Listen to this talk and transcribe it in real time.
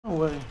No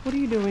way. What are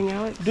you doing,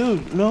 Alex?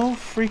 Dude, no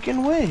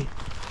freaking way.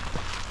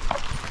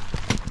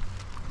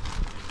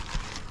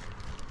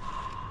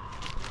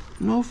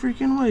 No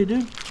freaking way,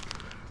 dude.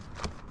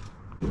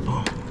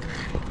 Oh.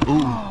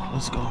 Ooh,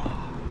 let's go.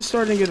 It's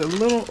starting to get a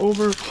little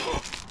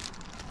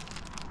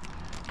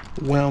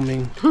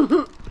overwhelming.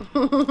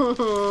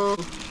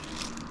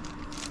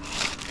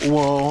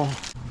 Whoa.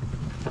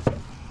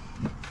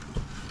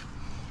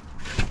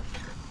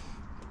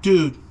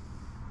 Dude.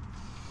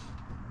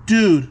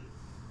 Dude.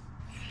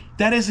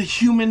 That is a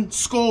human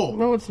skull.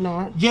 No, it's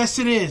not. Yes,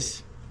 it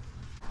is.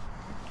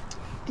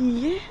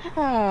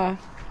 Yeah.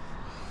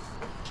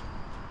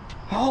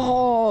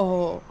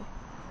 Oh.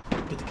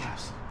 Get the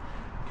caps.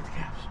 Get the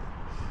caps.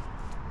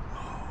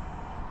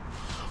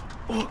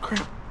 Oh,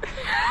 crap.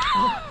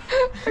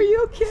 Are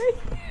you okay?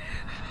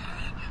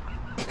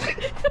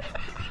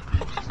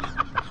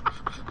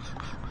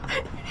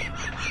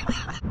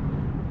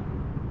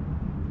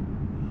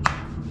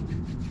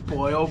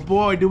 Boy, oh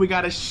boy, do we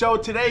got a show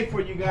today for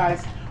you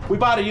guys. We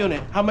bought a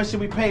unit. How much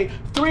did we pay?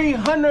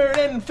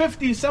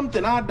 350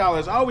 something odd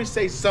dollars. I always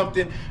say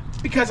something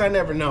because I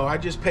never know. I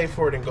just pay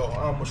for it and go.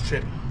 I almost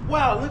tripped.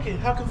 Wow, look at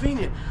how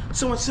convenient.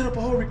 Someone set up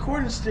a whole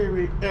recording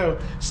stereo.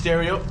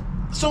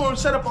 Someone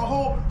set up a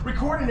whole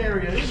recording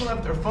area. They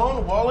left their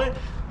phone, wallet,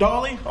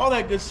 dolly, all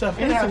that good stuff.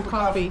 And some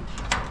coffee.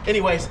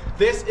 Anyways,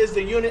 this is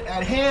the unit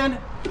at hand.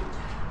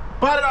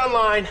 Bought it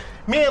online.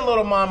 Me and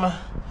little mama.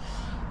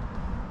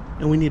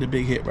 And we need a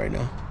big hit right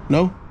now.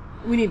 No?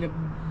 We need a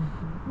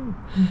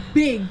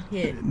big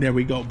hit. There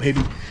we go,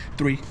 baby.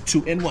 3,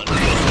 2, and 1.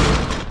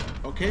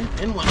 Okay,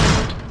 and 1.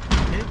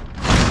 Okay.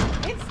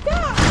 It's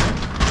stuck.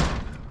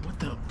 What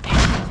the?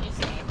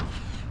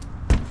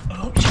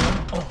 Oh.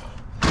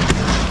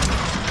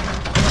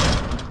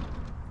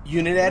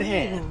 Unit at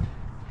hand.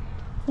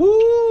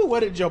 Woo!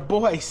 What did your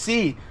boy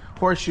see?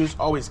 Horseshoes,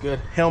 always good.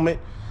 Helmet,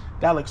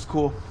 that looks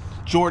cool.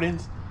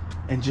 Jordans,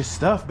 and just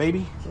stuff,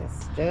 baby.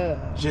 Just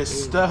stuff.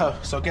 Just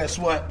stuff. So guess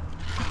what?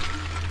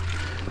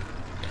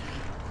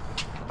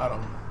 I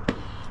don't know.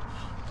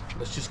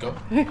 Let's just go.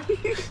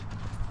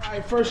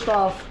 Alright, first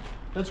off,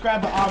 let's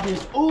grab the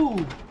obvious.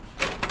 Ooh!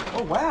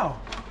 Oh wow.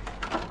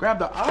 Grab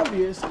the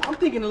obvious. I'm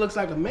thinking it looks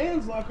like a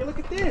man's locker. Look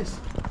at this.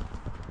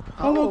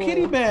 Hello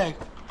Kitty bag.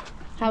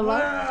 Hello.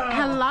 Wow.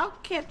 Hello,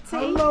 Kitty.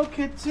 Hello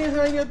Kitty,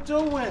 how you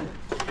doing?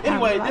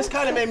 Anyway, this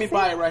kind of made me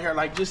buy it right here.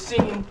 Like just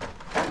seeing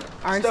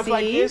RC. stuff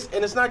like this.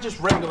 And it's not just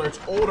regular, it's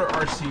older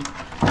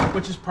RC,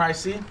 which is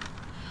pricey.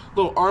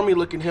 Little army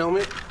looking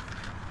helmet.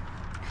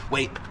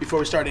 Wait, before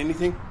we start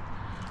anything,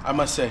 I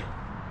must say,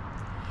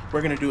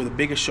 we're gonna do the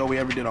biggest show we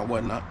ever did on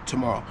Whatnot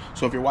tomorrow.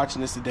 So if you're watching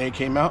this the day it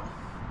came out,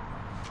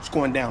 it's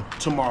going down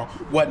tomorrow.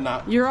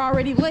 Whatnot. You're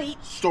already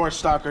late. Store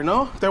Stalker.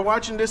 No, if they're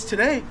watching this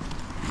today,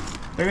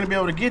 they're gonna be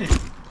able to get it.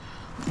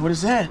 What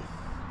is that?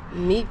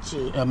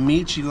 Michi. A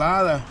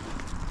Michelada.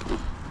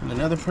 And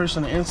another purse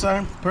on the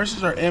inside.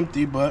 Purses are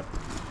empty, but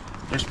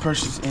there's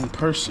purses in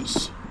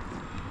purses.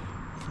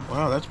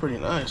 Wow, that's pretty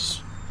nice.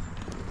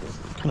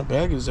 What kind of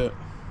bag is that?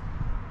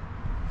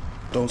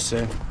 Don't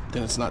say.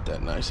 Then it's not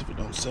that nice if you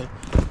don't say.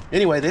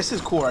 Anyway, this is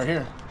cool right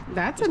here.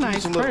 That's a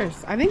nice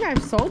purse. I think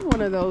I've sold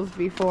one of those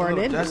before. And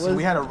it was,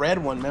 we had a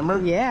red one, remember?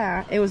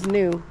 Yeah, it was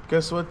new.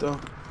 Guess what though?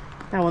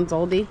 That one's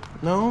oldie.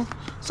 No,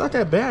 it's not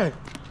that bad.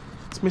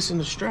 It's missing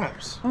the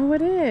straps. Oh,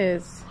 it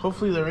is.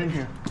 Hopefully they're in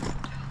here.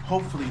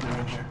 Hopefully they're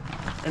in here.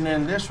 And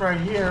then this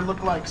right here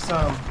looked like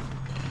some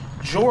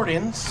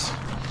Jordans.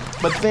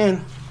 But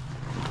then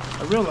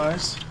I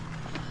realized.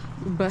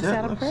 Bust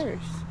out a purse.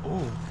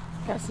 Oh.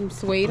 Got some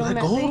suede on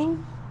that gold?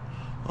 thing.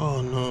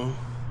 Oh no.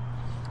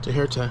 It's a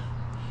hair tie.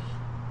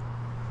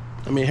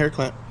 I mean hair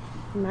clamp.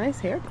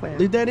 Nice hair clamp.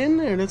 Leave that in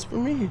there. That's for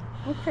me.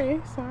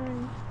 Okay, sorry.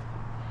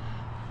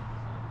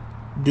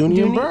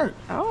 Dooney and Burke.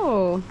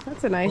 Oh,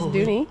 that's a nice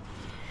Dooney.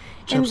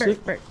 And Burke.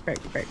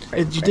 Do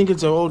you think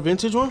it's an old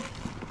vintage one?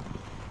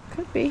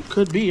 Could be.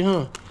 Could be,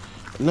 huh?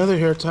 Another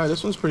hair tie.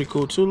 This one's pretty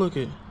cool too. Look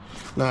at.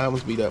 Nah, that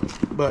one's beat up.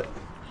 But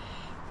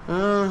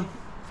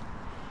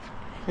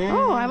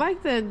Oh, I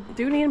like the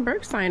Dooney and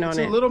Burke sign on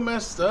it. It's a little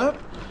messed up,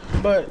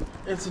 but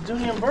it's a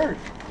Dooney and Burke.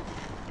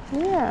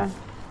 Yeah.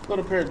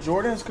 Little pair of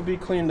Jordans could be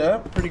cleaned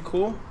up. Pretty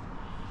cool.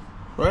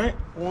 Right?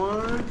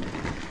 1,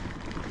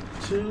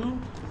 2,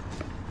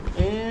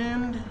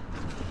 and...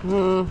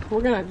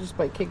 We're gonna just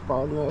play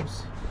kickball in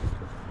those.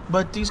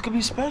 But these could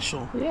be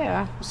special.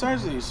 Yeah. What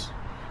size are these?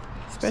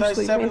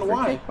 Especially size 7 made for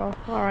wide. kickball.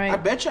 All right. I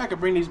bet you I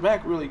could bring these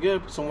back really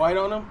good. Put some white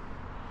on them.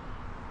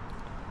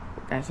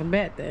 That's a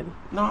bet then.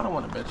 No, I don't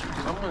want to bet you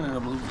because I'm winning the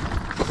blue.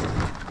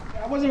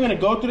 I wasn't going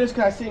to go through this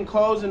because I seen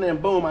clothes and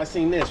then boom, I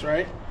seen this,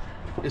 right?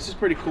 This is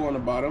pretty cool on the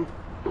bottom.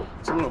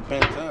 It's a little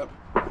bent up,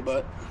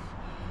 but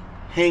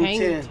Hang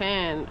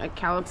 10. A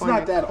California It's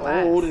not that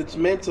class. old. It's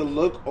meant to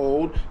look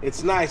old.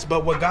 It's nice.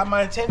 But what got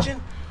my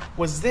attention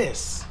was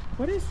this.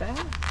 What is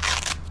that?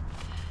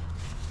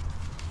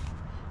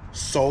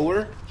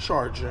 Solar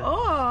charger.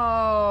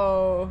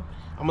 Oh.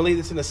 I'm going to leave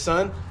this in the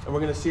sun, and we're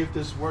going to see if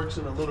this works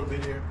in a little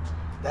bit here.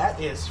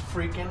 That is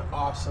freaking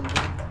awesome,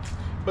 dude.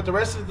 But the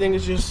rest of the thing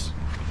is just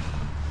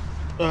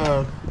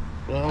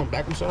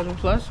Back massager.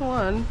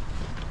 +1.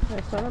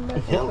 That's not a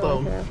bad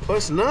Hello.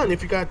 Plus none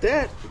if you got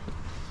that.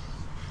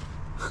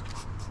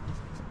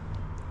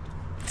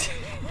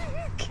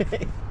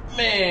 Okay.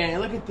 Man,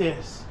 look at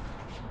this.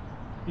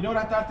 You know what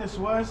I thought this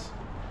was?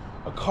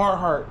 A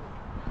Carhartt,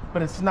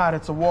 but it's not.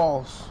 It's a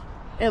Walls.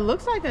 It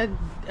looks like a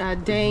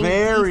dang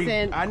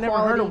decent I never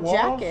heard of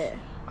Walls. jacket.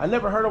 I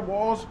never heard of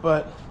Walls,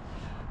 but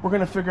we're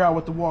gonna figure out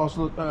what the Walls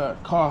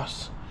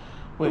cost.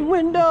 Wait,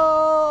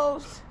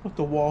 Windows. what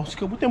the Walls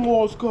cost? What them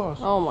Walls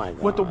cost? Oh my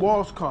god. What the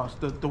Walls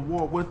cost? The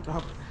wall.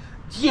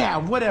 Yeah,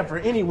 whatever.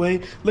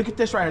 Anyway, look at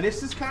this right here.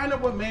 This is kind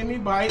of what made me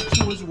buy it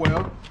too as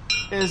well.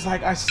 Is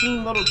like I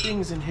seen little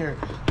things in here,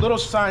 little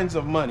signs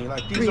of money.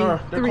 Like they're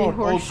called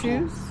horseshoes.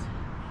 old school.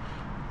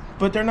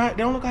 But they're not.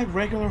 They don't look like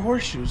regular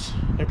horseshoes.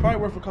 They're probably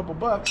worth a couple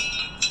bucks.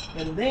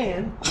 And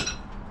then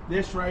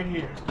this right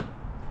here.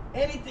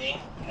 Anything?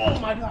 Oh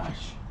my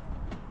gosh.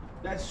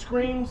 That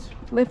screams.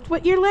 Lift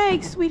with your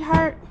legs,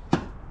 sweetheart.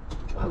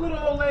 My little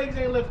old legs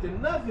ain't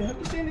lifting nothing. Have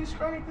you seen these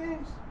scrawny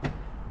things?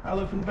 I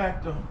look from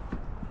back though.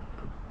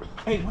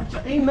 Hey,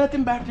 ain't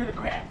nothing back there to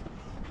grab.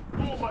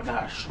 Oh my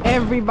gosh.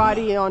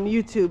 Everybody on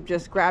YouTube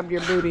just grabbed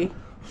your booty.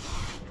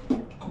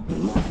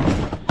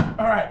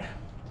 All right.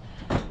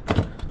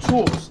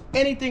 Tools.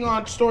 Anything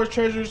on storage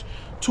treasures,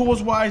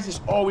 tools wise,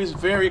 is always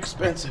very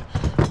expensive.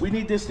 We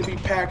need this to be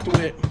packed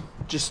with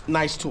just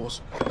nice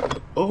tools.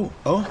 Oh,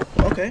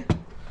 okay.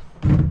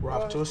 We're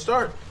off to a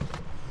start.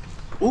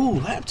 Ooh,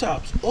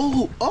 laptops.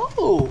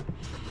 Oh,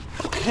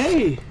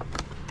 okay.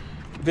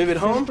 Vivid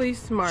Home. Simply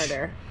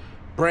Smarter.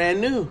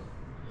 Brand new.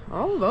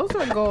 Oh, those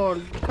are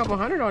going a couple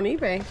hundred on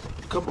eBay.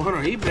 A couple hundred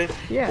on eBay.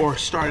 Yeah. Or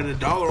start at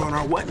 $1 on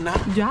our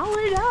whatnot.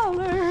 Dollar.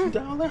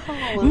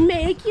 Holler.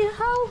 Make you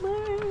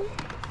holler.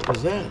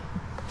 What's that?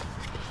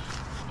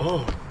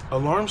 Oh,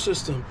 alarm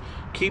system.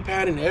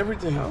 Keypad and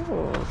everything.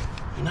 Oh.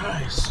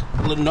 Nice.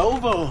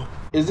 Lenovo.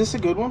 Is this a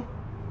good one?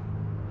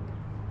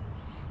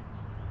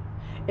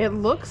 It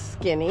looks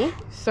skinny,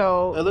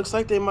 so... It looks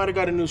like they might have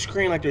got a new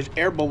screen, like there's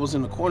air bubbles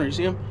in the corner. You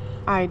see them?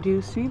 I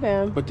do see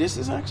them. But this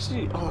is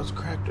actually... Oh, it's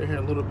cracked right here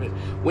a little bit.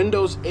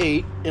 Windows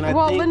 8, and I think...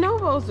 Well,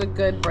 Lenovo's a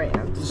good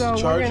brand, so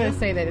we're going to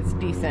say that it's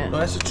decent. No,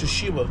 that's a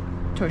Toshiba.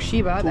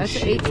 Toshiba, that's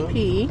an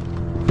HP.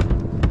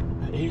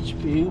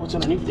 HP? What's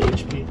underneath the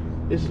HP?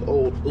 This is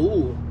old.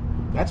 Ooh,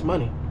 that's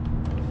money.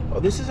 Oh,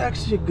 this is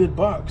actually a good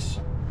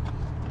box.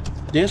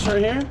 This right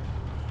here,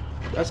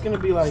 that's going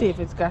to be like... See if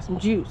it's got some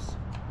juice.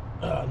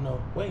 No,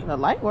 wait. The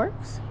light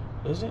works.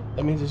 Is it?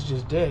 That means it's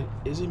just dead.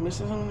 Is it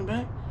missing something in the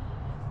back?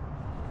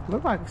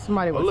 Look like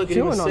somebody was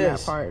chewing on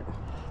that part.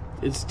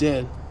 It's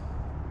dead.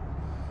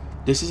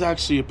 This is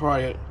actually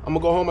probably... I'm going to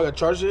go home. I got to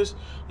charge this.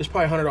 It's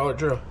probably a $100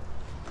 drill.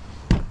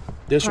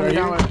 This right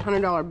here.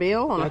 $100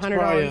 bill on a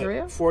 $100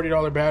 drill?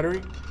 $40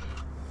 battery.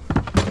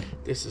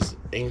 This is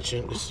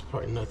ancient. This is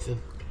probably nothing.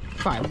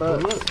 $5. Oh,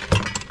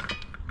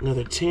 look.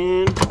 Another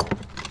 10.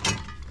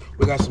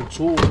 We got some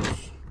tools.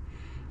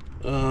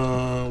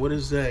 What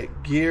is that?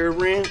 Gear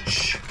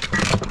wrench.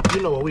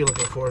 You know what we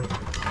looking for.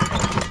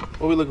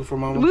 What we looking for,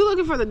 Mama? We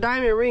looking for the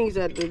diamond rings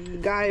that the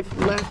guy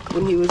left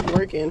when he was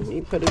working.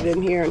 He put it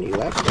in here and he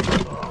left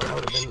it. Oh, that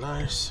would have been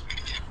nice.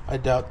 I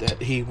doubt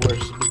that he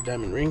wears a big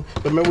diamond ring.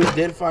 But remember, we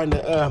did find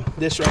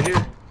this right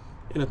here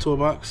in a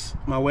toolbox.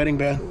 My wedding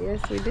band.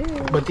 Yes, we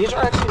did. But these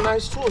are actually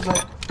nice tools.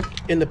 Like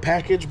in the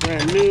package,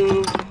 brand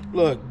new.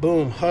 Look,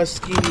 boom,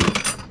 Husky.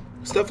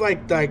 Stuff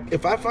like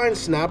if I find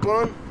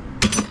Snap-on,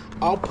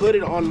 I'll put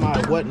it on my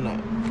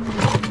whatnot.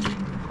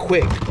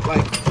 Quick,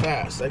 like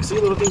fast. Like see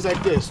little things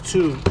like this.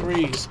 2,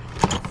 3s,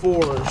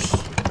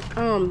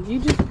 4s. You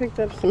just picked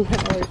up some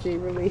allergy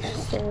relief,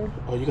 so.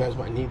 Oh, you guys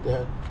might need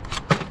that.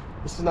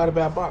 This is not a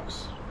bad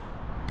box.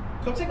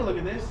 Come take a look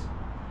at this.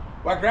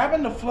 While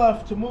grabbing the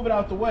fluff to move it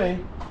out the way,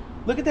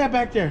 look at that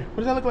back there. What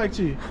does that look like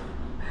to you?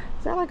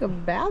 Is that like a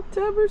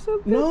bathtub or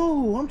something?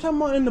 No, I'm talking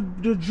about in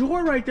the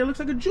drawer right there. Looks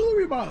like a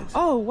jewelry box.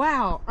 Oh,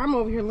 wow. I'm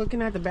over here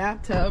looking at the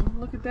bathtub.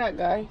 Look at that,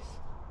 guys.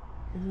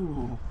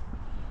 Ooh.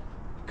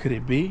 Could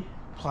it be?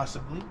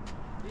 Possibly.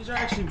 These are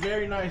actually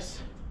very nice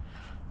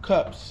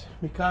cups.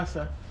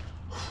 Mikasa.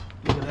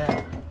 Look at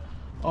that.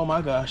 Oh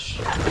my gosh.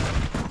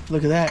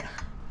 Look at that.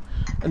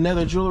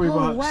 Another jewelry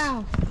box.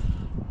 Wow.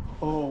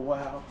 Oh,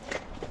 wow.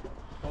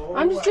 Oh,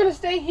 I'm just going to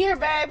stay here,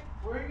 babe.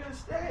 Where are you going to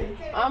stay? You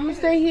can't. I'm going to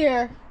stay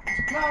here.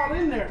 It's piled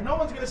in there. No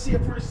one's going to see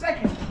it for a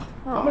second.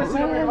 Oh, I'm going to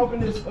sit over here and open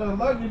this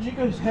luggage. You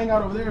can just hang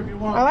out over there if you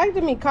want. I like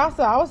the Mikasa.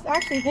 I was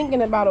actually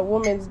thinking about a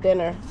woman's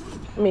dinner.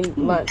 I mean,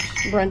 lunch,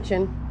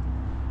 brunching.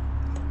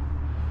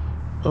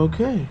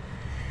 Okay.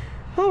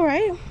 All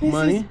right. This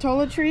Money. is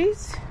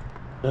toiletries.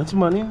 That's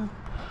money.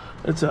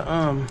 It's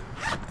a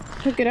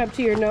Hook it up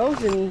to your nose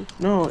and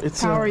no,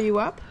 it's power you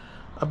up.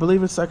 I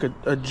believe it's like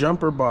a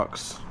jumper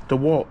box.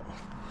 DeWalt.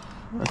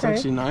 That's Okay.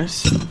 actually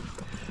nice.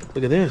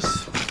 Look at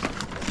this.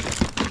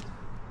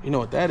 You know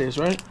what that is,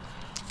 right?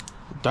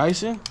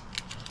 Dyson.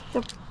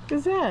 What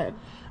is that?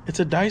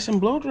 It's a Dyson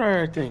blow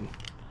dryer thing.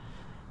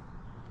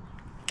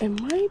 It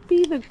might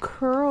be the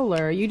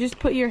curler. You just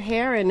put your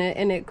hair in it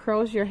and it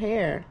curls your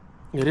hair.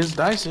 It is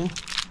Dyson.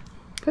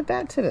 Put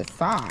that to the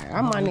side.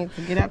 I might need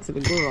to get out to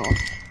the girl.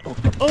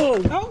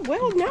 Oh,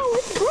 well, now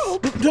it's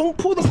broke. Don't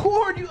pull the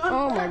cord. You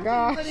oh my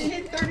gosh. Let it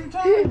hit 30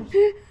 times.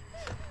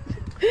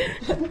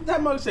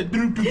 That mug said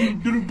doo doo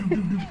doo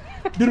doo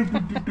doo doo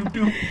doo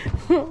doo.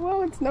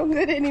 Well, it's no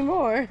good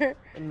anymore.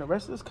 And the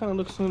rest of this kind of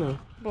looks in a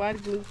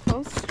Blood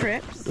glucose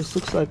strips. This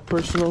looks like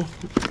personal.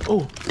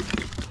 Oh,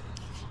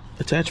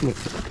 attachment.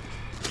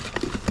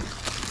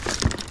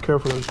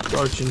 Careful of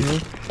starch in here.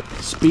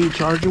 Speed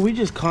charger. We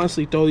just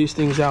constantly throw these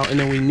things out, and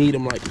then we need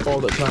them like all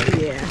the time.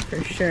 Yeah,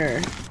 for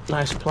sure.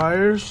 Nice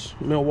pliers,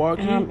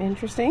 Milwaukee.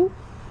 Interesting.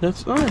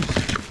 That's nice.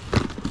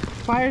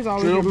 Pliers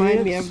always Drill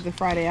remind me bits. of the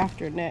Friday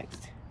after next.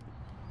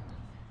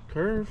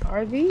 Curve.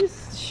 Are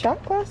these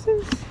shot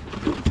glasses?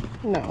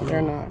 No,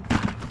 they're not.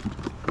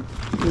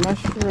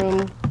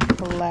 Mushroom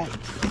collect.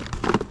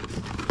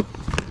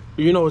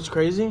 You know what's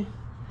crazy?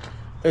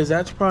 Is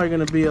that's probably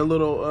gonna be a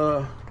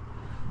little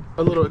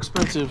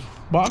expensive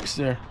box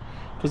there,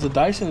 because the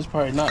Dyson is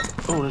probably not.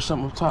 Oh, there's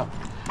something up top.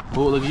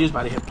 Oh, look, you're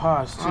about to hit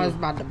pause too. I was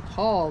about to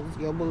pause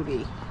your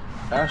booty.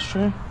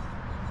 Ashtray.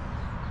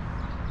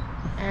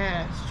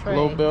 Ashtray.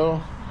 Low bell.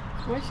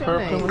 What's your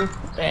name?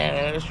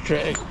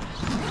 Ashtray.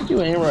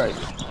 You ain't right.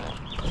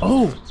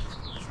 Oh.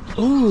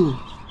 Ooh.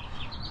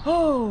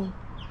 Oh.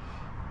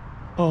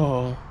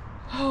 Oh.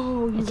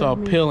 Oh, you It's got all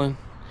me. peeling.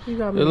 You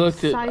got me It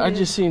looked it. excited. I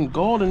just seen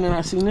gold, and then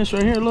I seen this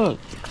right here. Look.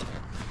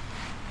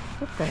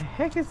 What the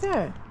heck is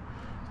that?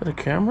 Is that a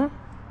camera?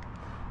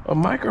 A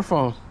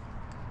microphone.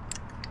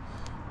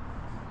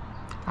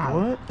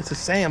 What? It's a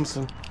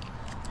Samsung.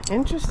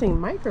 Interesting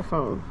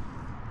microphone.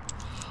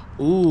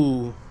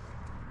 Ooh.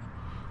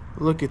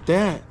 Look at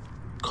that.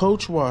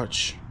 Coach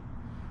watch.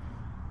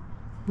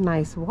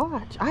 Nice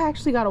watch. I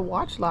actually got a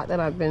watch lot that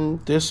I've been...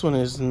 This one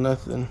is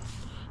nothing.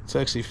 It's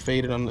actually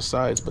faded on the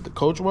sides, but the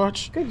Coach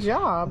watch, Good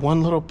job.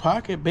 one little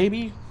pocket,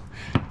 baby.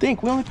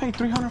 Think, we only paid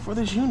 $300 for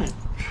this unit.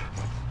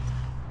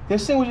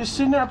 This thing was just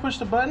sitting there. I pushed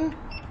the button.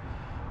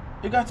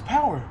 It got the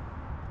power.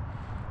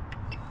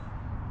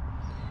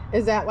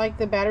 Is that like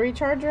the battery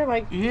charger?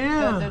 Like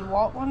Yeah. the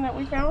Walt one that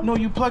we found? No,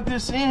 you plug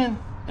this in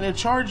and it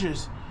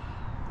charges.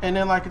 And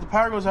then like if the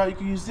power goes out, you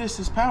can use this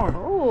as power.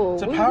 Oh,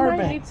 It's a we power might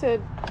bank. need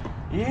to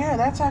Yeah,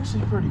 that's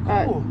actually pretty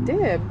cool.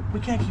 dib.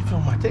 We can't keep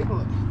filming my table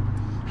up.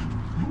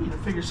 We need to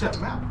figure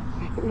something out.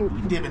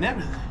 We dipping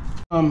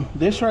everything.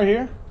 This right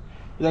here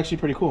is actually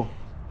pretty cool.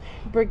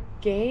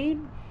 Brigade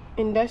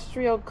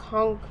Industrial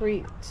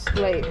Concrete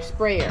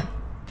Sprayer.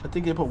 I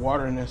think they put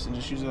water in this and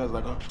just use it as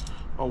like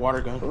a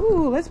water gun.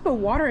 Ooh, let's put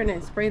water in it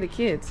and spray the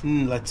kids.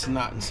 Let's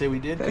not and say we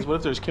did, because what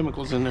if there's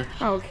chemicals in there?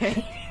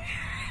 Okay.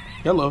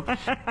 Hello.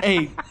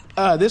 Hey,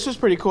 this was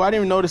pretty cool. I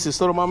didn't even notice this.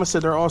 Little mama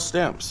said they're all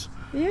stamps.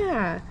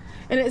 Yeah.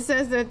 And it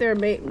says that they're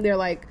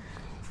like,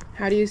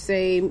 how do you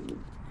say,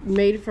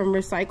 made from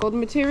recycled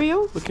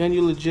material? But can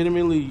you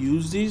legitimately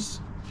use these?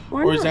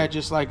 Why Or is not? that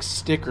just like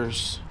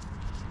stickers?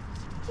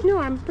 No,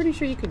 I'm pretty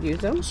sure you could use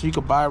them. So you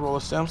could buy a roll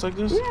of stamps like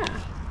this? Yeah.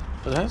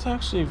 But that's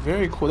actually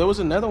very cool. There was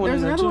another one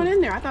There's in there another too. one in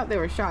there. I thought they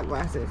were shot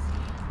glasses.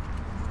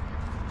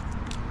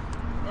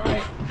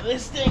 Alright,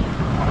 this thing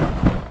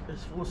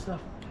is full of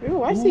stuff.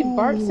 Ooh, I see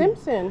Bart Ooh.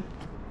 Simpson.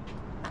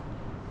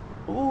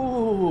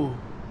 Ooh.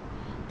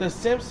 The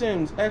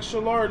Simpsons, extra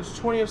large,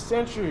 20th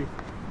century.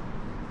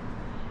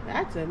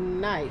 That's a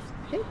nice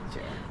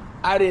picture.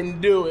 I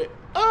didn't do it.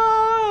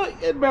 Oh,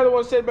 it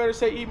better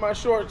say eat my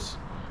shorts.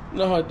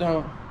 No, I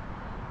don't.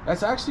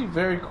 That's actually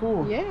very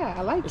cool. Yeah,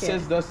 I like It it.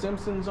 says The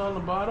Simpsons on the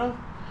bottom.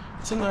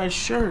 It's a nice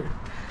shirt.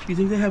 You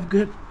think they have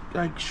good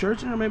like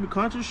shirts in there, maybe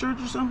concert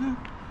shirts or something?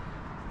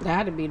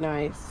 That'd be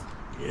nice.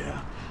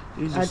 Yeah.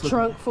 These A just look,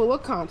 trunk full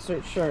of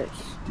concert shirts.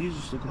 these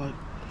just look like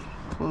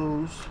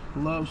clothes.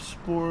 Love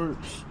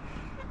sports.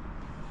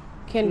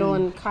 Kendall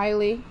and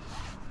Kylie.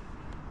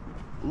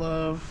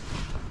 Love.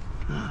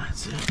 Oh,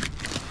 that's it.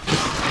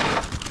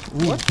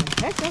 What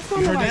the heck? That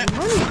sounded heard like that?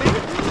 money,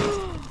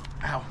 babe.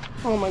 Ow.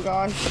 Oh my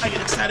gosh. I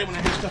get excited when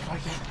I hear stuff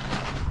like that.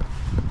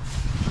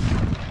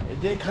 It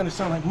did kind of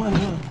sound like money,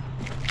 huh?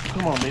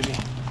 Come on, baby.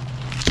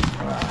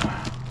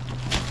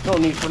 No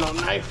need for no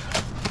knife.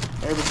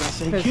 Everybody's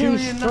saying, Because carry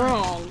he's a knife.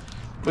 strong.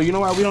 But you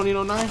know why we don't need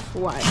no knife?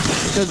 Why?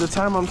 Because the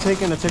time I'm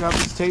taking to take out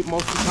this tape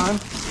most of the time,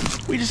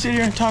 we just sit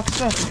here and talk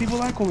stuff. And people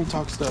like when we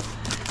talk stuff.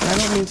 And I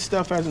don't mean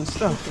stuff as in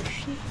stuff.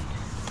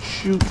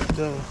 Shoot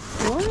the...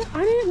 What?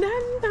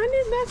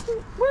 That's,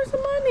 where's the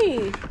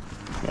money?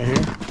 Right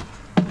here.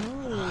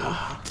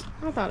 Oh,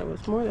 I thought it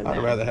was more than that.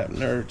 I'd rather have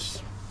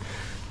nerds.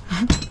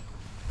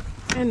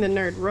 And the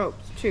nerd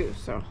ropes too,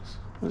 so.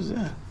 What is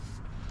that?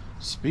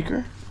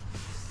 Speaker?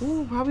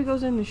 Ooh, probably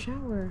goes in the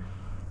shower.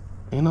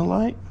 And a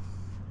light?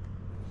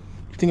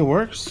 You think it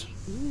works?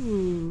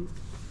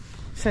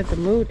 Set the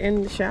mood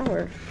in the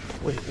shower.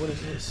 Wait, what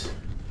is this?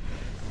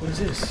 What is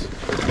this?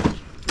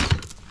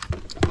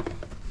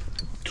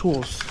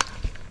 Tools.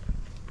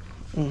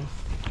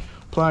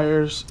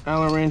 Pliers,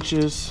 Allen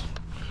wrenches,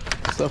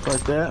 stuff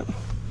like that.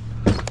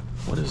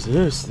 What is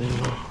this thing?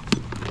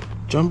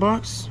 Jump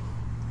box?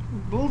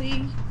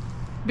 Bully.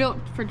 Built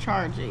for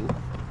charging.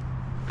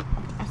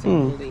 I said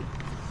bully.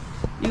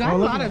 You got a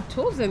lot of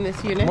tools in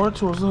this unit. More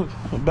tools. Look,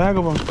 a bag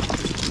of them.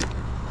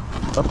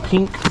 A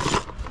pink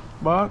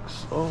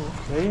box. Oh,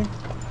 okay.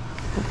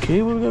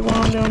 Okay, what we got going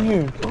on down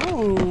here?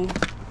 Oh,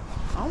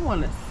 I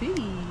want to see.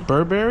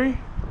 Burberry,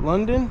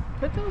 London.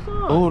 Put those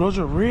on. Oh, those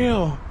are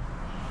real.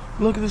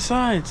 Look at the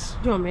sides.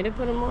 Do you want me to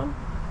put them on?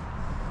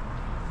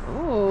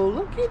 Oh,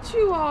 look at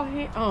you all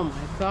here. Oh my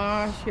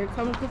gosh, here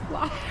comes the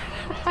flies.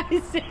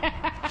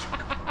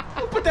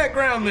 Who put that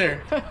ground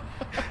there?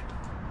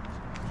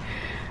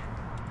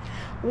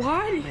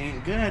 Why? I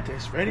ain't good at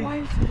this. Ready? Why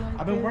is it like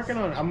I've been this? working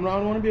on it. I don't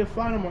want to be a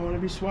fly no more. I want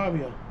to be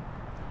Suavio.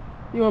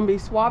 You want to be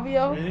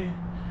Suavio? Ready?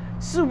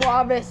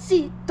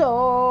 Suavecito,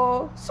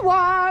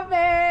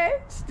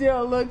 suave.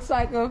 Still looks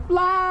like a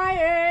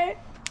fly.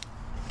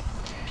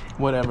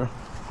 Whatever.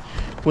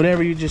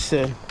 Whatever you just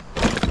said.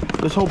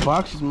 This whole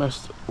box is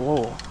messed up.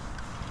 Whoa.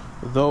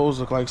 Those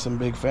look like some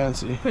big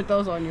fancy. Put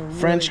those on your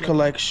French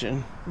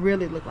collection.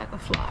 Really look like a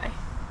fly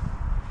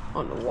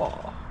on the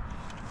wall.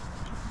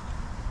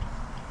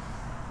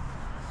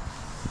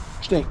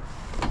 Stink.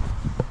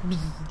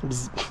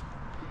 Bzz.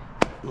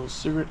 Little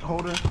cigarette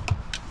holder.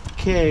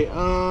 Okay,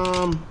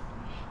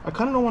 I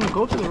kind of don't want to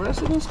go to the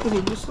rest of this because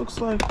it just looks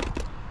like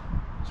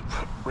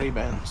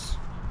Ray-Bans.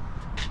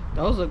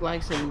 Those look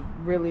like some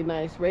really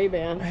nice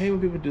Ray-Bans. I hate when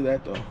people do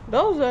that though.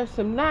 Those are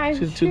some nice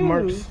shoes. Tooth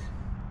marks.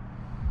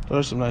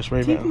 Those are some nice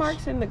Ray-Bans. Teeth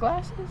marks in the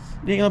glasses?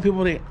 You know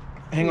people they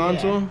hang on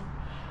to them?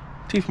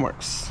 Teeth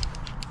marks.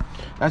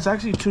 That's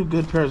actually 2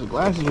 good pairs of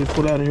glasses we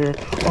pulled out of here.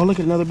 Oh, look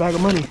at another bag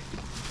of money.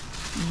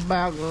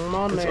 Bag of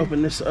money. Let's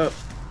open this up.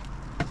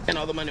 And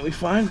all the money we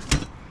find.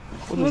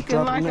 We'll looking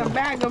like a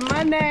bag of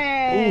money.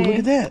 Oh, look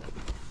at that.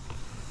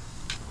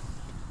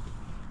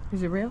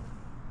 Is it real?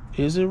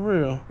 Is it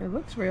real? It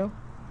looks real.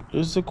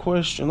 Is the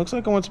question. Looks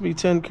like I want it to be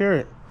 10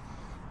 karat.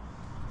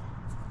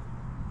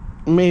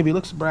 Maybe.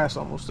 Looks brass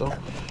almost though.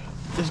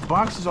 This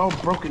box is all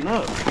broken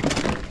up.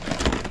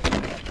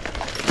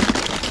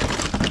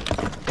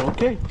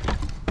 Okay.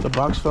 The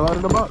box fell out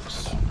of the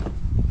box.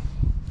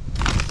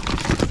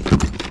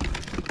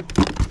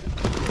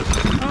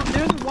 Oh,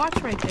 there's a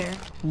watch right there.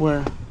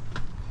 Where?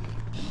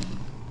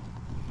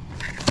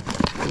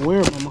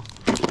 Where, mama?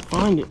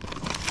 Find it.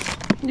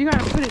 You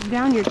gotta put it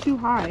down. You're too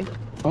high.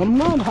 I'm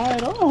not high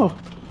at all.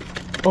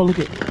 Oh, look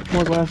at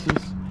more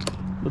glasses.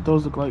 But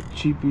those look like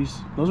cheapies.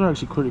 Those are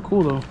actually pretty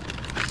cool though.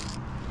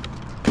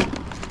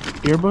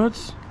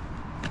 Earbuds.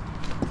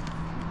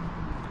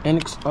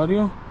 NX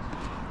audio.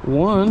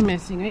 One.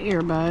 Missing an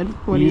earbud.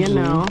 What Usually, do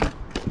you know?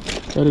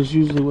 That is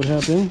usually what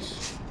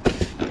happens.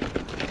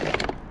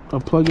 A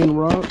plug-in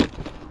rock.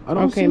 I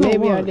don't see no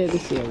maybe I watch. didn't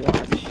see a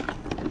watch.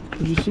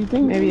 Did you see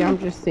things? Maybe I'm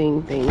just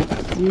seeing things.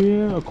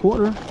 Yeah, a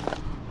quarter.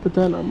 Put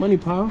that in our money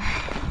pile.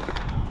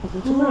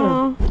 What's the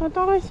matter? I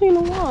thought I seen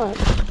a watch.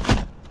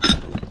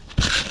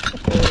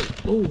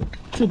 Oh,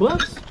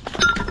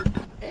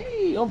 $2?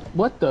 Hey, oh,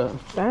 what the?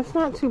 That's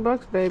not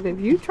 $2, babe. If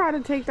you try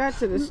to take that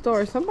to the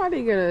store,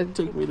 somebody gonna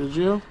Take me to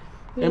jail?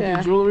 Yeah.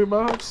 Empty jewelry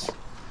box?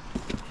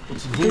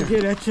 What's in here?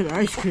 get that to the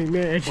ice cream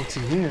man. What's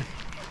in here?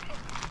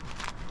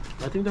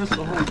 I think that's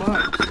the whole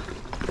box.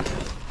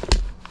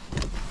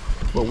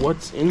 But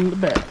what's in the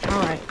bag?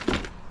 All right.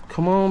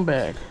 Come on,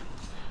 bag.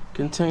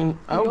 Contain.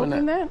 I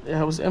opened that?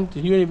 Yeah, it was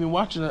empty. You ain't even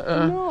watching the.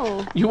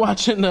 No. You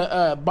watching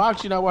the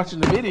box. You're not watching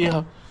the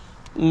video.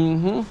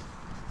 Mm-hmm.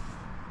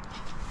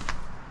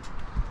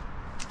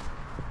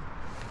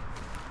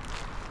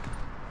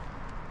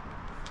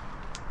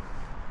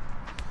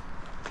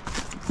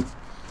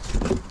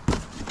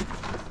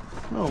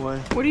 No way.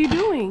 What are you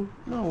doing?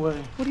 No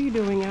way. What are you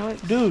doing,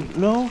 Alex? Dude,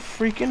 no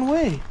freaking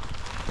way.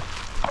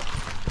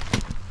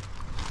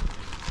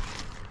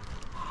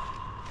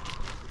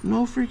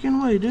 No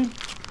freaking way, dude.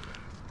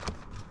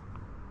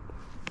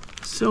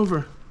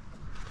 Silver.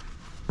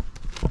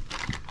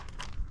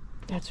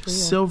 That's real.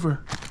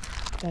 Silver.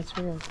 That's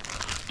real.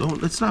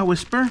 Let's not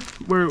whisper.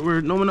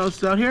 We're no one else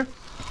is out here.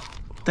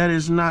 That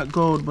is not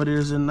gold, but it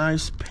is a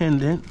nice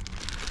pendant.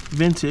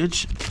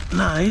 Vintage.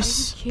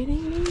 Nice. Are you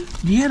kidding me?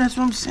 Yeah, that's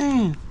what I'm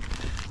saying.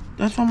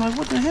 That's why I'm like,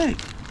 what the heck?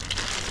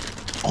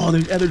 Oh,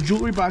 there's other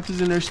jewelry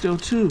boxes in there still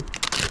too.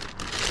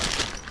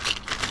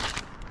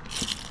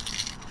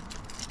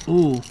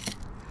 Ooh.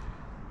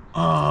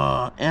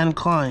 Anne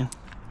Klein.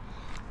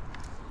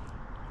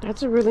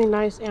 That's a really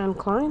nice Anne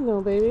Klein,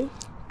 though, baby.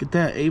 Get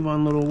that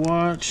Avon little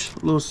watch,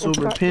 little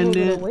silver It's got a little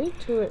bit of pendant, weight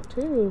to it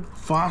too.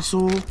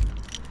 fossil.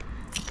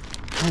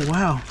 Oh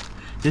wow,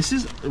 this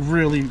is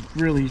really,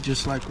 really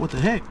just like what the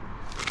heck.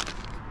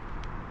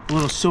 A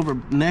little silver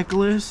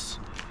necklace.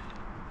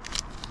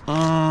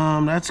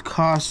 That's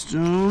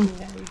costume.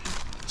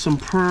 Some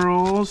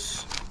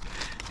pearls,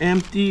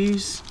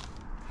 empties,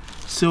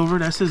 silver.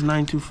 That says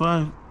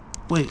 925.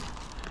 Wait.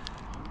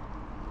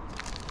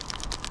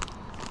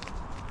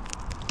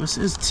 It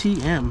says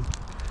TM.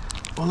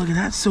 Oh, look at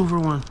that silver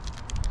one.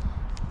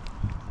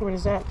 What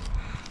is that?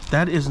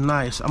 That is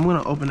nice. I'm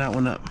gonna open that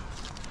one up.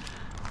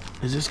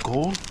 Is this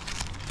gold?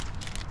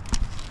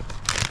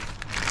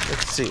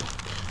 Let's see.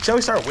 Shall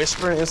we start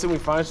whispering and see if we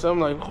find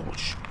something? Like, oh,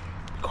 shh,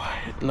 be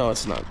quiet. No,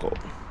 it's not gold.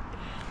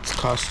 It's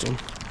costume.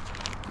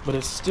 But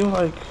it's still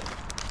like,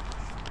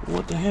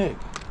 what the heck?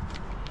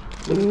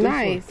 Look at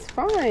Nice. this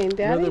Fine,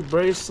 Daddy. another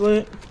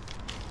bracelet.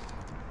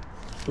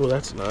 Oh,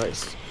 that's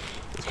nice.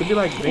 It could be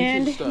like vintage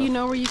And stuff. you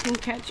know where you can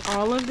catch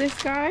all of this,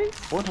 guys?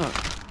 What not?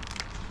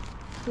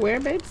 Where,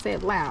 babe? Say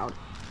it loud.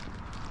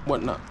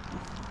 What not?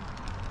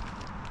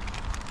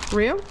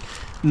 Real?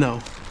 No.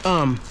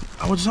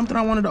 I was something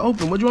I wanted to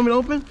open. What do you want me to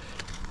open?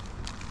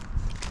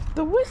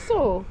 The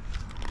whistle.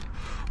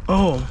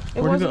 Oh,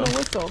 It where'd wasn't go? a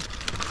whistle.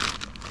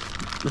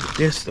 Look at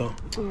this though.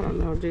 I don't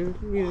know, dude.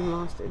 You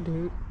lost it,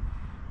 dude.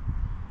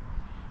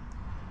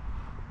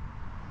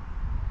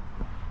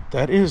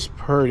 That is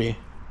pretty.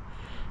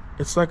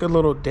 It's like a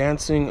little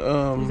dancing.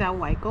 Is that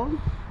white gold?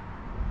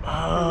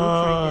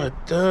 It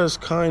does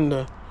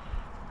kinda.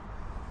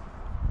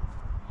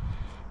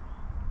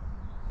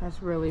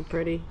 That's really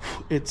pretty.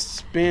 It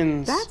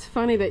spins. That's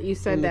funny that you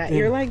said that.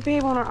 You're like,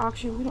 babe, on our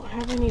auction, we don't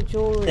have any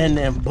jewelry. And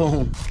then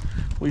boom,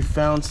 we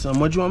found some.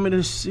 What do you want me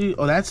to see?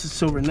 Oh, that's a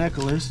silver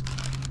necklace.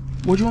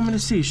 What do you want me to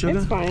see, sugar?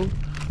 It's fine.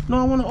 No,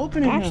 I want to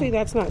open it. Actually, now.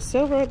 that's not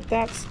silver.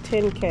 That's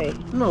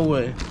 10K. No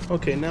way.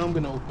 Okay, now I'm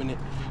gonna open it.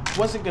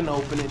 Wasn't gonna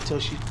open it until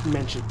she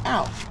mentioned.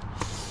 Ow.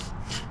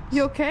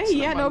 You okay?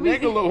 Yeah, My no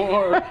neck be. a little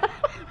hard.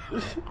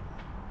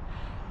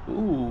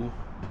 Ooh.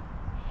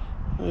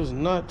 It's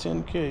not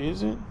 10K,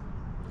 is it?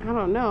 I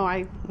don't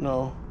know.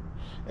 No.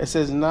 It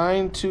says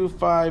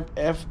 925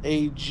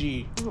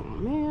 FAG. Oh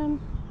man.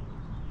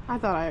 I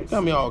thought I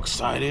Got me all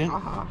excited.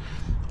 Uh-huh.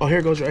 Oh, here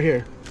it goes right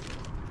here.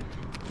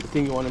 The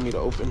thing you wanted me to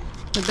open.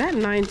 But that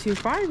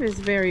 925 is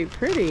very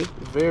pretty.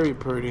 Very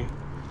pretty.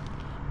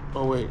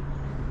 Oh wait.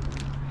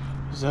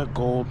 Is that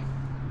gold?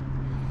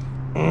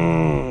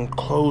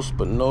 Close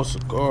but no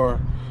cigar.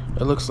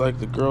 It looks like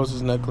the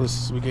girls'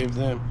 necklaces we gave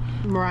them.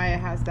 Mariah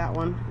has that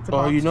one. It's a Oh,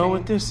 box you know chain.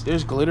 what this?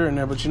 There's glitter in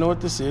there, but you know what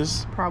this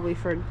is? Probably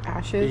for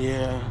ashes.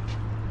 Yeah,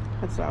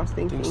 That's what I was I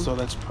thinking. think so.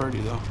 That's pretty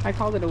though. I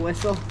called it a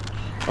whistle.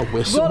 A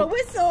whistle. Blow the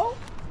whistle.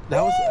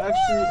 That was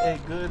actually a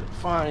good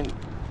find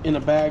in a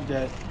bag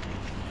that.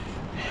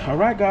 All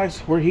right,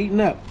 guys, we're heating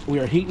up. We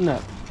are heating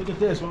up. Look at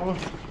this, mama.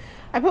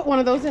 I put one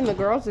of those in the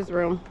girls'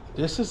 room.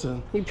 This is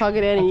a. You plug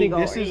it in I and you think go.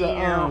 this is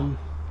a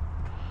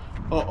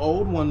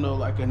old one though,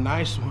 like a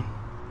nice one.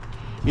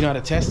 You know how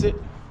to test it?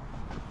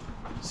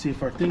 See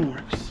if our thing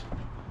works.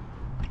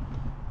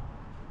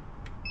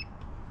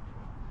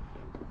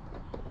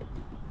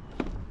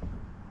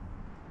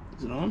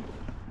 Is it on?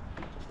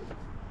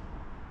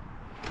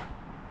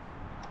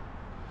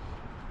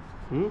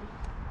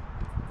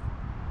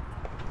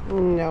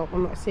 No,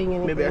 I'm not seeing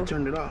anything. Maybe I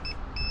turned it off.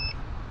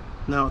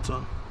 Now it's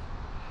on.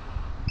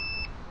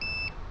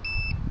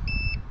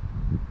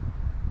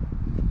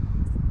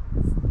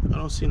 I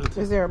don't see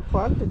nothing. Is there a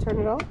plug to turn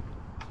it off?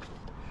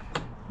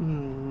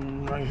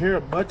 Right here,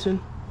 a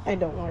button. I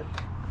don't work.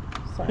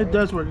 Sorry. It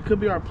does work. It could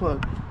be our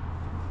plug.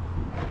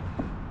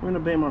 We're gonna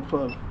blame our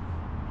plug.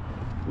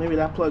 Maybe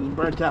that plug is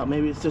burnt out.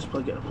 Maybe it's this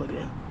plug. Gotta plug it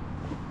in.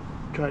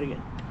 Try it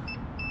again.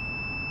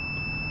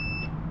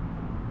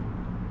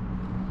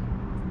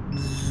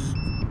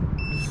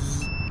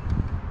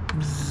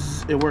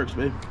 It works,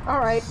 babe. All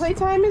right,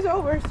 playtime is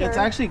over, sir. It's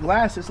actually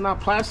glass. It's not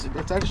plastic.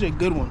 It's actually a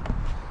good one.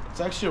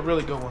 It's actually a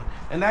really good one.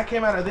 And that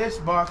came out of this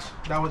box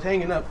that was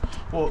hanging up,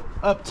 well,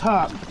 up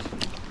top.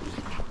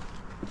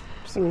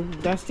 Some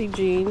dusty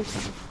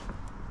jeans.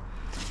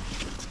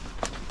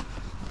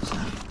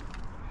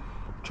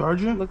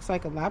 Charger? Looks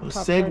like a laptop.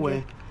 Segway.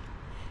 charger.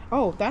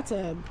 Oh, that's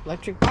an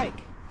electric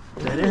bike.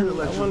 That is I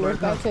electric. wonder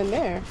if bike, that's in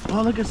there. huh?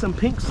 Oh, look at some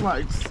pink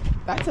slides.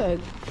 That's a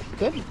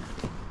good.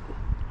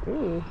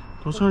 Ooh.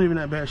 Those aren't even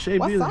that bad shape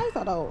What either. size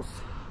are those?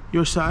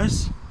 Your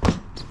size?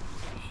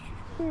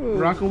 Ooh.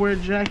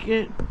 Rockaware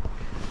jacket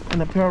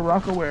and a pair of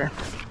Rockaware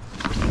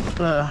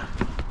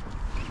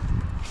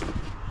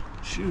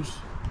shoes.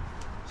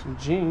 Some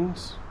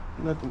jeans.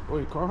 Nothing.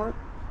 Wait, Carhartt?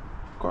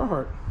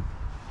 Carhartt.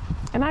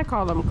 And I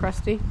call them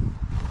crusty.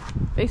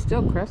 They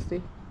still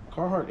crusty.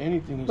 Carhartt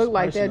anything is Look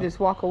like pricey, they'll though. just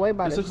walk away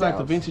by This looks themselves.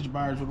 like the vintage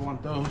buyers would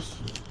want those.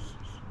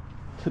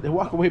 They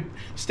walk away,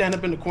 stand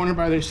up in the corner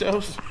by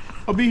themselves.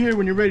 I'll be here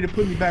when you're ready to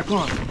put me back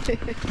on.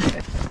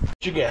 What'd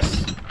you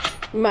guess?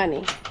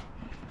 Money.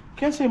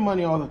 Can't say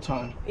money all the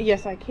time.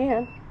 Yes, I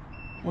can.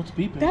 What's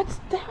beeping? That's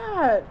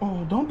that.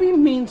 Oh, don't be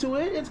mean to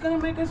it. It's gonna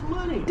make us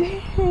money.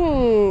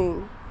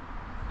 Dang.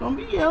 Don't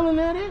be yelling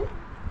at it.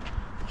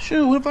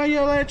 Shoot, what if I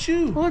yell at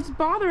you? Well, it's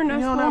bothering us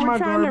Yelling when at we're my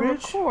trying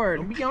garbage. to record.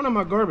 Don't be yelling at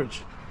my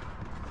garbage.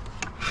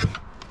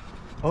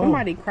 Oh,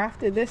 Somebody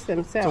crafted this it's a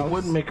themselves.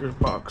 wood maker's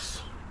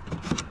box.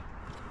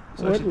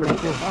 It's Wood actually pretty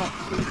maker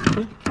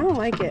cool. box. I don't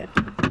like it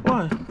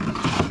Why?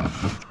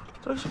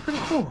 It's actually pretty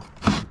cool.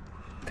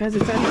 because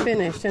it's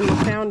unfinished and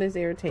the sound is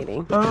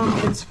irritating.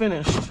 It's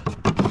finished.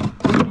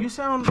 You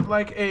sound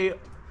like a,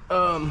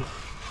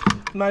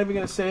 not even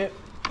gonna say it.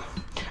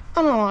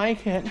 I don't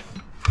like it.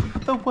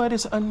 The wood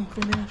is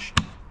unfinished.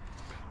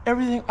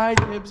 Everything I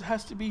did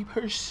has to be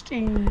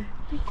pristine.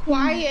 Be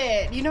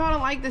quiet. You know I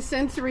don't like the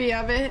sensory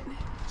of it.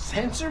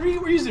 Sensory?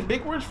 We're using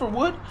big words for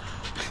wood?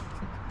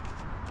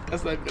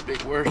 That's not even a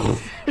big word.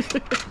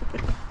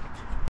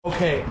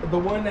 Okay, the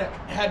one that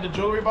had the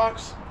jewelry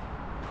box,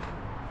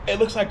 it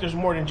looks like there's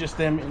more than just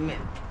them in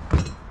there.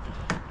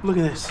 Look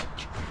at this.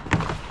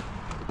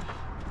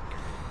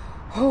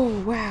 Oh,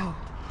 wow.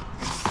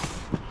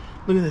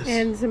 Look at this.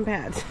 And some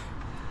pads.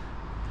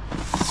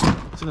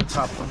 It's in the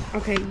top one.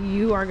 Okay,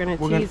 you are gonna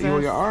tease us.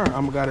 We are.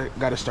 I'm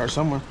gotta start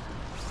somewhere.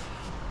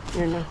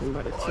 You're nothing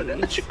but a tease.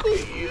 That's a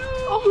good you.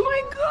 Oh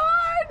my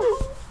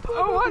God!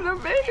 I want a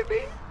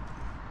baby.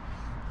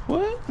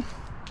 What?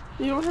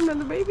 You don't have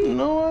another baby?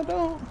 No, I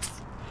don't.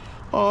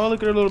 Oh,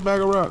 look at her little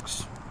bag of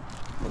rocks.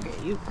 Look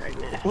at you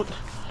pregnant. What?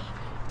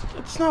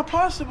 It's not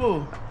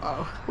possible.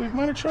 Oh, We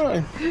might have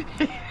tried.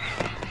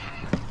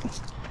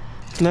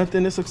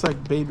 Nothing. This looks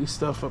like baby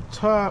stuff up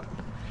top.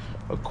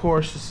 Of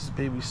course, this is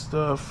baby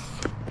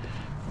stuff.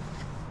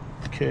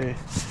 Okay,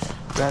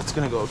 that's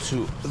gonna go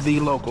to the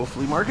local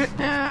flea market.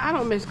 I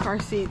don't miss car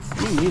seats.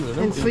 Me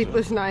neither. And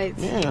sleepless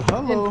nights. Yeah,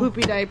 hello. And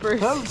poopy diapers.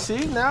 Hello,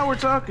 see, now we're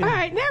talking. All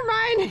right, never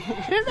mind.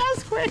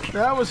 That's quick.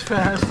 That was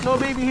fast. No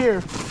baby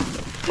here.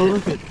 Oh,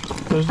 look at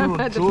there's I'm little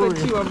about to jewelry.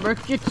 put you on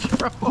birth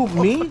control. Oh,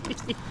 me?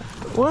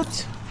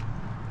 What?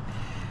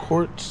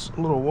 Quartz,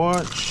 little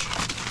watch.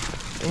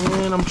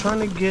 And I'm trying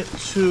to get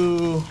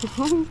to...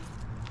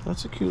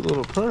 That's a cute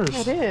little purse.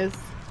 It is.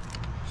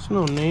 It's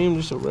no name,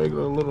 just a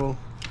regular little...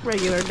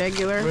 Regular,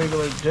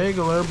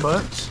 Regular,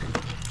 but...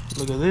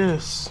 Look at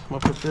this. I'm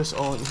gonna put this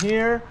all in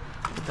here.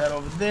 Put that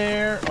over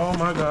there. Oh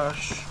my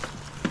gosh.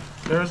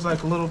 There's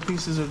like little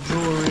pieces of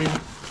jewelry.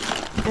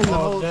 And the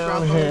all whole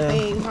down struggle here.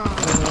 thing, huh?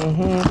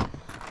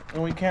 Mm-hmm.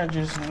 And we can't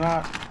just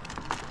not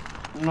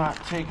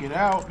take it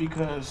out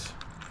because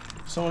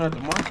someone at the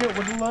market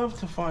would love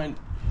to find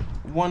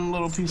one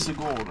little piece of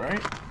gold,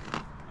 right?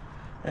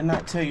 And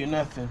not tell you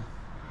nothing.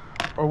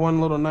 Or one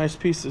little nice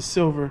piece of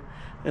silver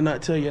and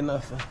not tell you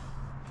nothing.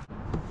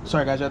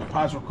 Sorry guys, I had to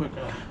pause real quick.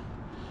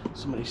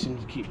 Somebody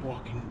seems to keep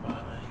walking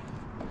by.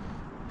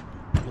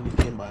 And he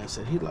came by and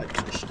said he likes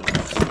your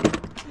stuff.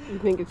 You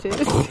think it's his?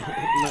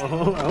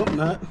 No, I hope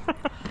not.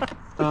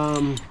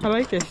 I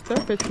like your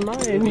stuff. It's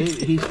mine.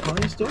 He's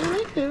probably still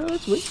right there.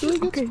 Let's wait till he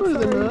gets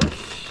further up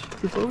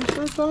before we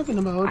start talking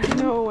about it. I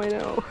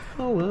know.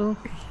 Oh well.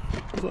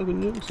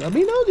 Fucking you.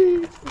 Sabi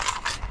nosy.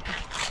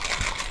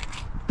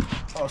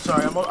 Oh,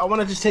 sorry. I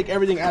want to just take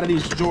everything out of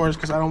these drawers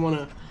because I don't want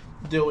to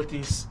deal with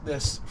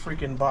this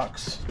freaking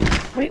box.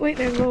 Wait.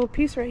 There's a little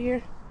piece right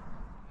here.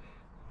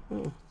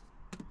 Oh.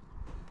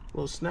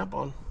 Little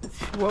snap-on.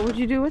 What would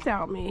you do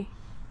without me?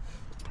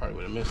 Probably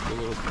would have missed the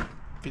little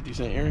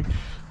 50-cent earring.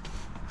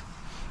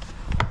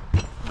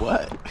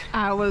 What?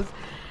 I was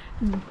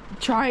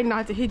trying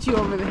not to hit you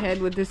over the head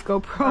with this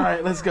GoPro. All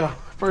right, let's go.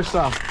 First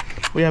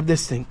off, we have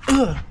this thing.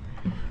 Ugh.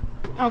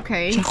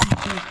 Okay.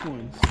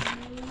 Coins.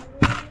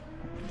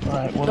 All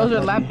right, Those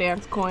are lap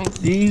dance coins.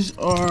 These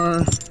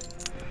are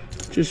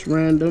just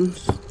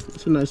randoms.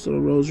 It's a nice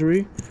little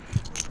rosary.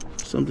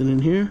 Something in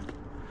here.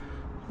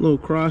 Little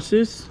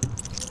crosses.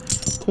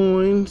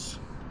 Coins.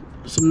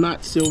 Some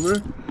not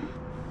silver.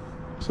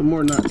 Some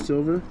more not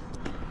silver.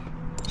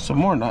 Some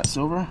more not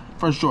silver.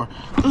 First drawer.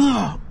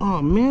 Ugh.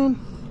 Oh, man.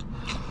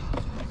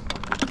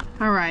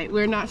 All right,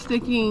 we're not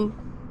sticking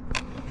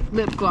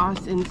lip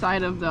gloss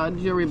inside of the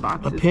jewelry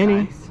boxes. A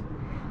penny guys.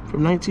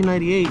 from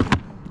 1998.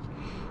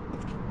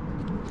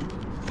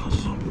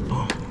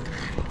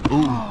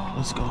 Ooh,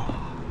 let's go.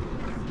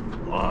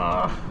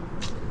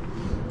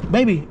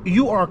 Baby,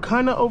 you are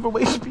kind of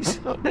overweight.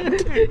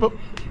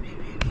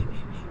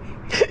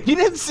 You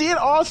didn't see it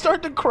all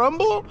start to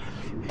crumble?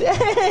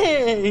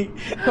 Dang!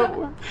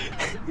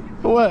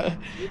 What?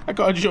 I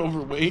called you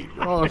overweight.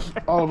 All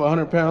of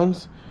 100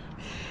 pounds.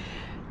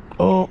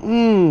 Oh,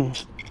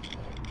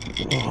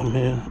 Oh,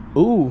 man.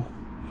 Ooh.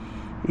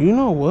 You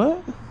know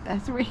what?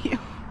 That's where you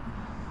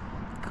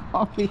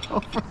call me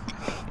over.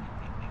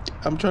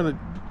 I'm trying to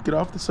get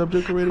off the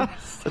subject already.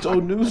 That's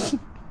old news.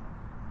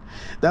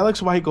 That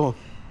looks white gold.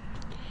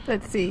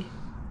 Let's see.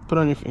 Put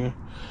on your finger.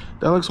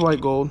 That looks white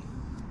gold.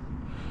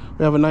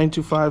 We have a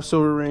 925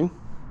 silver ring.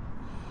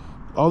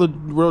 All the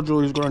real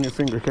jewelry's go on your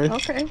finger, okay?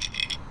 Okay.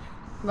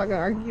 I'm not gonna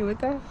argue with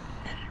that.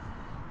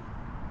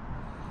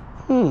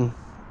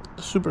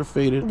 Super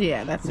faded.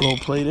 Yeah, that's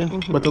Gold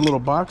plated. But the little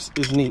box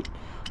is neat.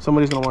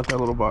 Somebody's gonna want that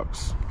little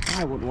box.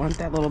 I would want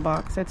that little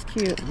box. That's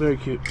cute. Very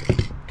cute.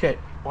 Okay,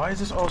 why is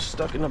this all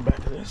stuck in the back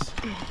of this?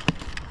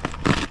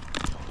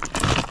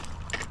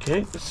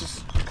 Okay, this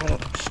is kind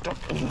of stuck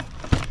in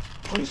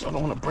place. I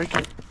don't want to break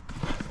it.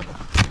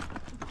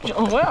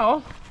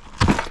 Well,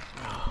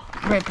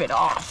 rip it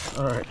off.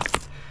 All right,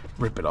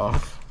 rip it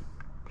off.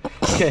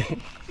 Okay,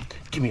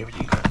 give me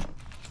everything.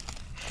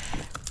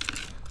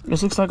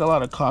 This looks like a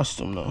lot of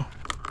costume though.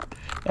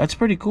 That's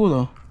pretty cool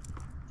though.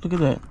 Look at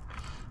that.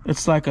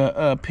 It's like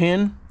a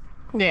pin.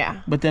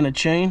 Yeah. But then a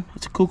chain.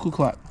 It's a cuckoo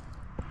clock.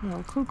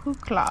 Oh, cuckoo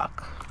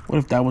clock. What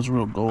if that was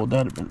real gold?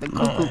 That'd have been The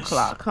nice. cuckoo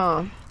clock,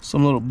 huh?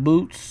 Some little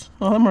boots.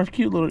 Oh, them are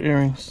cute little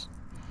earrings.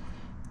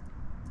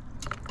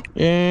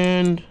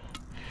 And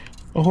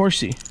a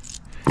horsey.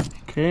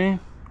 Okay.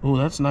 Oh,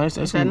 that's nice.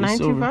 That's Is that gonna be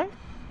silver.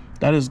 925?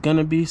 That is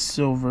gonna be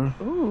silver.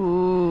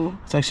 Ooh.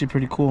 It's actually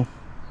pretty cool.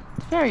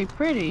 It's very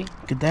pretty.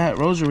 Look at that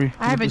rosary.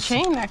 I have a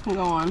chain that can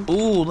go on.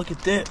 Ooh, look at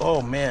that.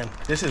 Oh man,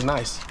 this is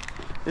nice.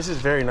 This is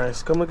very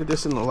nice. Come look at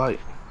this in the light.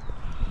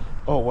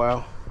 Oh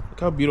wow, look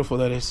how beautiful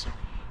that is.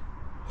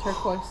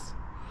 Turquoise.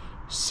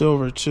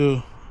 Silver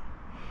too.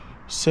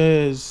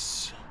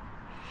 Says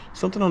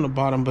something on the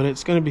bottom, but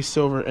it's gonna be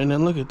silver. And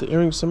then look at the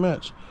earrings to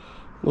match.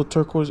 Little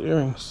turquoise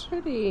earrings.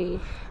 Pretty.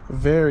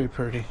 Very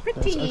pretty. Pretty.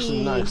 That's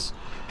actually nice.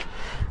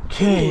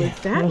 Okay. Is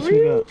that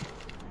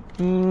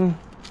real?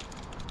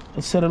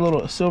 Let's set a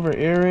little silver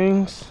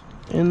earrings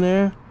in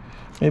there.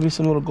 Maybe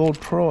some little gold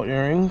pearl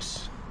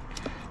earrings.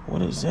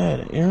 What is that?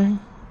 An earring?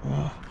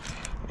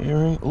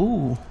 Earring.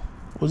 Ooh.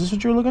 Was this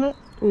what you were looking at?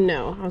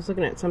 No, I was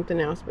looking at something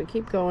else, but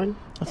keep going.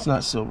 That's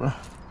not silver.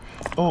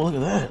 Oh, look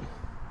at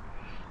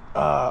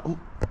that.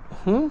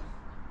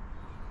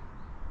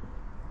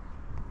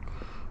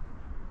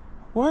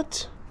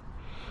 What?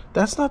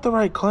 That's not the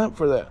right clamp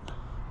for that.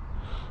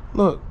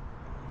 Look,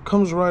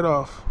 comes right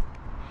off.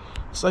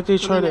 It's like they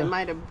tried to. It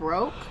might have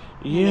broke.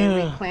 Yeah.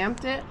 And they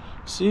reclamped it.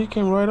 See, it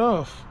came right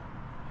off.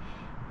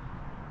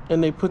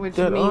 And they put Which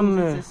that means on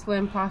there. it's a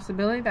slim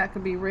possibility that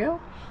could be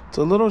real. It's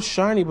a little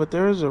shiny, but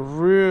there is a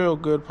real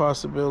good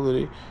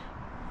possibility.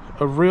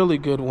 A really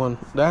good one.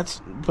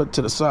 That's put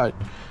to the side.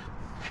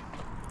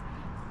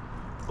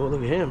 Oh,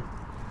 look at him.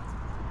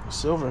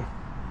 Silver.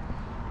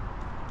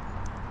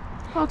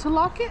 Oh, it's a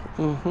locket?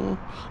 Mm-hmm.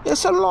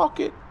 It's a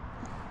locket.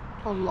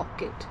 A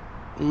locket.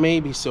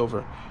 Maybe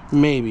silver.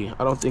 Maybe.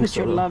 I don't think Put so.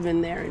 your though. love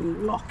in there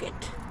and lock it.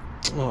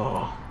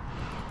 Oh,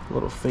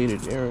 little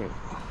faded earring.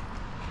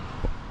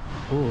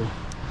 Ooh.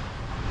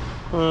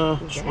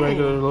 Just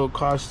regular little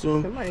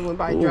costume. Somebody went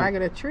by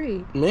dragging a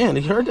tree. Man,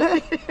 you heard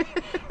that?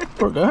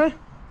 Poor guy.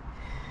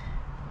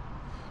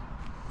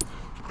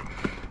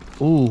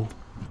 Ooh.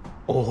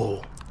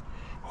 Oh.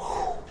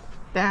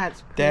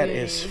 That's pretty. That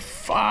is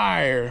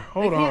fire.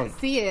 Hold I on. can't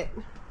see it.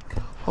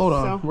 Hold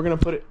on. So- We're going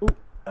to put it. Ooh.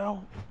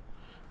 Ow.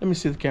 Let me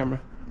see the camera.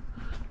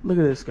 Look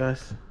at this,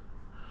 guys.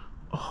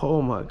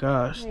 Oh my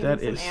gosh. Maybe that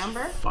some is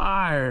amber?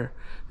 fire.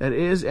 That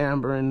is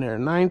amber in there.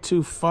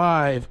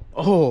 925.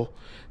 Oh,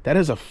 that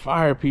is a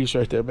fire piece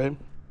right there, babe.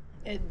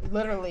 It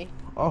literally.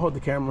 I'll hold the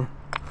camera.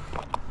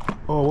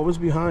 Oh, what was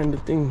behind the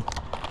thing?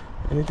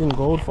 Anything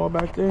gold fall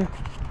back there?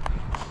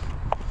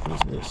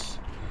 What is this?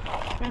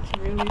 That's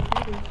really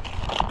pretty.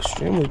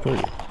 Extremely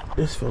pretty.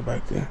 This fell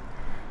back there.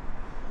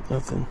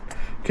 Nothing.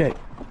 Okay.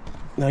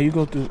 Now you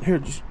go through here.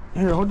 Just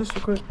here. Hold this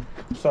real quick.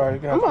 Sorry.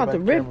 I'm about to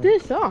rip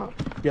this off.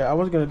 Yeah, I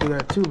was gonna do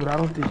that too, but I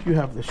don't think you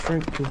have the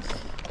strength to.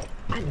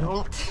 I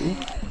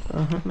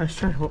don't. Nice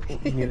try. Oh,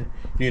 you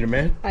need a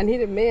man. I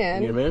need a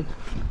man. You need a man.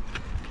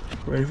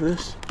 Ready for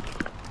this?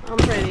 I'm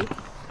ready.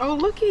 Oh,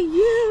 look at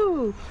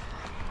you.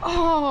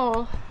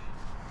 Oh.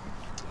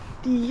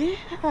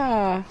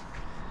 Yeah.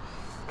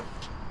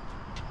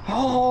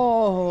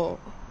 Oh.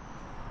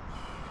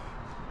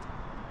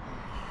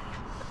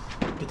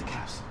 Get the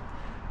caps.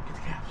 Get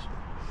the caps.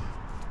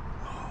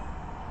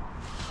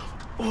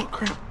 Oh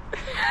crap.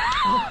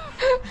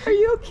 Are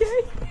you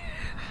okay?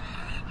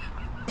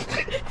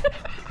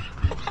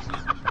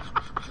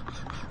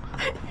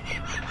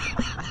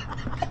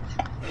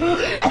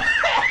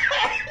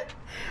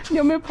 You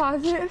want me to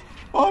pause it?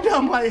 Oh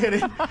no, my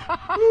head.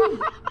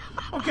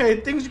 Okay,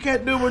 things you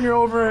can't do when you're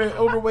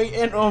overweight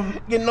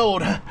and getting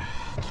old.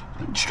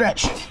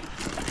 Stretch.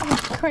 Oh,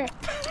 crap.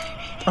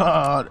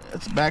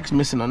 Its back's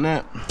missing on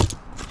that.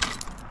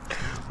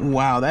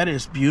 Wow, that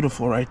is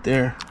beautiful right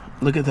there.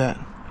 Look at that.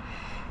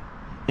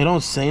 It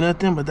don't say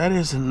nothing, but that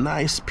is a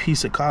nice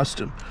piece of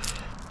costume.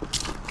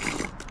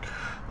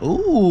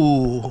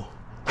 Ooh.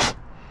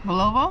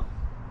 Belovo?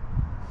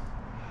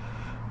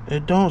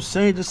 It don't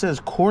say, it just says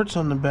quartz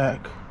on the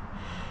back.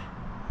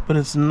 But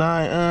it's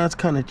not, it's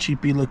kind of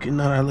cheapy looking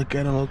now that I look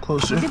at it a little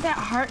closer. Look at that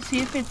heart, see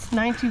if it's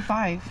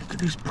 925. Look at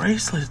these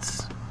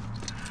bracelets.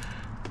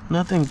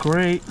 Nothing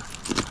great.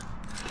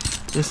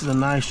 This is a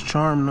nice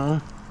charm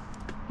though.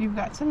 You've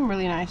got some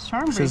really nice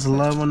charm It says bracelets.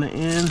 love on the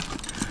end.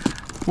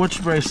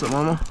 Which bracelet,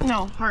 mama?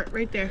 No, heart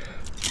right there.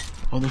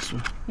 Oh, this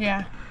one.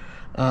 Yeah.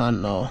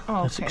 No.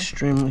 Oh, That's okay.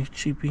 extremely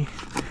cheapy.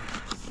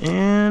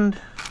 And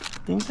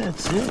I think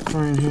that's it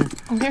for in here.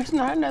 There's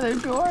not another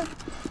drawer.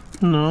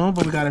 No,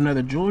 but we got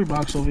another jewelry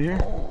box over here.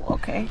 Oh,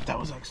 okay. That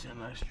was actually a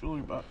nice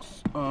jewelry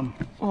box.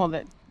 Well,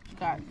 that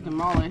got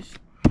demolished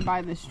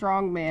by the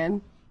strong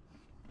man.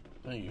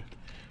 Thank you.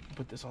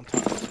 Put this on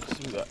top. Let's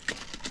see what we got.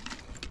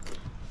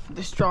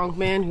 The strong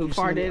man who You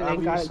see farted the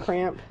and got a obvious?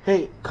 cramp.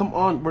 Hey, come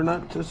on. We're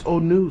not just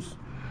old news.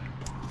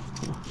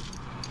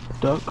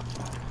 Duck.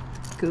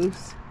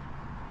 Goose.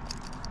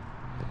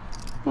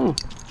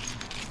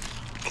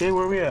 Okay,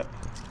 where are we at?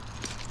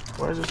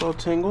 Why is this all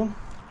tangled?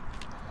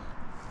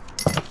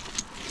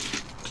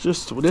 It's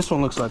just, this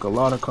one looks like a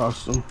lot of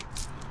costume.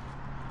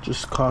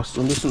 Just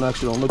costume. This one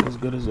actually don't look as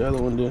good as the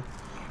other one did.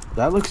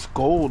 That looks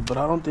gold, but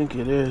I don't think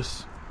it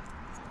is.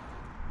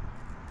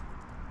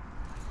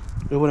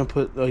 It wouldn't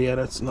put, oh yeah,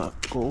 that's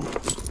not gold.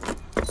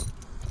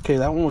 Okay,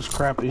 that one was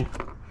crappy.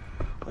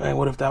 Man,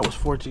 what if that was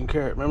 14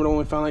 karat? Remember the one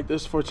we found like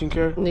this, 14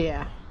 karat?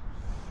 Yeah.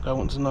 That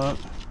one's not.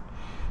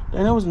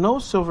 And there was no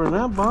silver in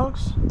that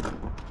box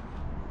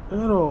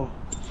at all.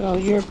 So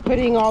you're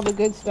putting all the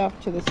good stuff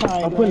to the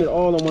side. I'm putting it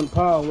all in one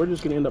pile. We're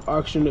just gonna end up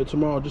auctioning it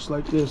tomorrow, just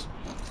like this.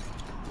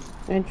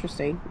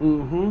 Interesting.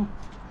 Mm-hmm.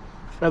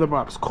 Other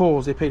box,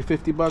 Kohl's. They paid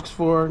 $50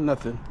 for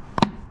nothing.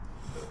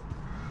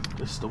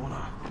 This is the one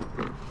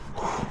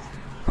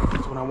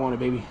That's what I wanted,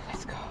 baby.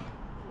 Let's go.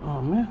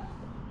 Oh man,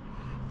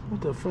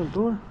 what the front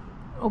door?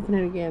 Open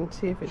it again.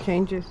 See if it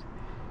changes.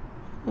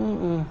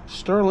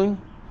 Sterling.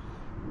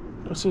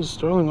 That says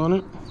Sterling on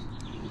it.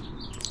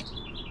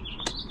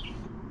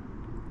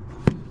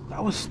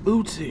 That was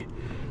spootsy.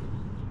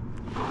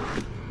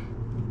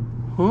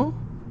 Huh?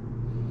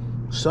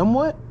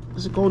 Somewhat?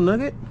 Is it gold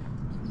nugget?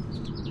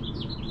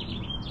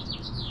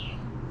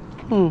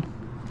 You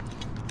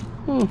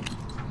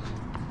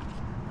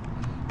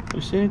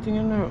see anything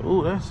in there?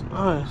 Ooh, that's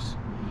nice.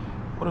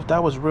 What if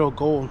that was real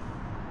gold?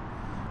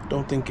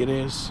 Don't think it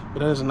is. But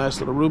that is a nice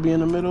little ruby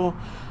in the middle.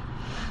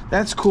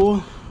 That's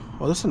cool.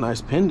 Oh, that's a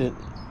nice pendant.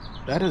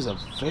 That is a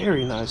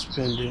very nice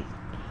pendant.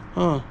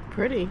 Huh.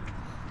 Pretty.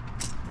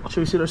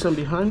 Should we see there's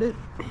something behind it?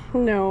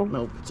 No.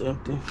 Nope, it's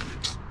empty.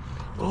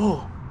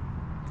 Oh,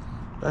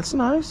 that's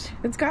nice.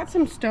 It's got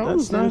some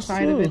stones That's nice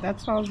inside of too. it.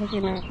 That's what I was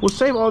looking at. We'll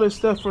save all this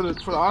stuff for the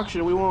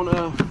auction. We won't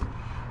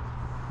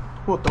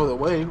throw it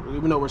away.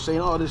 Even though we're saying,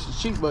 oh, this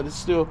is cheap, but it's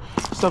still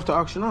stuff to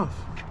auction off.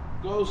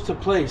 Goes to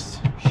place.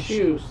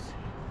 Shoes.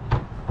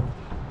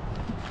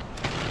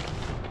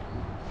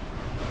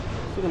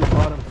 Look at the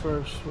bottom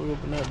first. We'll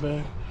open that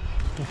bag.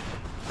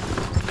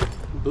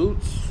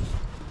 Boots.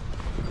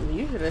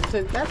 Usually that's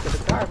to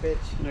the garbage.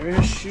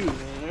 There's shoes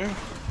in there.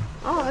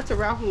 Oh, that's a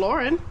Ralph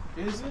Lauren.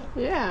 Is it?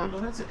 Yeah. No,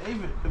 that's an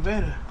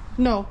Aveda.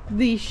 No,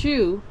 the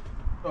shoe.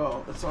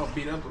 Oh, it's all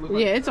beat up.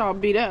 Yeah, it's all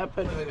beat up.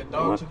 But Look like a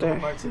dog took a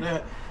bite to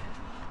that.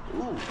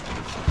 Ooh.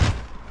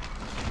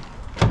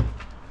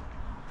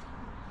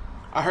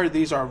 I heard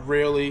these are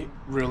really,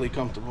 really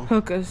comfortable.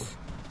 Hookahs.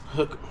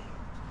 Hook.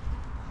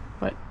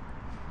 What?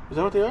 Is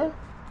that what they are?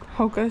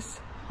 Hookahs.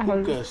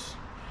 Hookahs.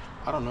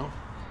 I don't know.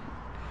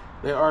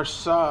 They are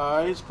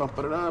size.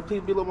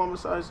 Please be little mama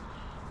size.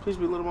 Please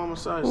be little mama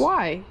size.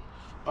 Why?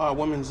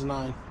 Women's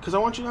 9. Because I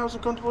want you to have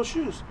some comfortable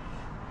shoes.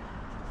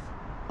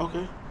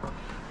 Okay.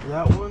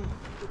 That one.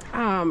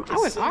 I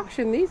would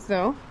auction these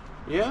though.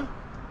 Yeah?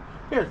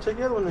 Here, take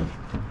the other one then.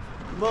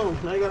 Boom.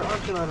 Now you got an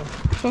auction item.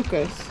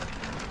 Hookahs.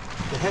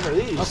 The heck are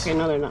these? Okay,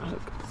 no, they're not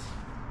hookahs.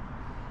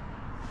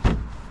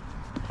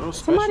 Oh,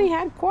 Somebody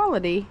had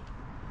quality.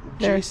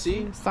 They're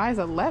GC? size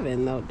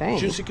 11 though. Dang.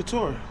 Juicy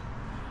Couture.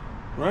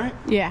 Right?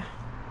 Yeah.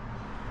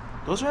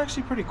 Those are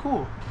actually pretty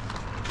cool.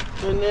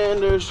 And then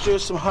there's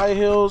just some high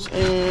heels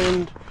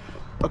and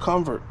a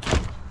Convert.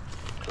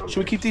 Should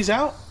we keep these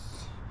out?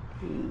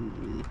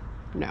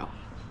 No.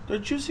 They're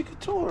Juicy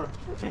Couture.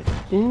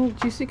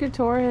 Juicy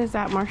Couture is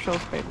at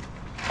Marshall's, babe.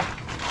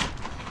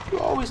 You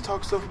always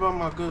talk stuff about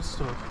my good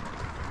stuff.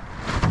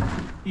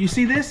 You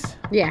see this?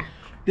 Yeah.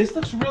 This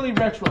looks really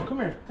retro. Come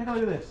here. Take a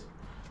look at this.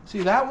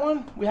 See that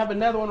one? We have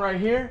another one right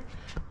here.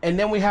 And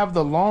then we have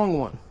the long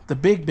one. The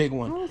big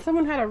one. Oh,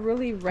 someone had a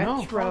really retro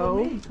No,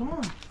 follow me. Come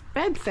on.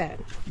 bed set.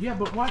 Yeah,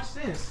 but watch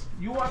this.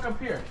 You walk up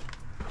here.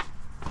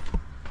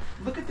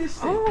 Look at this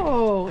thing.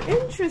 Oh,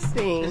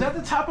 interesting. Is that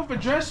the top of a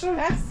dresser?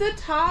 That's the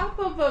top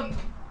of a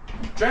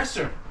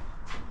Dresser.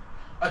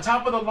 A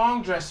top of the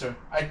long dresser,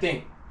 I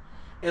think.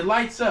 It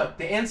lights up.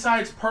 The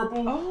inside's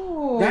purple.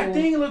 Oh. That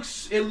thing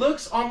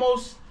looks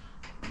almost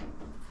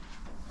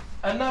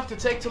enough to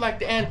take to like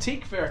the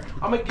antique fair.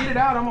 I'm gonna get it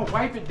out, I'm gonna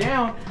wipe it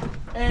down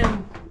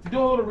and do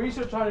a little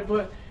research on it,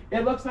 but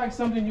it looks like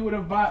something you would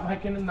have bought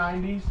like in the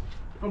 90s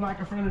from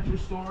like a furniture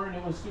store and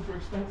it was super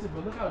expensive,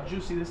 but look how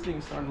juicy this thing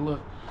is starting to look.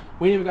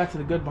 We ain't even got to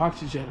the good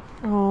boxes yet.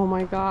 Oh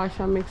my gosh,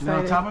 I'm excited. Now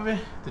on top of it,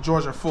 the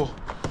drawers are full.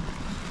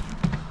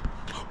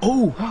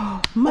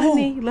 Oh!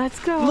 Money, let's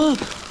go. Look!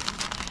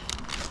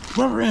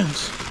 Rubber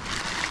ends.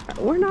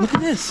 We're not. Look at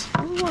this.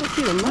 I don't want to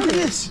see the money. Look at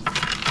this.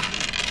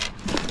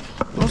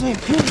 Those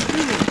ain't pins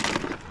either.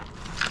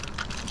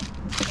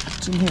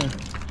 What's in here?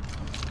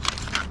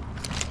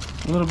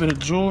 A little bit of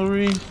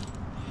jewelry.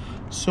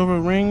 Silver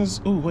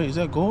rings. Ooh, wait, is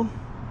that gold?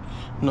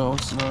 No,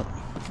 it's not.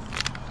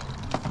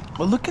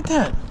 But look at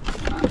that.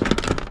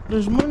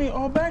 There's money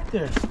all back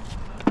there.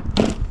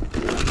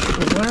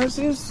 The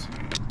glasses.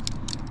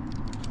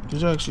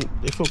 These are actually,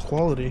 they feel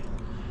quality.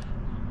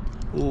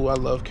 Ooh, I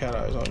love cat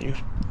eyes on you.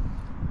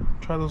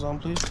 Try those on,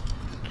 please.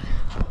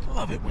 I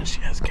love it when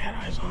she has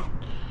cat eyes on.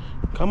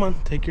 Come on,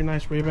 take your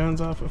nice Ray-Bans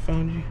off. I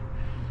found you.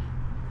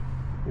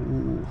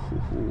 Ooh,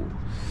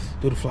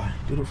 do the fly.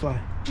 Do the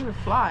fly. Do the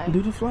fly.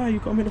 Do the fly.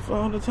 You call me the fly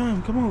all the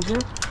time. Come on,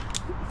 girl.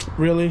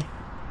 Really?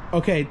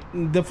 Okay,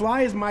 the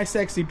fly is my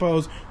sexy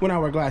pose when I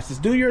wear glasses.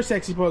 Do your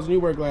sexy pose when you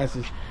wear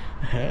glasses.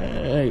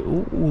 Hey,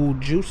 ooh,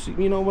 juicy.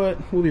 You know what?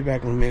 We'll be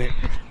back in a minute.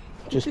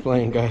 Just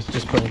playing, guys.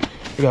 Just playing.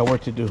 We got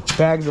work to do.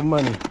 Bags of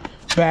money.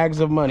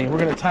 Bags of money. We're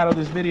going to title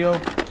this video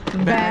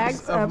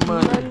Bags of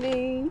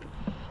money.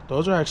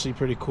 Those are actually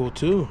pretty cool,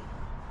 too.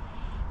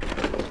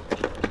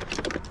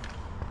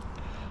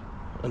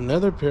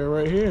 Another pair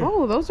right here.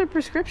 Oh, those are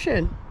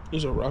prescription.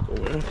 These are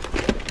Rockaware.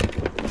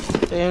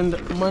 And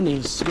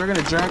monies. We're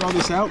gonna drag all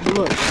this out, but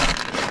look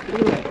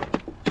at that.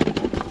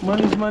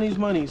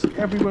 Monies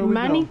everywhere we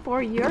go. Money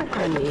for your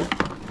honey.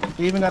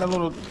 We even got a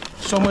little,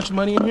 so much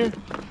money in here.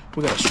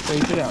 We gotta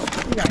scrape it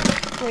out. You gotta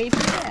scrape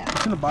it out.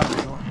 It's in the bottom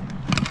drawer.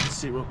 Let's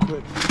see real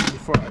quick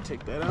before I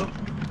take that out.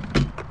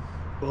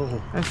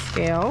 Oh, A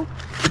scale.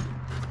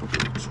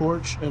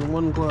 torch and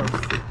one glove.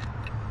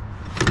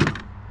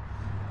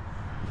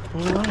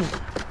 All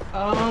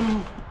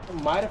right.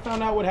 Might have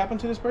found out what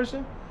happened to this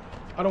person.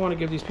 I don't want to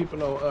give these people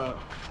no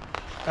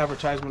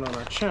advertisement on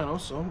our channel,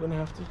 so I'm gonna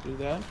have to do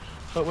that.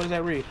 But what does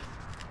that read?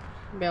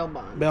 Bail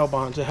bonds. Bail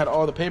bonds. It had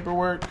all the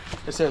paperwork.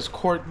 It says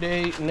court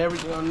date and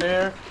everything on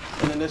there.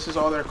 And then this is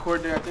all their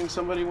court date. I think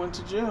somebody went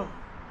to jail.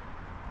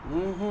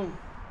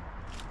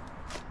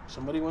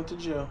 Somebody went to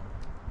jail.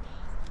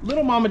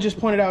 Little mama just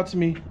pointed out to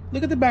me.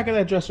 Look at the back of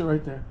that dresser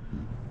right there.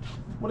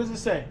 What does it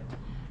say?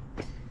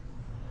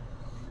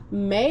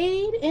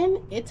 Made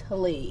in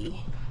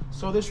Italy.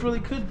 So this really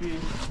could be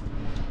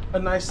a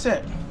nice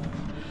set.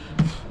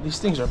 These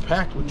things are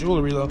packed with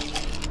jewelry though.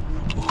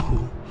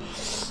 Ooh.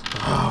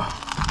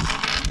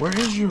 Where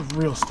is your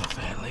real stuff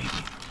at, lady?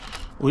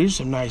 Well, these are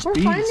some nice beads.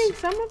 We're finding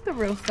some of the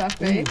real stuff,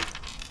 babe.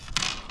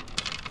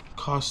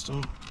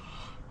 Costume.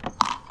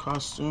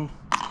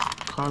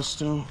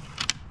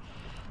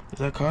 Is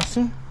that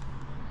costume?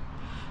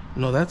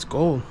 No, that's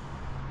gold.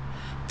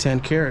 10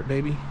 karat,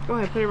 baby. Go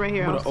ahead, put it right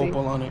here. Put an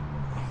opal on it.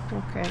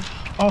 Okay.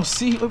 Oh,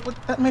 see, look,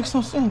 that makes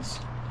no sense.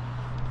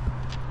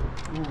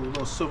 Ooh, a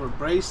little silver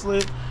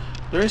bracelet.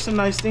 There is some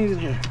nice things in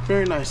here.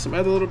 Very nice. Some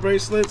other little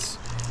bracelets.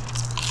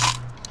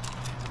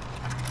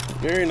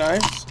 Very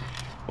nice.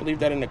 We'll leave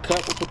that in the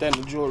cup. We'll put that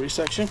in the jewelry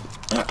section.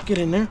 Get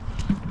in there.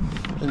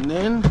 And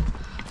then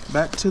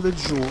back to the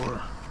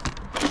drawer.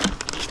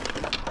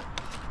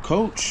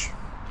 Coach.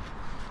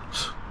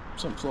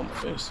 Something flew on my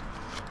face.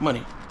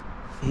 Money.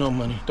 No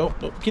money.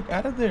 Don't get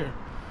out of there.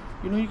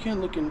 You know you can't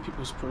look in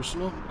people's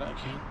personal, but I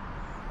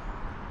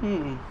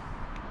can.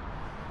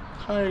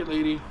 Hi,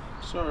 lady.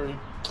 Sorry.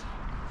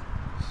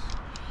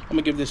 I'm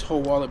gonna give this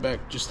whole wallet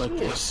back just like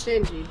this.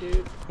 Stingy,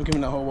 dude. I'm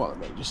giving that whole wallet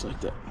back just like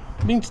that.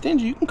 Being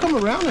stingy, you can come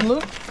around and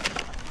look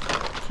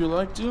if you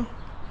like to.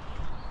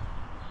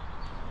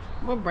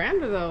 What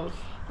brand are those?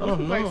 Those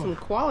look like some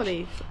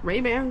quality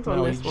Ray-Bans on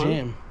Maui this Jam.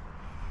 one.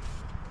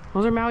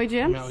 Those are Maui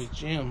Gems? Maui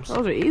Gems.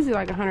 Those are easy,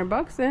 like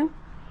 $100 then.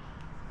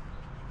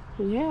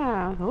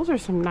 Yeah, those are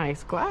some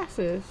nice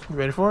glasses. You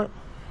ready for it?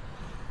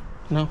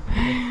 No?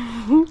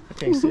 I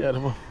can't see out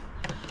of them.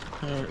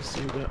 Alright,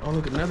 so we got, oh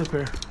look, another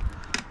pair.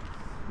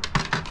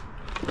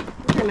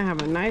 We're gonna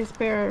have a nice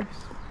pair of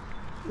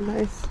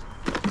nice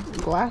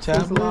glasses.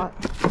 Tablet. A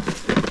lot.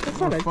 That's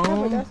not a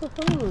tablet, that's a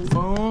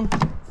phone.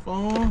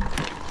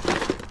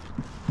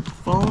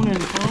 Phone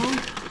and phone.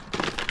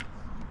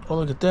 Oh,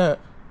 look at that.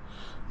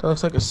 That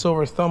looks like a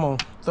silver thimble.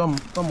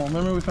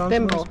 Remember we found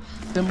Thimble.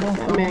 Thimble.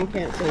 That man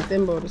can't say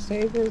thimble to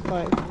save his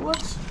life. What?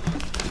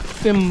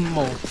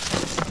 Thimble.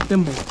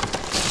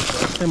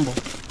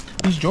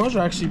 These drawers are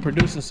actually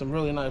producing some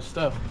really nice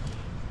stuff.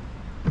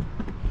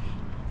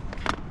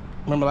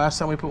 Remember last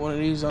time we put one of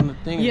these on the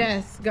thing?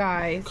 Yes,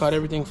 guys. Caught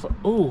everything for.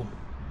 Ooh.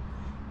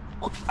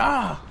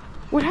 Ah.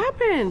 What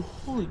happened?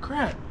 Holy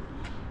crap.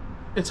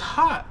 It's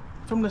hot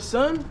from the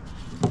sun.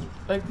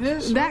 Like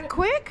this. That right?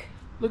 quick?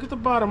 Look at the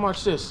bottom.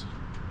 Watch this.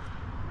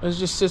 It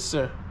just sits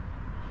there.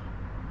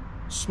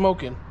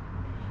 Smoking.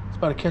 It's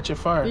about to catch a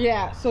fire.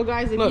 Yeah, so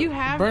guys, if Look, you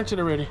have burnt it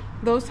already.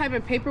 those type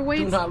of paperweights,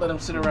 Do not let them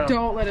sit around.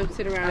 don't let them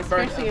sit around,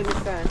 especially in the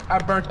sun. I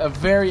burnt a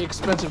very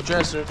expensive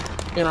dresser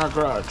in our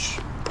garage.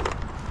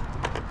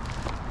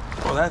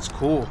 Oh, that's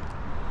cool.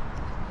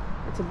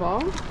 It's a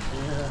ball?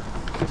 Yeah.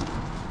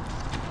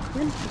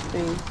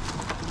 Interesting.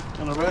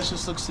 And the rest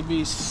just looks to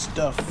be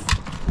stuff.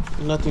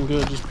 Nothing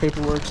good, just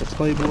paperwork, a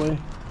Playboy.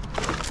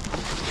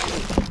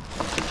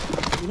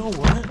 You know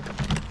what?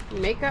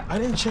 Makeup? I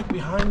didn't check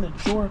behind the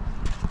drawer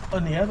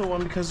on the other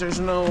one because there's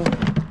no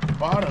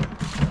bottom.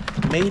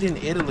 Made in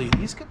Italy.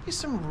 These could be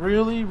some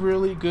really,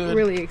 really good.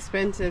 Really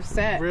expensive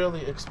set.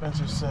 Really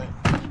expensive set.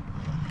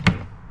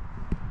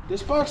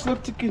 This box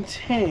looked to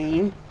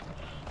contain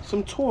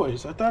some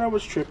toys. I thought I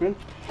was tripping.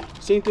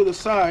 Seeing through the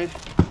side,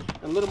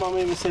 and little mama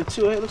even said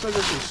too, hey, it looks like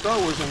there's some Star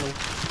Wars in there.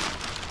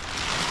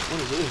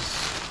 What is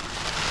this?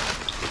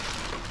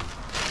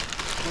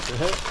 What the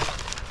heck?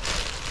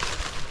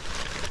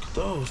 Look at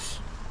those.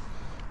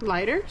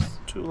 Lighters?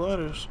 2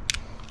 lighters.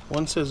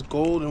 One says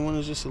gold and one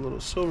is just a little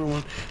silver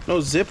one.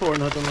 No zipper or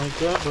nothing like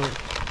that, but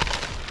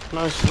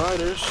nice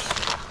lighters.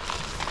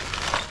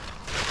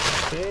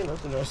 Okay,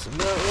 nothing else in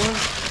that one.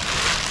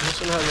 This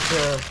one has a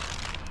pair of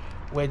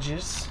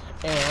wedges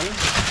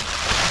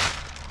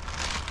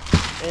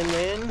and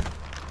then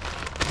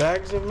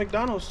bags of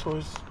McDonald's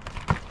toys.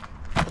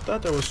 I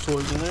thought there was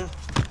toys in there.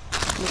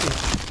 Look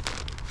at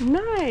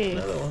Nice.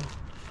 another one.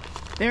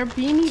 They're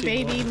Beanie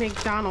Baby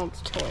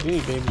McDonald's toys.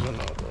 Beanie Babies are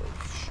not those.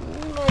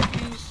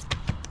 Nikes.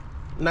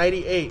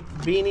 98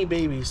 Beanie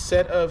Babies.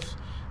 Set of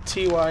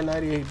TY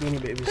 98 Beanie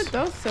Babies. Put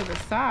those to the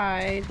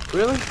side.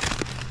 Really?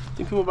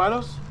 Think people buy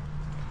those?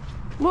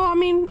 Well, I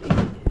mean,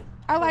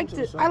 I like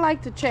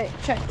to check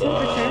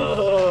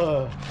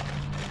temperature.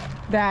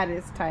 That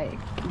is tight.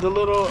 The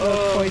little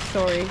Toy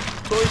Story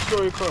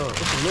car.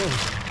 What's the name?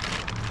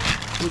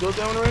 Can we go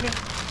down already?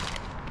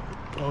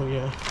 Oh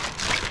yeah.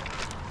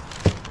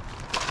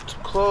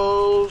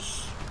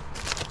 Clothes,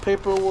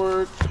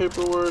 paperwork,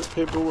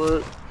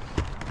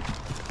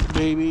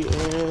 baby,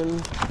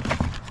 and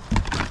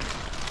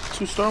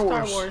 2 Star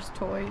Wars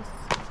toys.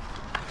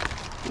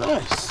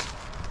 Nice.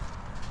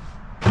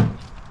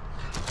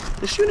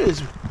 This unit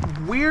is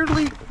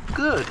weirdly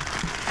good.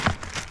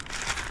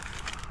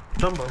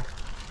 Dumbo.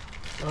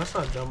 No, that's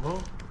not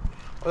Dumbo.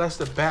 Oh, that's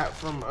the bat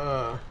from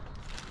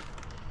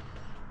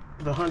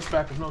the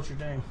Hunchback of Notre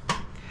Dame.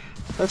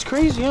 That's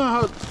crazy,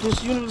 huh? How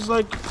this unit is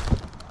like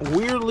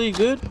weirdly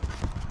good.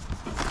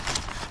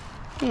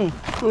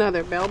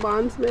 Another bail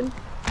bondsman.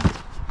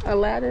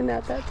 Aladdin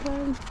at that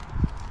time.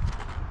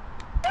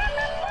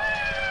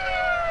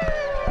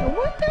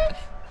 What the?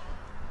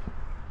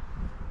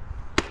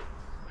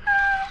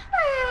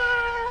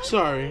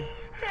 Sorry.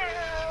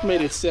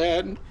 Made it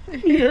sad.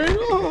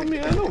 Oh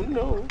man, I don't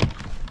know.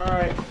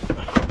 Alright.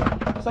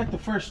 It's like the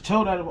first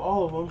toad out of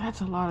all of them.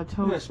 That's a lot of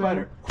Look at that toads.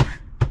 spider.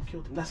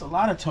 Killed him. That's a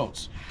lot of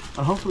totes.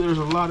 And hopefully there's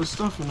a lot of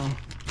stuff in them.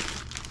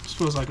 This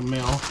feels like a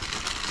mail.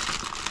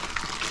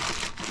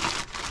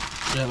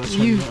 Yeah, that's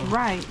You mail.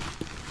 right.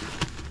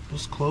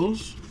 Let's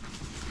close.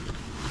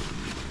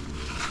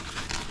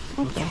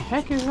 What the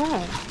heck is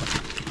that?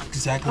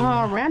 Exactly.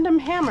 Where, Random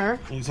hammer.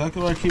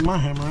 exactly where I keep my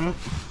hammer at.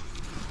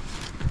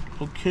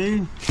 Okay.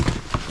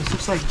 This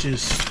looks like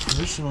just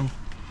there's some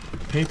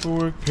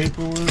paperwork.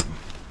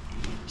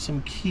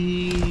 Some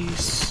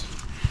keys.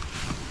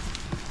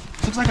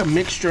 Looks like a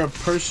mixture of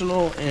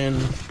personal and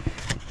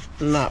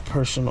not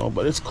personal,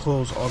 but it's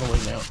closed all the way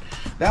down.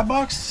 That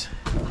box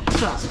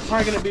is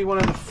probably gonna be one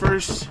of the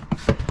first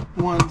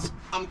ones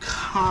I'm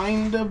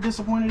kind of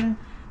disappointed in,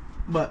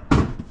 but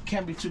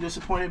can't be too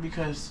disappointed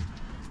because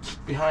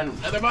behind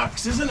another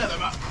box is another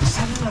box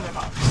and another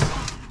box.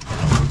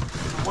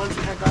 The ones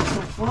we have got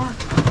so far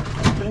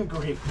have been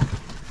great.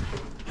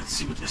 Let's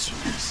see what this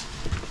one is.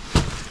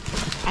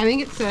 I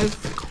think it says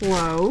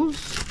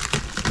close.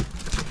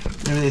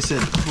 Maybe they said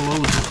close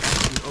it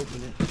after you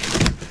open it.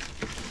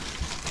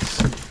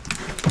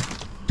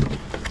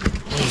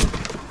 Wait.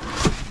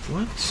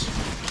 What?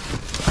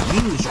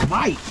 Use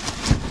right.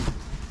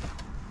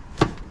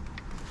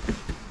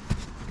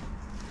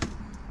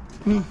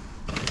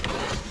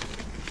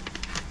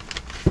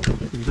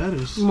 That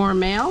is... More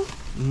mail?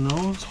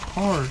 No, it's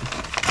hard.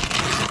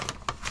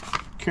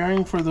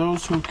 Caring for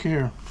those who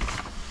care.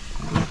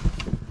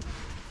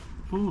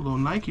 Ooh, little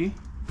Nike.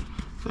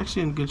 It's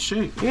actually in good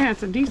shape. Yeah,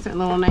 it's a decent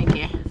little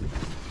Nike.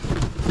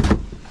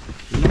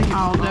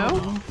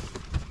 Aldo.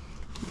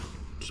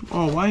 Some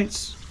all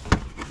whites.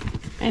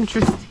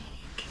 Interesting.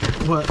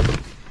 What?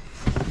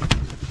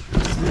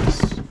 What's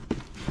this?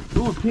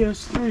 Ooh, a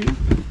PS3.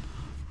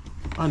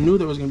 I knew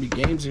there was gonna be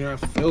games in here. I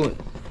feel it.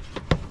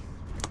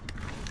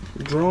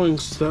 Drawing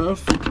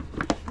stuff.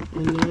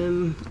 And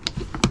then,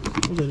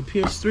 was it a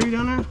PS3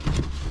 down there?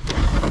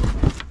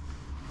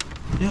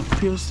 Yep,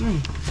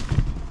 PS3.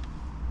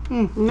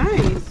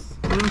 Nice.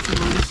 What else is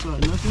on this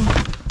side? Nothing?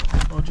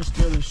 Oh, just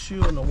the other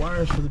shoe and the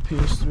wires for the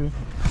PS3.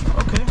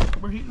 Okay,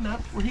 we're heating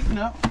up. We're heating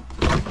up.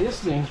 This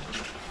thing.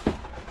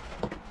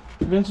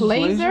 Vince's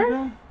Laser?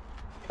 gun?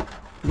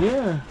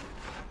 Yeah.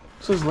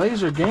 It says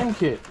laser game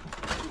kit.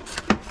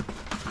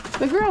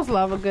 The girls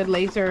love a good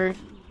laser.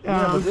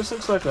 Yeah, but this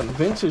looks like a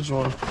vintage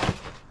one.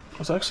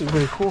 It's actually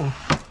very cool.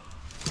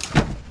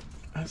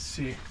 Let's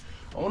see.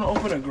 I want to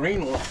open a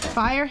green one.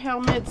 Fire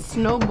helmet,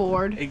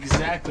 snowboard.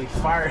 Exactly.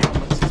 Fire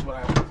helmets is what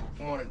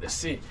I wanted to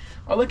see.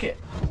 Oh, look it.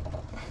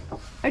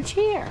 A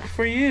chair.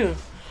 For you.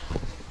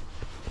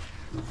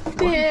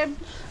 Dib.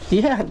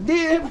 Yeah,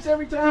 dibs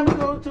every time we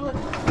go to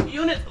a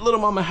unit. Little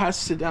mama has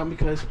to sit down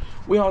because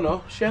we all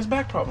know she has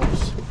back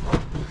problems.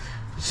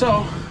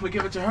 So we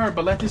give it to her,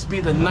 but let this be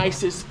the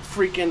nicest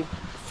freaking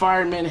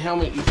fireman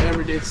helmet you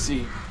ever did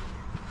see.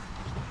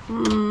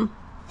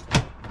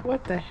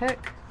 What the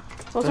heck?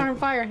 Those aren't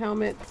fire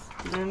helmets.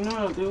 They're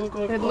not. They look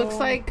like It looks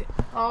like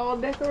all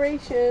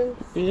decorations.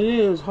 it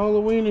is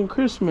Halloween and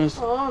Christmas.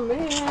 Oh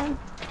man.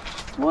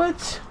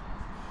 What?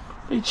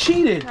 They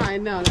cheated. I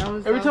know, that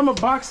was Every time a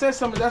box says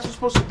something, that's what's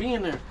supposed to be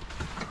in there.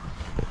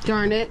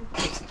 darn it.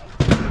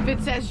 If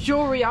it says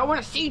jewelry, I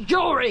want to see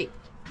jewelry.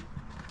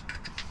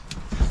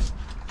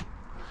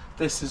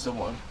 This is the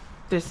one.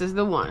 This is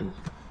the one.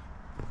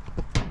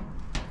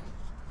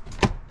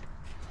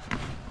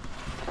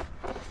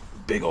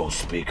 Big old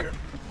speaker.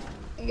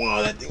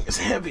 Wow, that thing is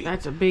heavy.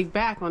 That's a big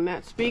back on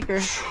that speaker.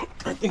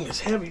 That thing is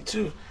heavy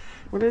too.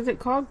 What is it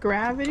called?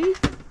 Gravity?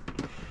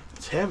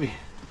 It's heavy.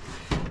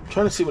 I'm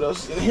trying to see what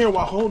else is in here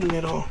while holding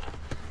it on.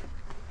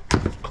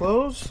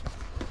 Clothes.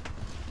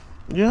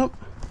 Yep.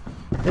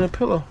 And a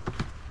pillow.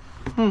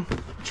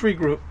 Tree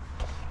group.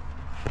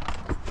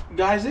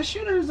 Guys, this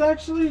unit is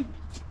actually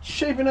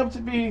shaping up to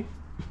be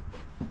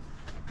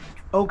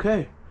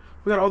okay.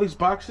 We got all these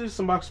boxes,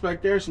 some boxes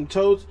back there, some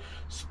totes,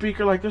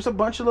 speaker. Like, there's a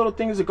bunch of little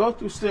things to go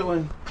through still,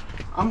 and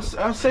I'm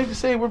safe to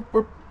say we're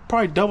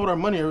probably doubled our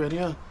money already,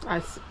 huh?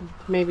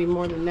 Maybe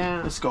more than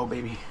that. Let's go,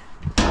 baby.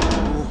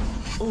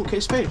 Ooh,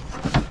 Kate Spade.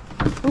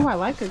 Ooh, I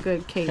like a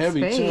good Kate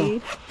Heavy,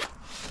 Spade.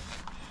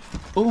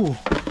 Too. Ooh.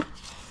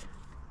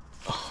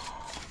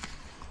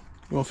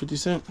 You want 50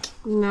 cents?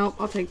 Nope,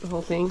 I'll take the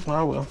whole thing.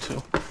 I will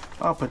too.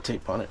 I'll put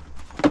tape on it.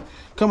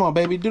 Come on,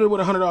 baby. Do it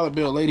with a $100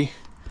 bill, lady.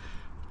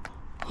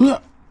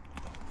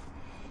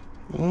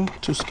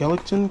 2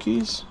 skeleton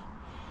keys.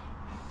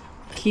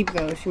 Keep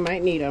those. You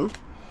might need them.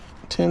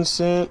 10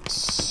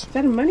 cents. Is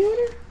that a money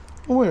order?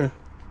 Where?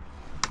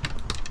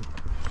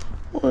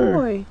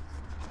 Boy.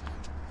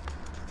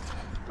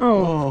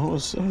 Oh,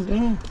 what's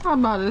that? I'm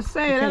about to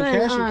say you that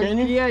can't cash ain't. it, can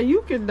you? Yeah,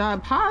 you can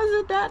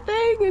deposit that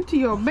thing into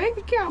your bank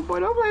account,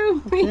 boy. Don't play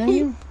with me. Can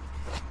you?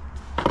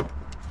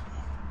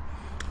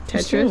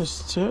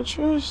 Tetris.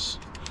 Tetris.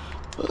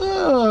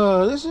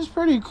 Oh, this is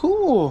pretty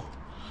cool.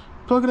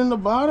 Plug it in the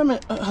bottom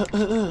and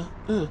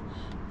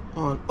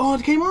on. Oh,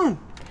 it came on.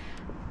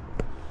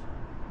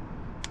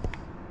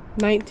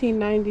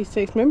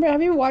 1996. Remember?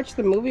 Have you watched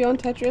the movie on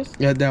Tetris?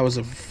 Yeah, that was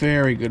a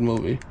very good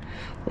movie.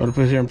 Want to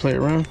put it here and play it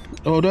around?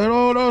 Oh,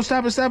 no,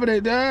 stop it.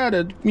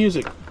 The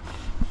music.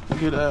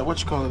 Get what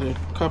you call it there?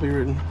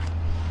 Copywritten.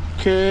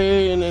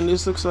 Okay, and then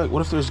this looks like, what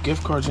if there's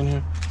gift cards in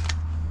here?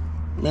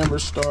 Member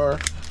star.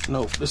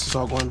 Nope, this is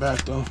all going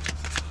back though.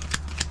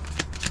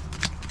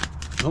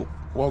 Nope,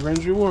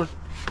 Walgreens reward.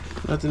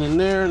 Nothing in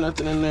there,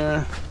 nothing in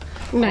there.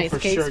 Nice,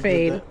 Kate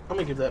Spade. I'm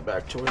gonna give that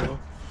back to her though.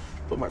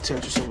 Put my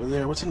Tetris over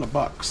there. What's in the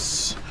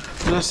box?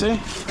 What did I say?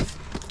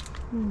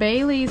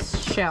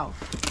 Bailey's shelf.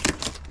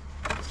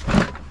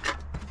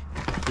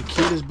 The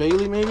kid is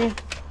Bailey, maybe?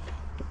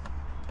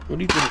 What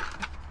do you think?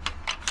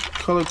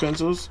 Color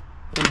pencils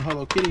in a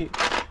Hello Kitty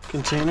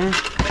container.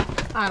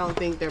 I don't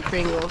think they're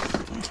Pringles.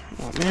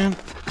 Oh man.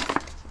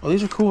 Oh,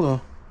 these are cool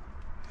though.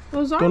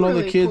 Those are Don't all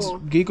really the kids cool.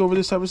 geek over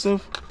this type of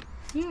stuff?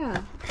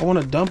 Yeah. I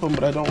want to dump them,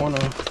 but I don't want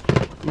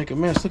to make a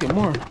mess. Look at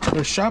more.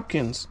 They're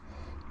Shopkins,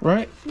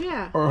 right?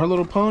 Yeah. Or Her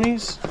Little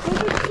Ponies. Those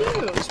are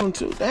cute. This one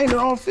too. Dang, they're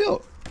all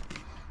filled.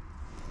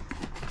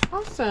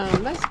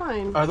 Awesome. That's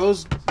fine. Are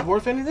those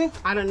worth anything?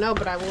 I don't know,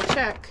 but I will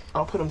check.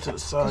 I'll put them to the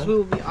Because side. we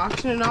will be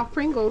auctioning off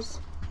Pringles.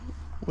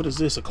 What is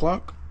this, a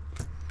clock?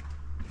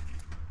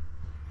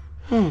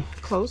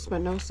 Close, but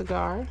no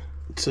cigar.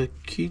 It's a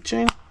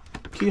keychain?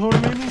 Key holder,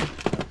 maybe?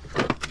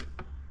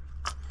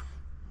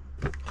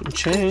 Some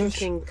change.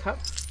 King cup.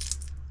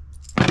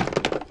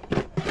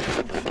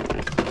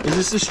 Is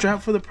this the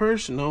strap for the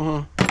purse?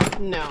 No, huh?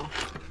 No.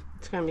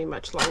 It's going to be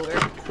much longer.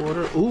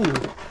 Quarter. Ooh.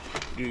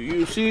 Do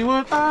you see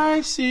what I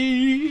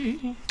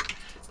see?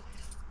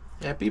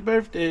 Happy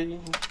birthday.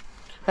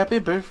 Happy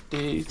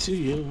birthday to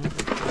you.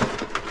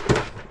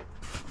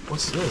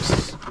 What's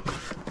this?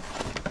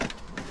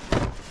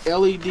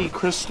 LED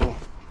crystal.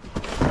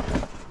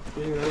 What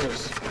do you think that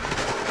is?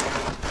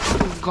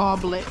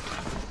 Goblet.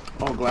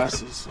 Oh,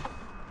 glasses.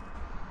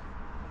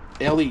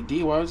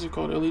 LED. Why is it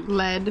called LED?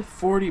 LED.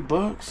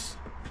 $40.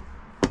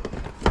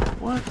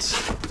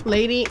 What?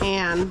 Lady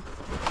Anne.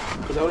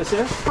 Is that what it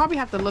says? Probably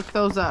have to look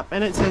those up.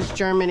 And it says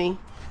Germany.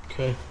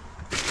 Okay.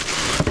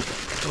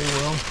 Oh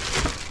well.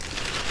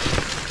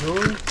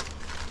 Jewelry?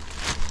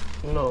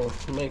 No,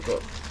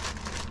 makeup.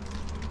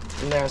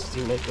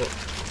 Nasty makeup.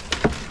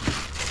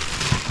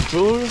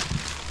 Jewelry?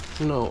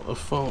 No, a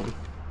phone.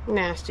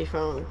 Nasty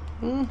phone.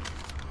 I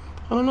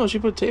don't know. She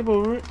put tape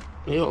over it.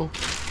 Yo.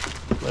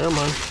 Never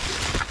mind.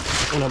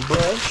 And a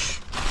brush.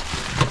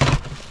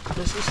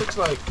 This looks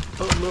like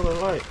Miller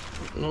Lite.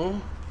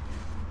 No.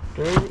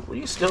 Dirty. What are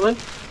you stealing?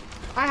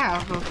 I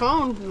have a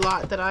phone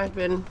lot that I've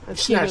been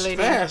Snatched accumulating.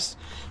 fast.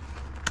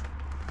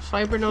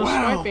 Swiper, no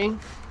Wow. swiping.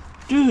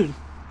 Dude.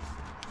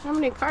 How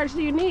many cards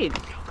do you need?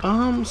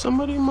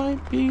 Somebody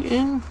might be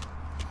into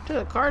To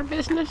the card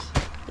business?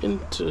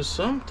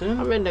 something.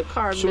 I'm in the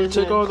card Should we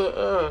business. take all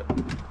the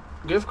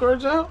gift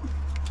cards out?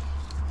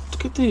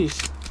 Look at these.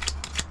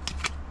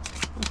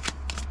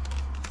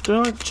 They're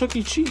like Chuck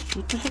E. Cheese.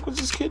 What the heck was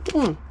this kid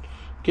doing?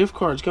 Gift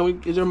cards. Can we?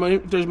 Is there money?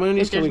 If there's money in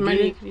these, If can there's we money,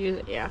 get you it? could use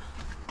it. Yeah.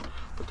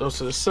 Put those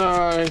to the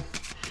side.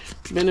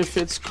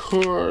 Benefits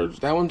cards.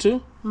 That one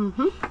too.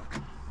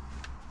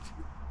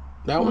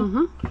 That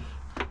one.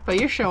 But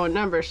you're showing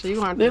numbers, so you're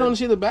going to have They to... don't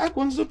see the back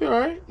ones. They'll be all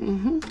right.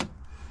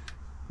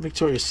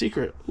 Victoria's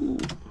Secret. Ooh.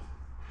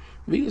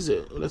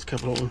 Visa. Oh, that's a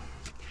capital one.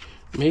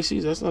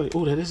 Macy's. That's not.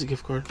 Oh, that is a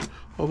gift card.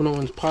 Hope no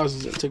one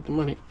pauses and take the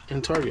money.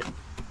 And Target.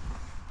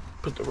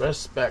 Put the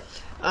rest back.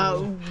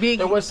 Big...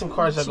 There was some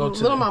cards that go to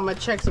Little there. Mama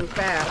checks them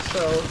fast,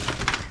 so...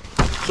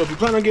 So if you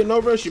plan on getting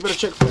over us, you better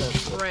check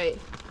fast. Right.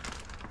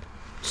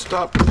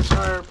 Stop,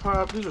 tire,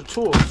 pop. These are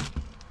tools.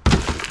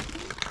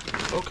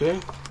 Okay.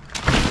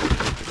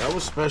 That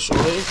was special,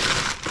 eh?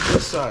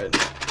 This side.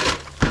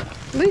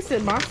 At least the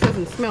box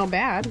doesn't smell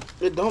bad.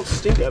 It don't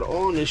stink at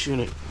all in this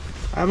unit.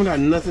 I haven't got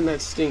nothing that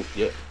stink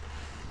yet.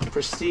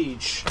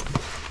 Prestige.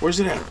 Where's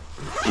it at?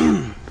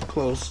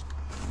 Close.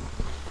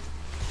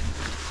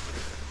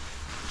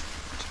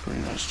 It's a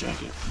pretty nice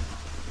jacket.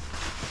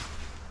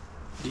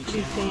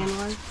 Decaying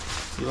one.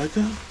 You like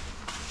that?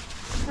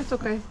 That's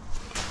okay.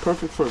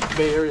 Perfect for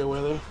Bay Area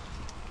weather.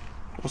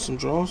 Want some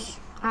drawers?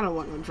 I don't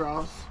want no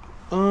drawers.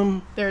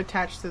 They're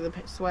attached to the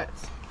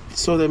sweats.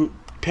 So the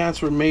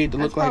pants were made to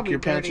That's look like your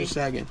probably pants are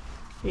sagging.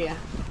 Yeah.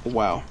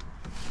 Wow.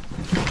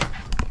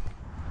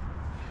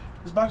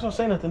 This box don't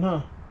say nothing,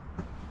 huh?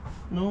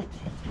 No.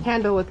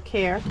 Handle with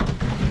care.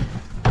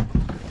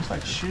 It's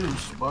like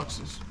shoes,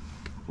 boxes.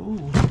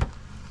 Ooh.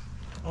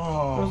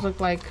 Oh. Those look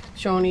like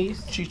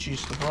chonies.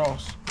 Chi-Chi's, the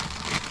bras.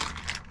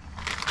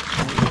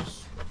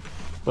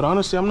 But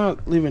honestly, I'm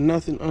not leaving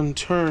nothing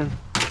unturned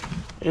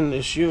in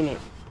this unit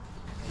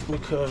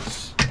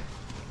because,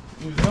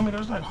 you feel me?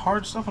 There's like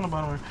hard stuff on the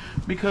bottom here.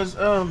 Because,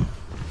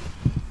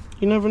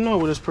 you never know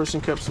where this person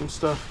kept some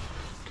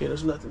stuff. Okay,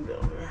 there's nothing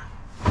down there.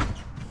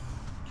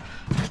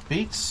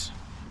 Beats?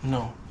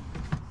 No.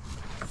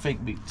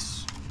 Fake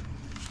beats.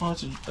 Oh,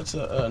 that's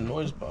a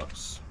noise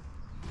box.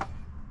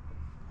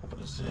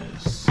 What is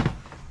this?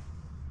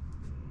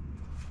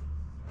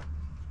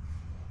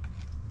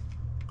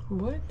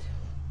 What?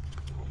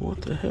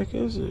 What the heck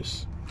is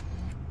this?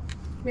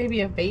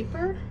 Maybe a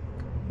vapor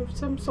of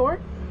some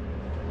sort?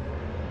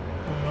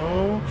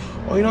 No.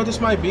 Oh, you know what this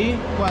might be?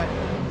 What?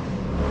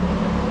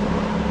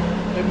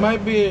 It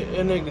might be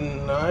an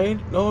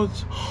ignite. No,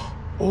 it's...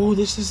 Oh,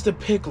 this is the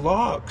pick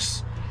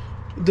locks.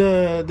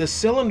 The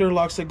cylinder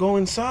locks that go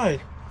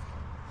inside.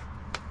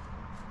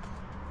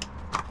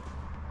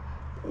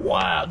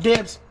 Wow.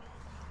 Dibs.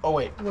 Oh,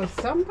 wait. Was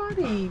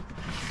somebody...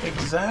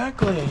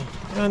 Exactly.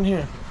 Down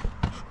here.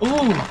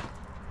 Ooh.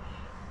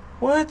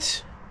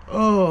 What?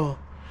 Oh.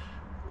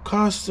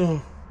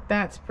 Costume.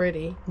 That's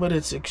pretty. But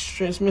it's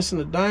extreme. It's missing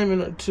a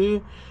diamond or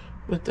two.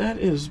 But that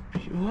is...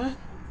 What?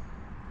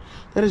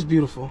 That is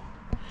beautiful.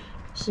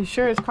 You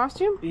sure it's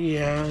costume?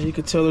 Yeah, you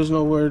could tell there's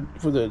no word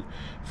for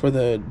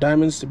the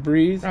diamonds to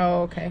breathe.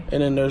 Oh, okay.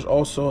 And then there's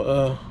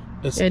also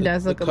it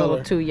does look a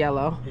little too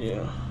yellow.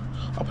 Yeah.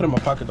 I'll put it in my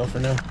pocket though for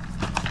now.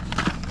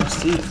 Let's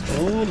see.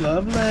 Oh,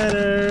 love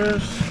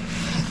letters.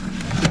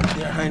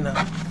 Yeah, I know.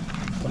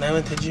 When I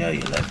went to jail,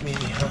 you left me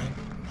behind.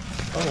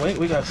 Oh wait,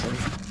 we got some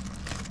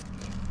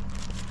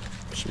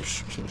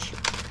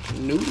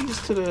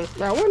nudies to the.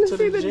 I want to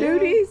see the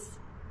nudies.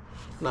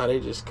 Nah, they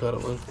just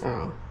cuddling.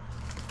 Oh.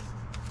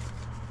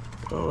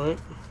 All right.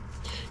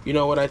 You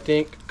know what I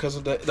think?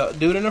 Because the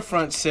dude in the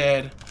front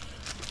said,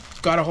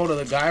 got a hold of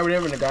the guy or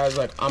whatever, and the guy's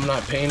like, I'm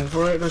not paying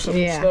for it or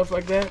something, stuff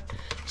like that.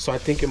 So I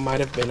think it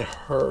might have been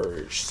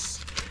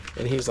hers.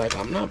 And he's like,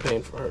 I'm not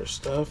paying for her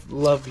stuff.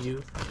 Love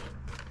you.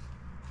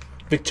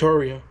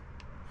 Victoria,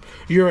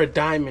 you're a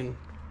diamond.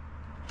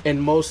 And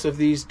most of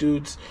these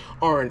dudes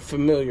aren't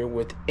familiar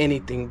with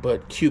anything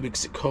but cubic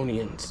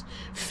zirconians.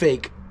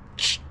 Fake.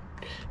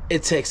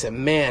 It takes a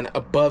man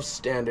above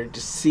standard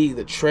to see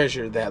the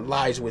treasure that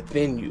lies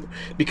within you,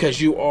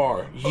 because you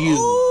are you.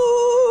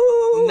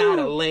 Ooh, not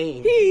a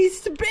lame.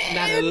 He's bad.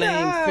 Not a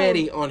lame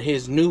Fetty on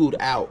his nude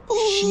out.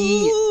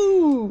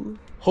 Shit.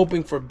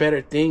 Hoping for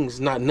better things,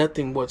 not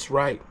nothing what's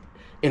right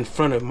in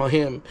front of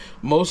him.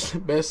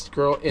 Most best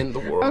girl in the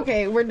world.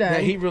 Okay, we're done. Yeah,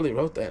 he really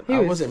wrote that.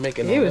 I wasn't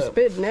making that up. He was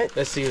spitting it.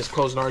 Let's see his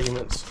closing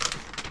arguments.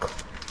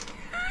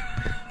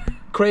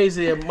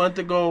 Crazy. A month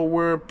ago,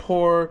 we're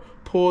poor.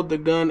 Pulled the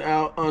gun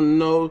out on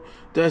no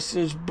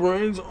Destin's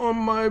brains on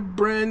my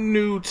brand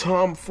new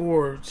Tom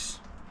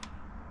Fords.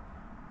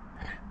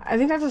 I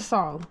think that's a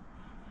song.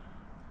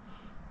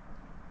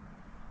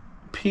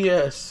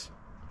 P.S.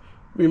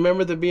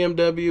 Remember the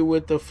BMW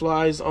with the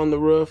flies on the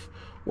roof?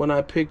 When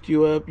I picked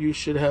you up, you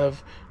should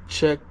have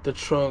checked the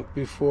trunk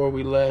before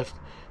we left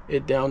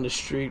it down the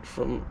street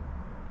from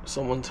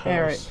someone's house.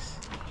 Eric's.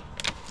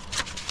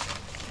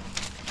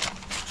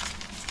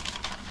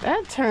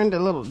 That turned a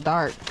little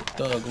dark.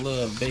 Thug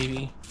love,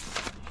 baby.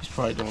 He's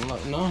probably doing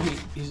like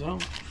he's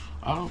out.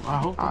 I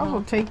hope. I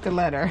will take the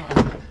letter.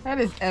 That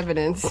is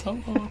evidence.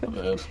 Put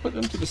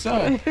them to the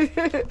side.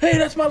 Hey,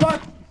 that's my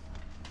lock.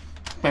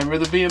 Remember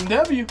the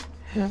BMW?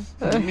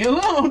 Leave me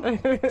alone.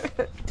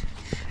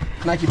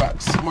 Nike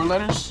box. More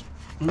letters?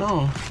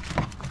 No.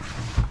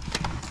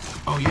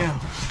 Oh yeah.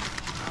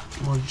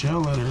 More gel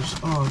letters.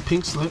 Oh,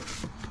 pink slip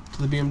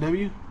to the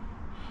BMW.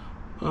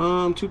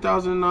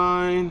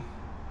 2009.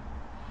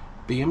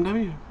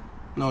 BMW?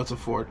 No, it's a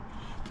Ford.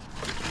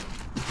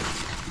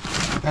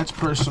 That's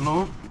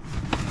personal.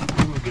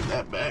 We'll give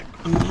that back.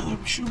 Another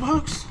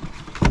shoebox.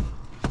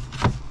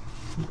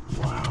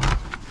 Wow.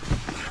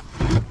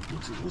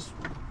 What's in this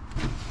one?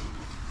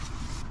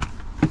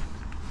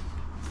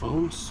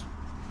 Phones.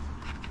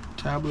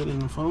 Tablet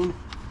and the phone.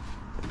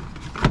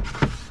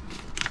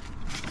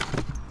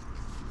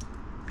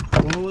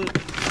 Wallet.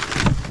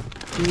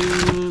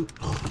 And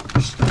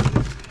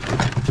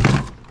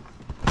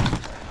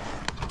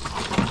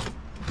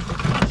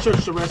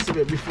search the rest of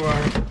it before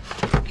I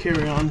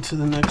carry on to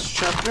the next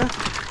chapter.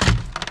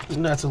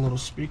 And that's a little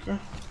speaker.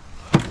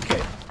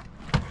 Okay.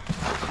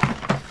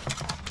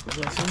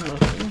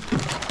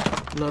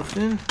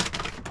 Nothing.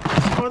 Oh,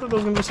 I thought there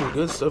was gonna be some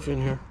good stuff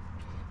in here.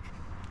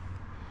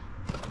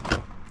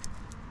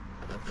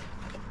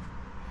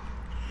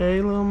 Hey,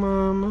 little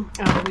mama.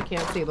 Oh, we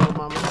can't see little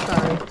mama.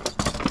 Sorry.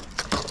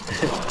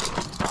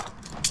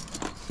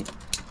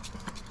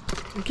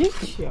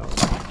 Get you.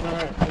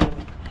 Alright,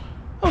 man.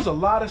 There's a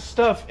lot of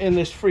stuff in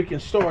this freaking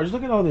storage.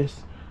 Look at all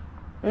this.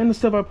 And the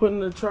stuff I put in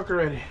the truck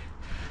already.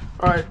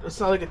 Alright, let's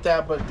not look at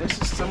that, but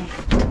this is some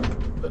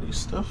buddy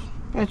stuff.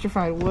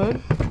 Petrified wood.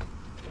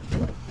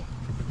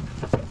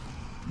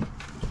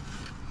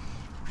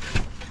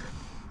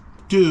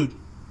 Dude.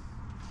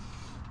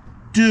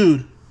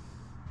 Dude.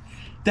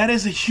 That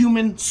is a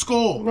human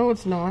skull. No,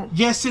 it's not.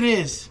 Yes, it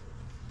is.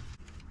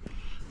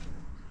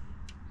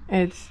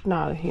 It's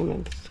not a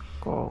human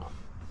skull.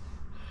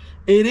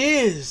 It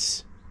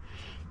is.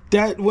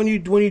 That when you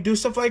do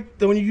stuff like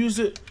that, when you use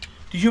it,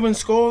 the human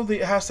skull,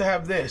 it has to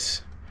have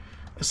this.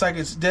 It's like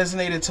it's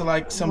designated to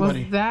like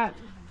somebody. Was that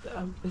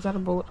is that a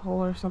bullet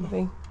hole or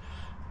something?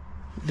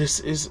 This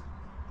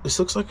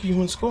looks like a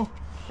human skull.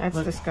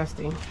 That's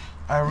disgusting.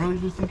 I really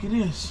do think it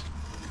is.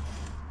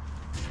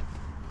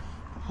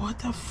 What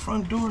the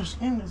front door is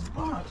in this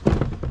box?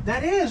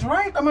 That is,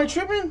 right? Am I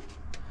tripping?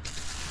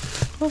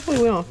 Hopefully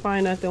we don't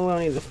find nothing we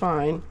don't need to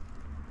find.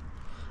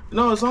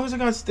 No, as long as it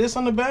got this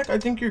on the back, I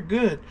think you're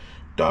good.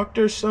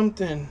 Doctor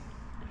something.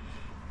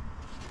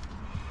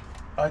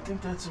 I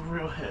think that's a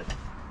real head.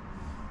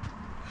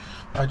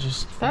 I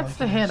just... That's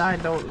the head I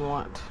don't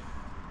want.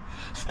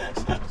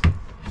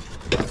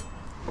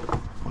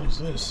 What is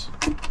this?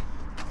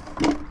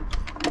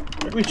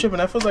 Are we tripping?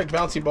 That feels like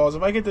bouncy balls.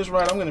 If I get this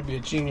right, I'm gonna be a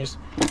genius.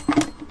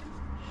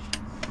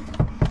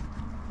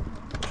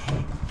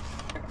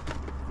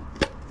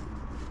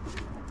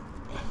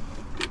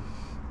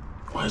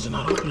 Why is it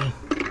not opening?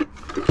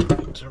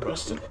 Is it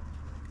rusted?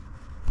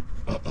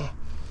 What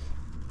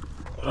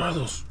are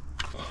those?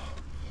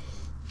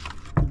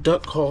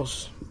 Duck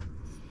calls.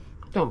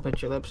 Don't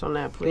put your lips on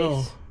that, please. No.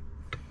 Is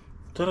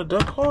that a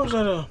duck call or is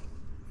that a...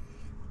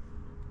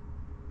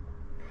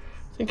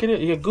 I think it is.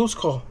 Yeah, goose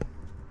call.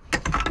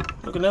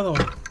 Look, another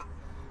one.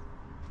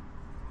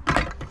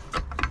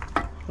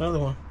 Another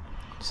one.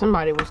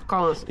 Somebody was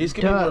calling some These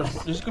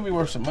could be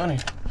worth some money.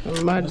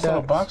 This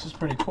little box is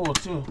pretty cool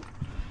too.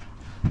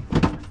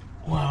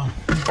 Wow.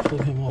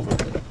 Flip him over.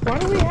 Why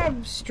do we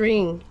have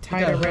string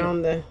tied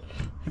around the...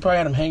 He probably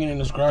had him hanging in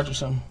his garage or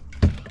something.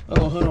 A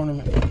little hood on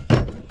him.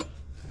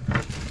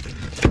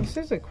 This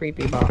is a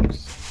creepy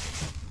box.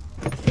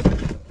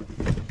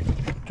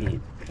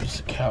 Dude, it's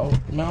a cow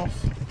mouth.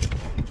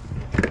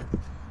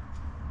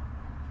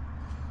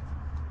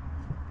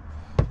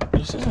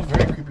 This is a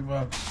very creepy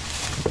box.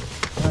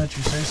 Now that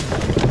you say so.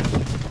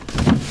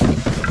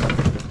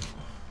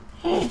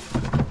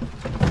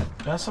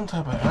 That's some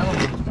type of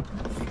animal,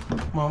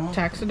 Mama.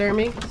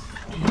 Taxidermy?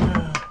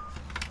 Yeah.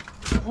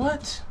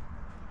 What?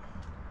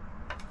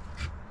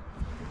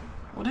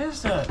 What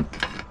is that?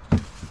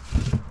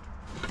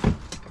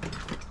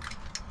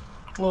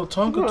 A little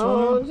Tonka toy?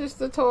 Oh,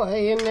 just a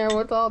toy in there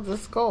with all the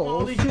skulls.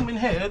 All the human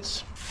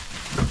heads.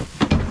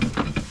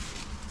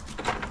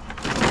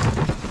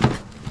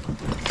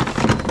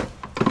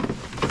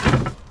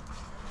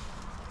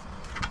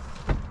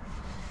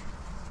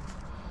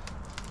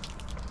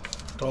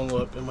 Don't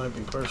look, it might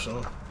be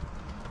personal.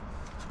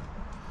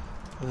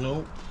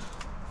 Nope.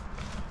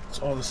 It's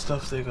all the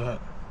stuff they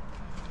got.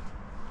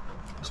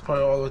 That's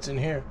probably all that's in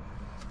here.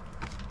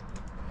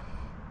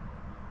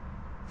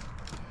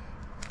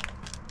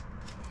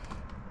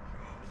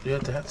 Yeah,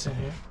 that's in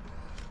here.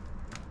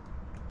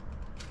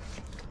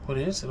 What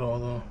is it all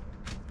though?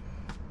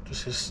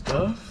 Just his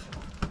stuff?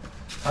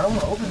 I don't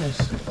want to open this.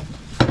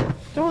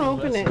 Don't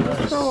open it. Nice.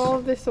 Just throw all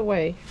of this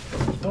away.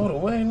 Throw it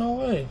away? No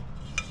way.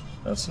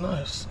 That's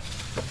nice.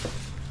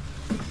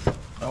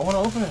 I want to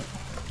open it.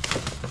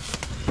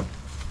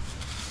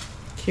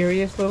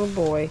 Curious little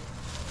boy.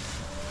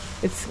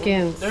 It's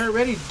skins. Well, they're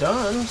already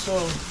done, so...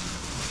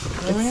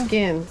 It's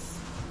skins.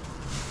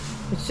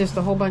 It's just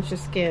a whole bunch of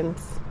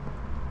skins.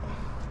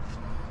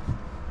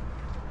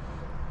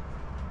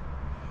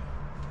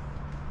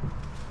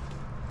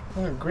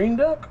 A green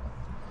duck?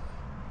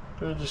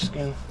 Or just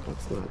skin?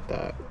 It's not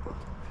that.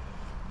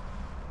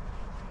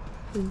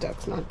 The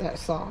duck's not that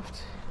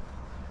soft.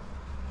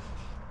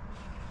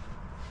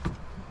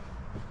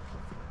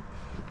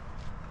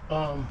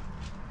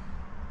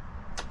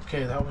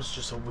 Okay, that was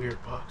just a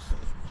weird box.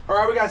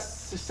 Alright, we got, it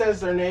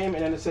says their name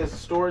and then it says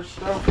storage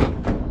stuff.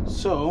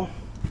 So,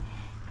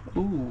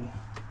 ooh.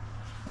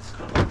 That's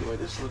kind of like the way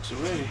this looks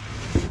already.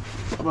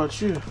 How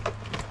about you?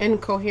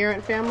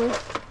 Incoherent family?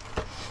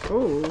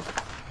 Ooh.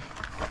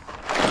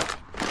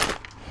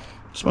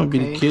 This might be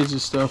the kids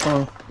and stuff,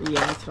 huh?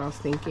 Yeah, that's what I was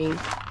thinking.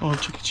 Oh,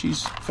 Chuck E.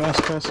 Cheese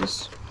fast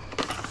passes.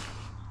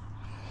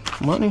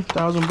 Money,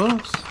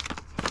 $1,000.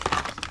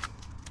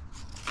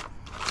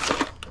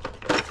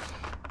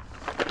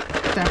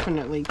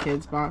 Definitely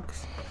kids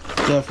box.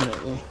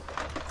 Definitely.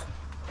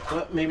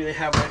 But maybe they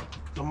have like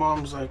the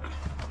mom's like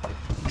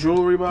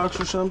jewelry box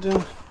or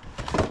something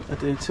that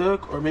they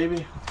took, or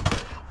maybe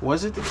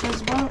was it the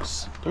kids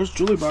box? There's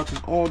jewelry boxes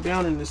all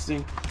down in this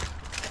thing.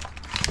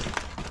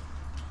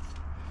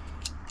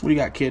 What do you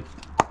got, kid?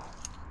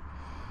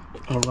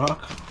 A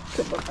rock?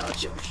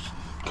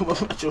 Come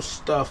about your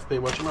stuff,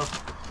 babe. Watch your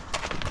mouth.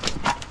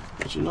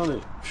 But you know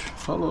that.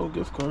 Hello,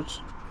 gift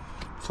cards.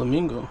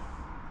 Flamingo.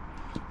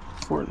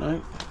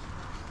 Fortnite.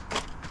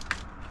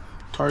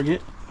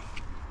 Target.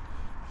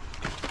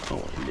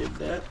 Oh, I did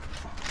that.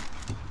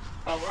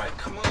 Alright,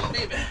 come on,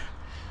 baby.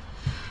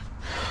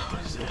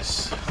 What is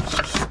this? Let's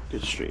just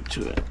get straight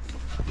to it.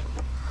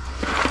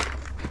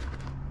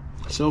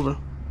 Silver.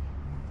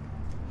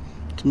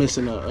 It's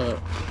missing a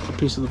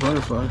piece of the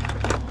butterfly.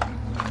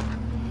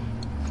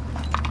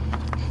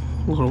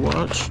 Little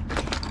watch.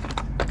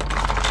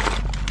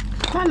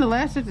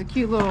 Nonetheless, it's a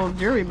cute little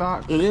jewelry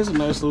box. It is a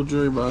nice little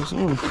jewelry box.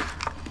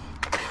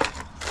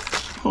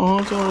 Oh,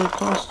 it's all a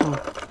costume.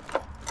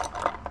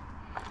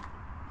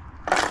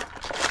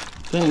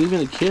 Dang, even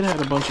the kid had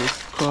a bunch of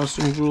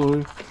costume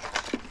jewelry.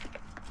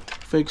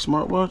 Fake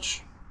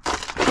smartwatch.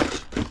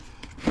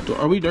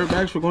 Are we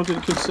dirtbags for going through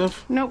the kids'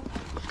 stuff? Nope.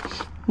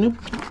 Nope.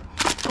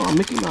 Oh,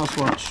 Mickey Mouse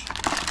watch.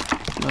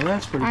 Now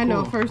that's pretty cool. I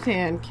know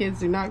firsthand, kids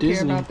do not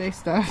Disney. care about their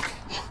stuff.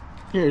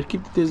 Here,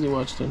 keep the Disney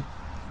watch then.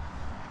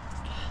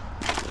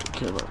 Don't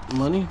care about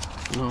money?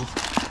 No.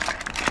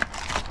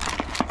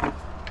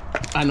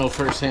 I know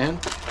firsthand.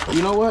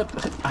 You know what?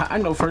 I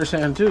know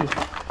firsthand too.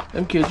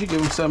 Them kids, you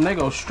give them something, they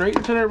go straight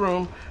into their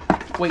room,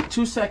 wait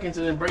 2 seconds,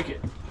 and then break it.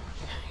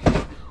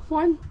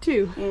 1,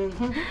 2.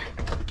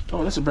 Mm-hmm.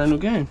 Oh, that's a brand new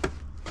game.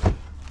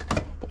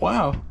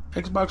 Wow.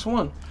 Xbox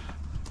One.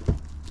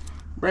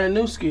 Brand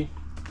new ski.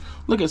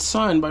 Look, it's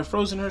signed by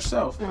Frozen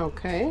herself.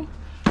 Okay.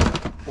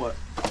 What?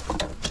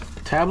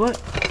 Tablet?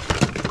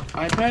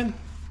 iPad?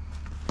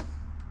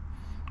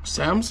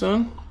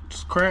 Samsung?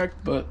 It's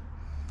cracked, but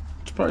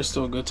it's probably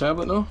still a good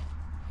tablet, no?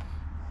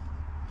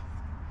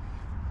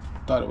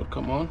 Thought it would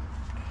come on.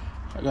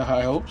 I got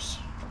high hopes.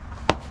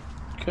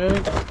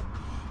 Okay.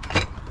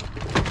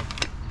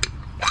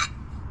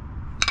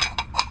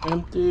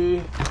 Empty.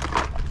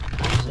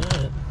 What's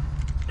that?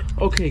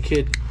 Okay,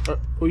 kid.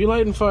 Were you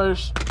lighting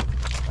fires?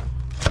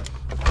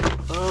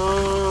 Do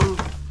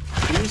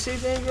you see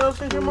anything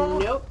else in here, Mama?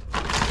 Nope.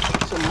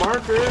 Some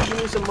markers. You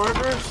need some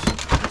markers?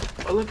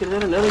 Oh, look, is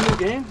that another new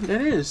game?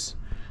 That is.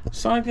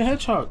 Sonic the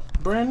Hedgehog.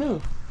 Brand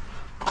new.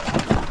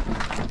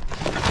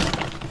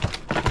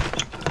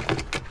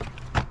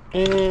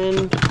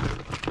 And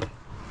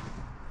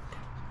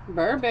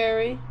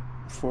Burberry.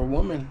 for a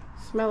woman.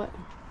 Smell it.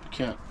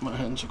 Can't. My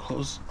hands are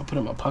closed. I'll put it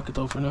in my pocket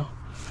though for now.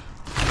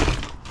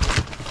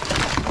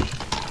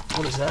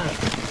 What is that?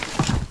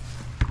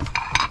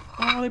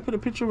 Oh, they put a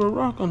picture of a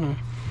rock on there.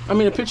 I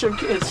mean, a picture of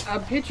kids. A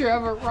picture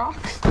of a rock.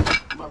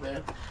 My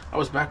bad. I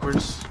was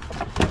backwards.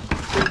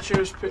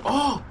 Pictures.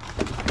 Oh!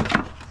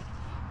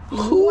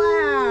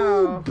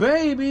 Wow. Ooh,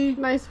 baby.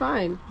 Nice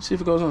find. Let's see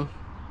if it goes on.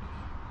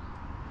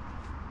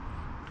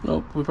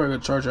 Nope. We probably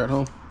got a charger at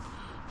home.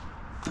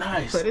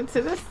 Nice. Put it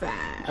to the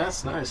side.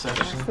 That's nice,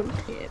 actually. Some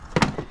kid.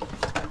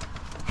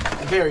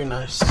 Very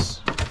nice.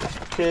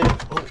 Okay.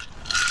 Oh.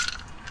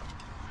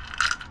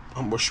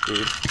 We're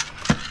screwed.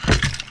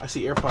 I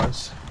see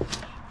AirPods.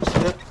 See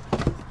that?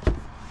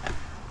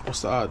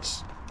 What's the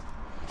odds?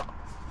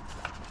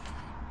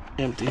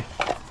 Empty.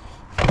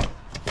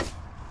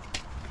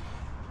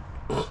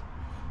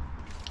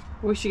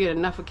 We should get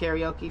enough of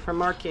karaoke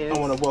from our kids. I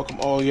want to welcome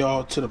all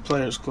y'all to the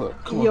Players Club.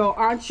 Come on. Yo,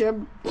 aren't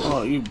you?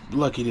 Oh, you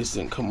lucky this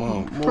didn't come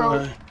on. Bro.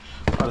 Boy,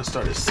 I would have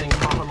started singing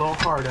my little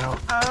heart out.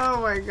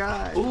 Oh my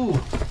God. Ooh.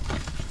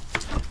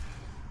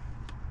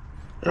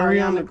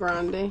 Ariana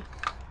Grande.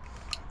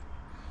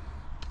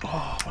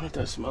 Oh, I wonder if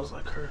that smells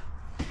like her.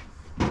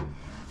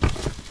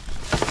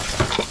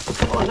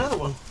 Oh, another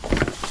one.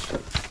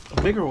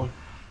 A bigger one.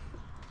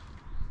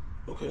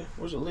 Okay,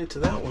 where's the lid to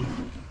that one?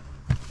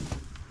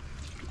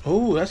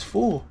 Oh, that's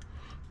full.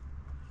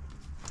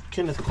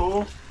 Kenneth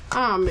Cole.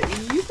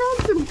 You found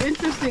some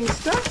interesting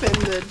stuff in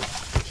the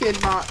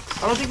kid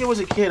box. I don't think it was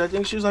a kid. I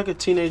think she was like a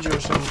teenager or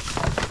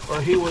something.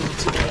 Or he was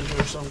a teenager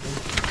or something.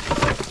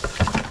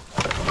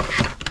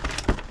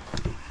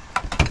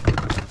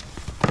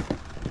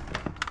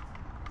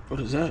 What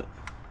is that?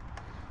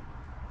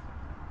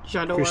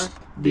 J'adore.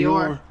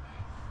 Dior.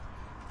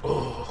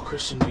 Oh,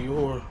 Christian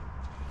Dior.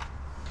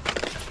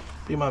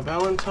 Be my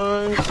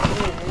Valentine's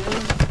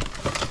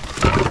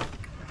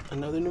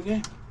and another new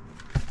game.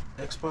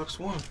 Xbox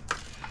One.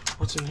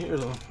 What's in here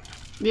though?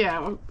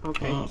 Yeah,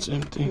 okay. Oh, it's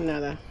empty.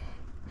 Another.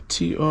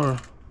 TR.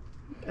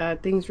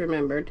 Things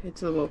remembered.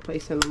 It's a little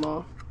place in the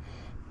mall.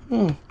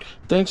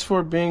 Thanks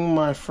for being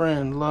my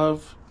friend.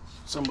 Love,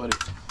 somebody.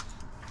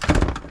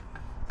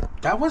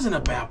 That wasn't a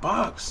bad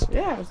box.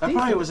 Yeah, it was That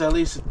decent. probably was at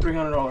least a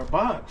 $300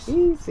 box.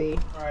 Easy.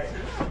 All right.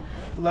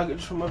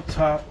 Luggage from up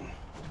top.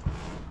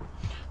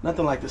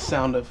 Nothing like the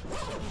sound of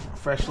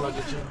fresh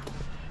luggage.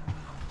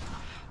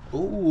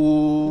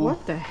 Ooh.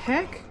 What the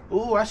heck?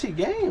 Ooh, I see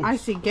games. I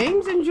see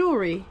games and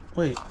jewelry.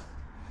 Wait.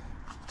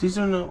 These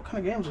are no. What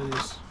kind of games are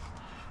these?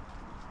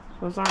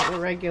 Those aren't the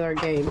regular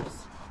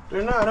games.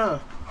 They're not, huh?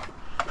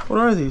 What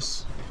are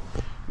these?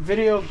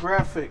 Video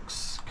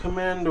graphics.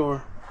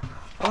 Commandor.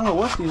 I don't know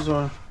what these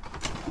are.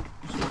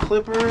 Some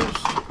clippers.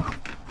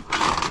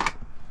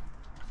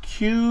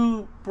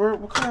 Q.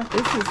 What kind of?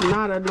 This is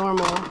not a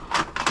normal.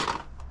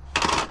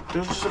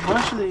 There's just a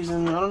bunch of these,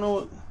 and I don't know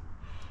what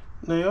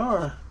they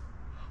are.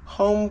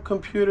 Home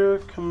computer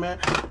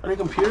command. Are they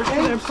computer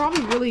games? They're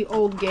probably really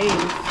old games.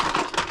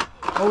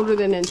 Older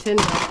than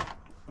Nintendo.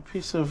 A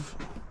piece of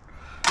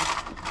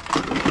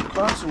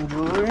costume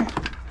jewelry.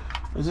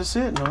 Is this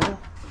it? No.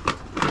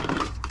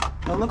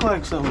 They look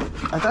like some.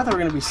 I thought they were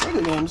gonna be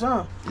Sega games,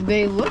 huh?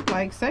 They look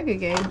like Sega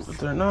games. But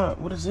they're not.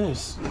 What is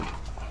this?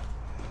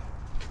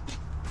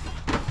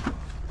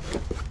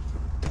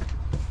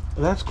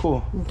 That's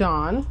cool.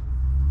 Dawn.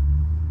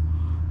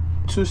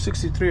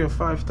 263 or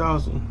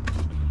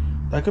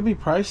 5,000. That could be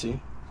pricey.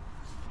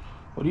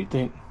 What do you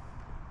think?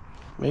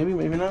 Maybe,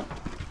 maybe not.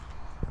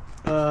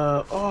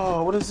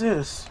 Oh, what is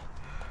this?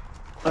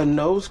 A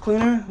nose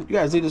cleaner? You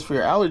guys need this for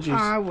your allergies.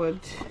 I would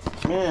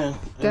Man.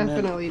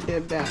 definitely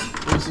did that.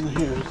 What's in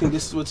here? You think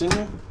this is what's in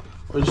here?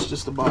 Or is it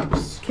just a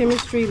box?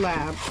 Chemistry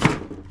lab.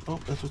 Oh,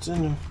 that's what's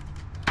in there.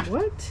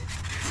 What?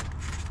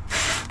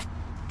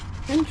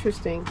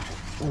 Interesting.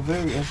 Oh,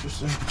 very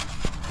interesting.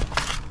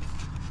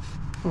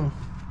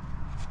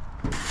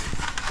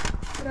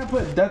 Did I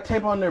put duct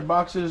tape on their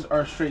boxes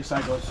or straight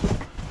cycles?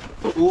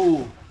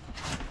 Ooh.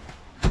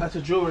 That's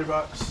a jewelry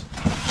box.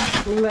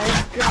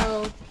 Let's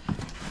go.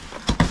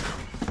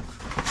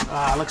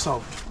 Ah, it looks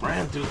all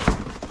brand new.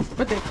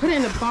 But they put it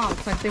in a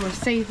box like they were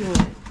saving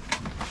it.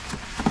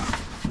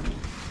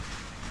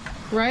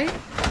 Right?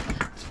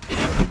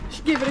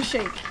 Just give it a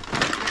shake.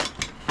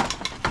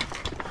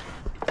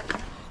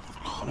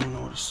 Oh, I don't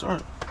know where to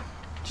start.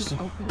 Just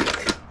Open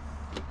it.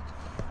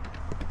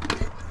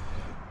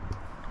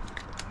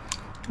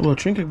 a little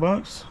trinket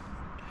box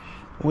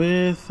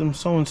with some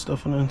sewing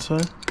stuff on the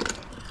inside.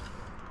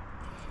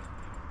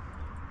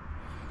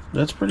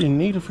 That's pretty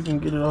neat if we can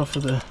get it off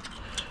of the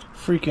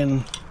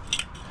freaking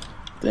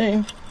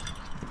thing.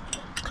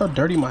 Look how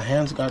dirty my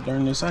hands got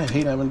during this. I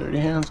hate having dirty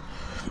hands.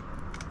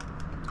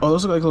 Oh,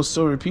 those look like those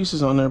silver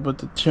pieces on there, but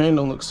the chain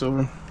don't look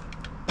silver.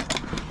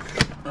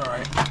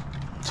 Alright.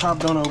 Top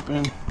don't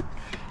open.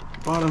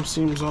 Bottom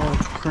seems all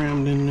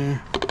crammed in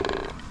there.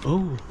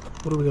 Oh,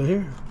 what do we got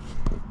here?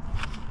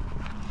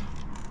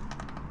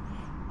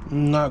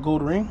 Not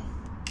gold ring.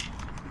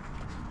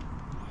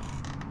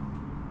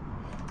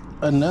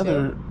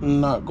 Another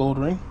not gold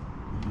ring.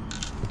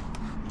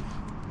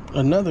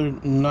 Another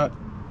not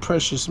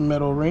precious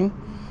metal ring.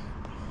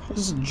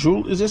 Is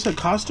this a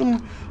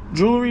costume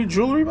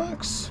jewelry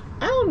box?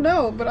 I don't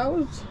know, but I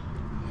was...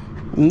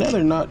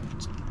 Another not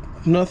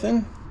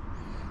nothing.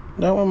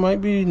 That one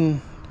might be...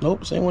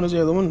 Nope, same one as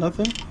the other one.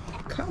 Nothing.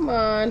 Come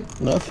on.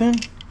 Nothing.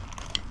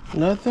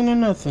 Nothing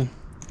and nothing.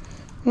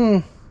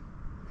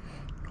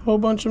 Whole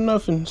bunch of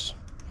nothings.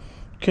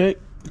 Okay,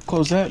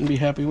 close that and be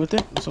happy with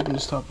it. Let's open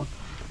this top one.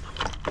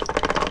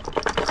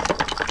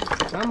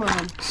 Come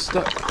on.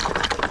 Stuck.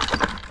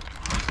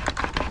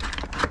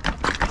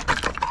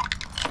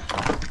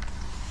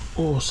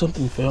 Oh,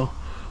 something fell.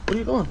 What are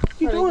you doing?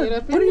 What are you doing?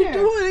 What are you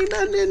doing? Ain't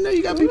nothing in there.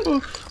 You got people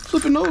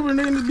flipping over and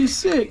they're gonna be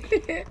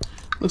sick.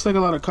 Looks like a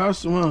lot of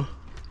costume, huh?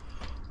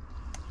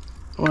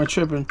 Am I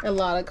tripping? A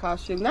lot of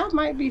costume. That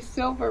might be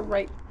silver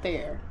right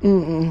there.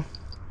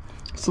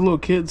 It's a little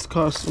kid's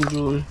costume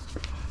jewelry.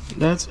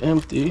 That's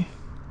empty.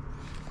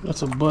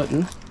 That's a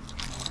button.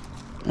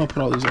 I'm gonna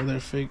put all these other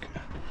fake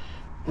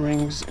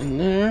rings in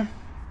there.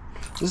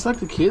 Is this like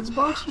the kids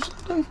box or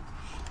something?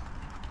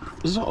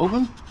 Is it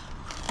open?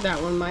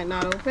 That one might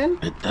not open.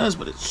 It does,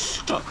 but it's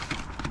stuck.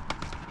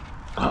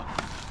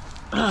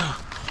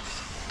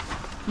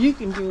 You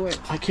can do it.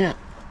 I can't.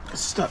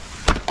 It's stuck.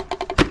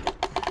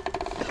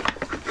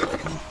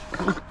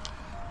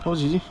 That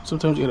was easy.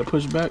 Sometimes you gotta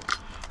push back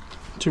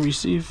to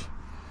receive.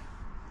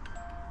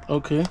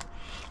 Okay,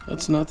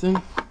 that's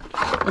nothing.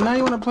 And now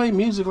you want to play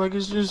music like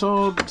it's just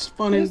all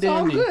fun and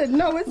dandy. It's all good.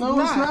 No, it's not.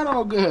 No, it's not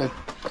all good.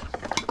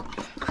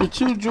 The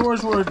two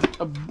drawers were...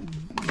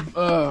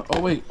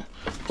 oh, wait.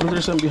 What if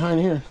there's something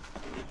behind here?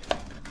 I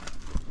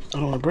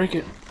don't want to break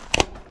it.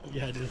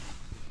 Yeah, I do.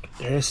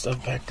 There is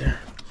stuff back there.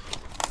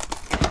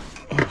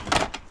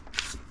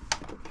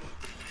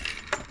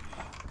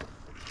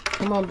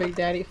 Come on, Big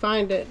Daddy.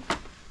 Find it.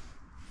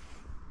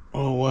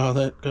 Oh, wow.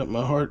 That got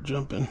my heart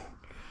jumping.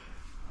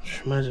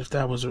 Imagine if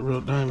that was a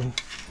real diamond.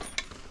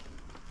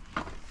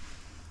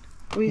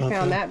 We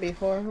found that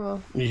before, huh?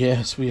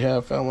 Yes, we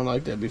have found one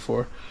like that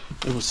before.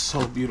 It was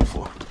so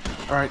beautiful.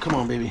 All right, come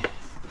on, baby.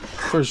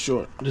 First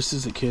drawer. This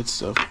is the kids'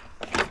 stuff.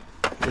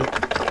 Yep.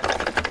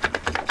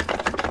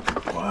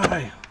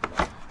 Why?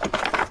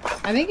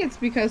 I think it's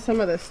because some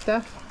of the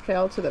stuff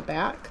fell to the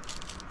back.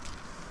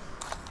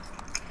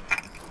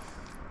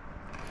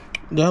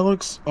 That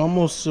looks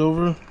almost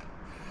silver.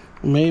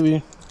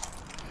 Maybe.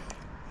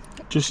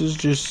 This is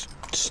just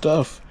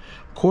stuff.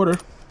 Quarter.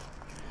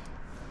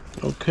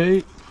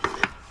 Okay.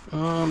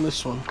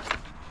 This one.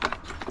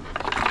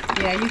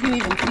 Yeah, you can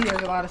even see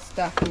there's a lot of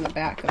stuff in the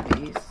back of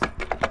these.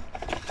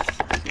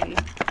 See?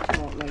 I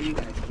don't know, you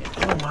guys get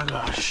it. Oh my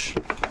gosh.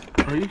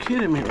 Are you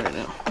kidding me right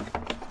now?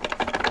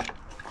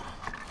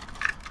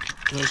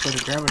 Do I try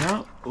to grab it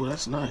out? Oh,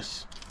 that's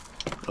nice.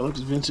 That looks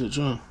vintage,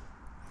 huh?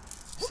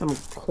 Some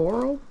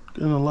coral.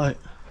 Get in the light.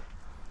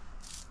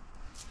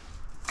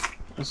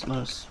 That's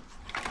nice.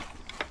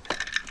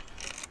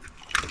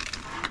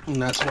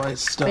 And that's why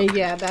it's stuck. And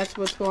yeah, that's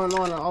what's going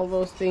on. All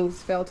those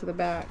things fell to the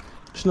back.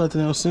 There's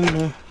nothing else in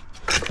there.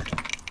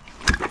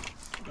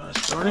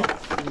 Gosh darn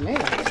it.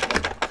 Man,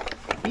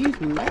 he's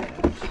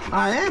mad.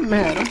 I am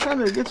mad. I'm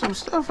trying to get some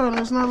stuff out and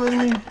it's not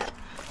letting me.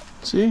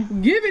 See?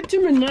 Give it to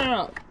me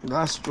now.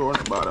 Last drawer at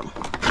the bottom.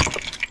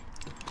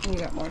 You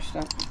got more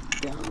stuff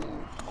down there.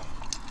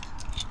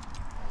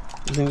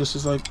 You think this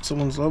is like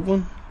someone's loved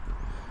one?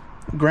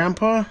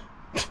 Grandpa?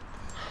 It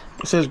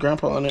says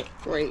grandpa on it.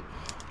 Great.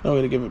 No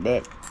way to give it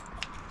back.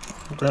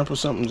 Grandpa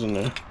something's in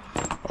there.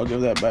 I'll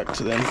give that back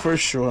to them for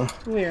sure.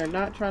 We are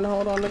not trying to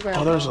hold on to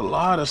grandpa. Oh, there's a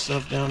lot of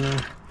stuff down there.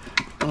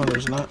 Oh,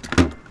 there's not.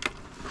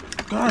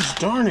 Gosh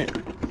darn it.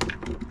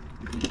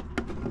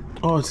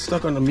 Oh, it's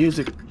stuck on the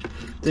music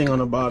thing on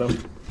the bottom.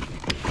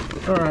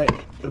 Alright,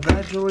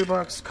 that jewelry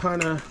box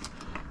kind of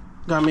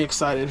got me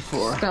excited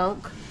for.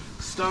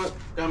 Stunk.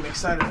 Got me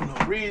excited for no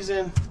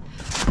reason.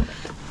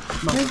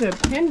 There's a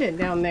pendant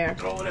down there.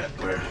 Throw that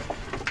where?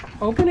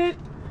 Open it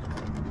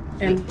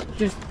and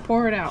just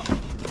pour it out.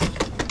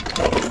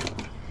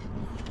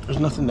 There's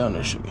nothing down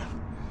there, sugar.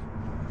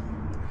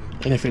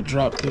 And if it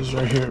dropped, this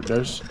right here,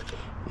 there's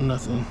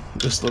nothing.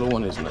 This little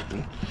one is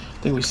nothing. I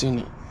think we've seen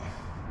it.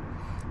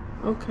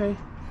 Okay.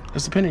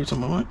 That's the penny you're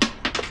talking about, right?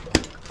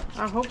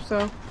 I hope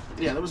so.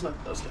 Yeah, there was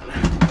nothing else down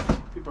there.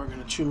 People are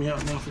gonna chew me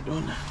out now for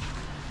doing that.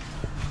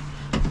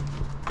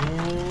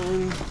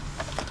 And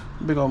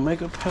big old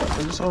makeup hat.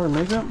 Is this all her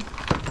makeup?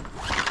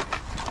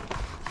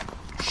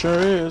 Sure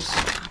is.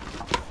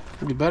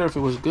 It'd be better if it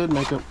was good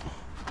makeup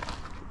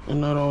and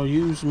not all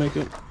used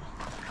makeup.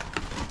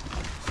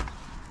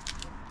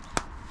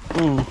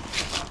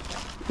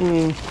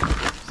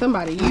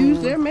 Somebody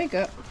used their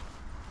makeup.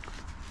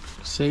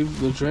 Saved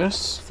the dress.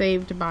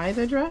 Saved by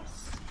the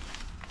dress.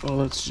 Oh,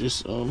 that's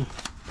just some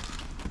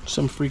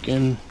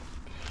freaking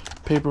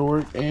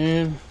paperwork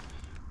and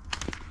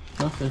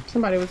nothing.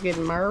 Somebody was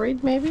getting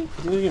married, maybe?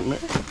 Did they get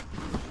married?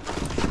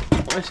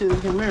 Why say they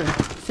get married?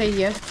 Say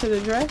yes to the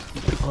dress.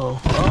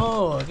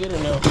 Oh, I get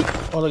it now.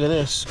 Oh, look at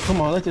this.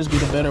 Come on, let this be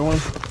the better one.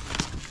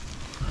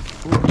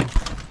 Ooh.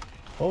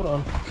 Hold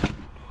on.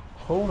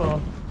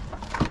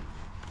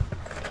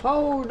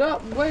 Hold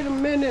up, wait a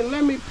minute.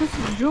 Let me put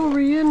some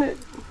jewelry in it.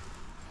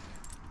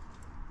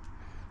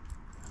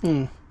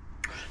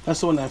 That's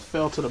the one that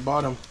fell to the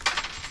bottom.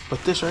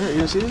 But this right here,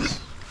 you see this?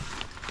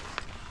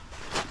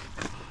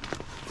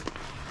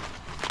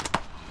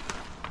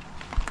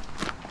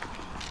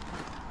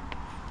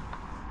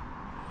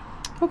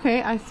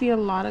 Okay, I see a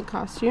lot of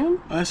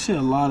costume. I see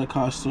a lot of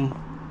costume.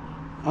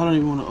 I don't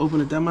even want to open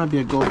it. That might be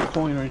a gold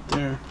coin right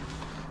there.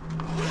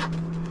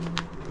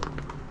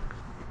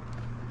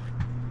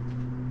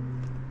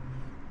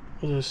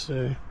 What does it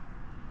say?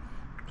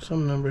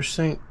 Some number,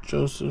 St.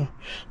 Joseph.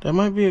 That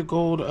might be a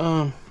gold,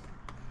 that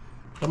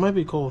might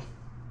be gold.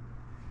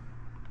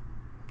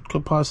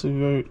 Could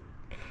possibly be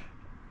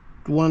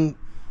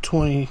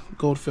 120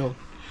 gold filled.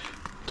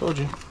 Told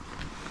you.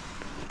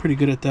 Pretty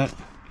good at that.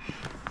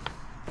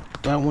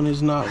 That one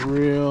is not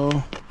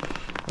real.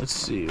 Let's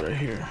see right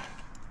here.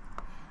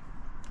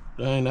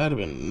 Dang, that'd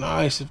have been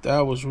nice if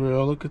that was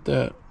real. Look at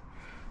that.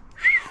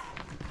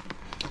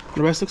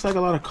 The rest looks like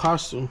a lot of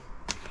costume.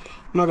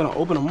 I'm not gonna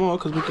open them all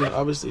because we can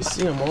obviously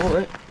see them all,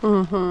 right?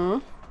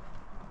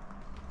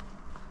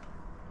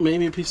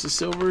 Maybe a piece of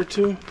silver or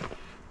two.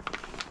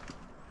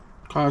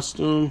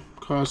 Costume,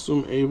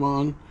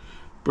 Avon.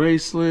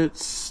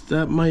 Bracelets.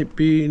 That might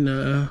be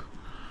nah.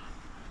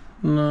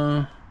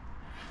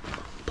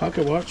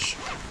 Pocket watch.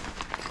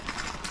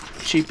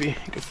 Cheapy,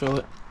 you can feel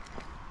it.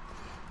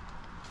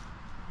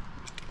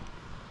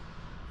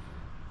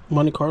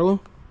 Monte Carlo.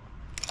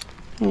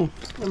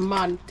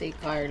 Monte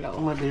Carlo.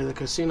 Might be the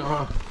casino,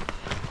 huh?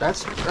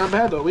 That's not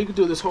bad though. We could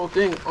do this whole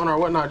thing on our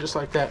whatnot just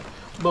like that.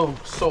 Boom,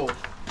 sold.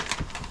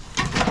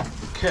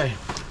 Okay.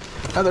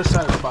 Other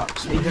side of the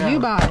box. You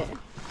bought it.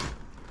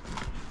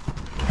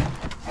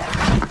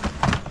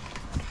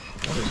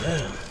 What is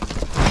that?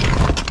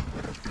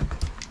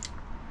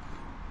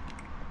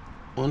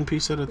 One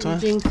piece at a time?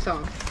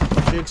 Jigsaw.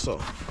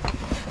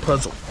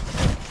 Puzzle.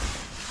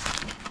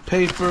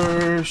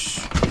 Papers.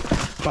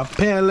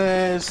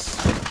 Papeles.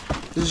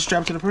 Is it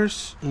strapped to the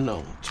purse?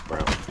 No, it's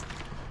brown.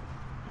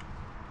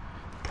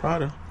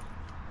 Prada.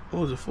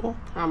 Oh, is it full?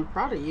 I'm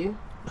proud of you.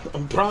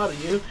 I'm proud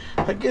of you.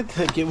 I get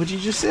that. I get what you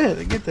just said.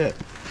 I get that.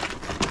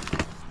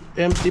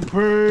 Empty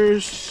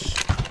purse.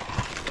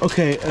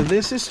 Okay,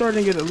 this is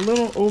starting to get a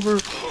little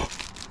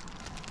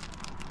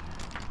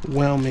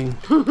overwhelming.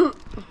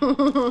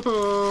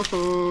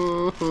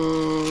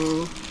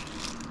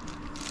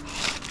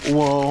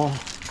 Whoa.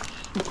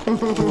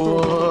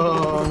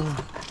 Whoa.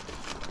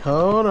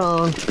 Hold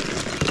on.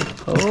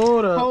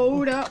 Hold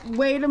up.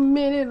 Wait a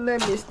minute.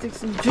 Let me stick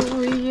some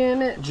jewelry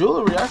in it.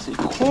 Jewelry? I see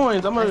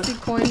coins. I see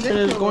coins. And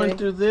it's going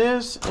through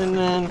this, and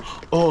then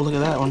oh, look at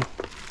that one.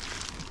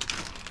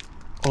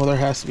 Oh, there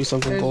has to be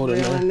something gold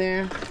in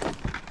there.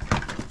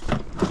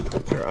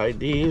 their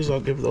IDs. I'll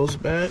give those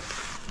back.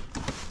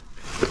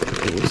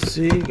 Let's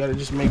see. Gotta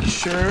just make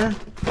sure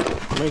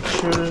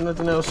there's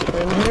nothing else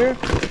in here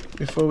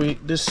before we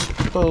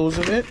dispose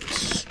of it.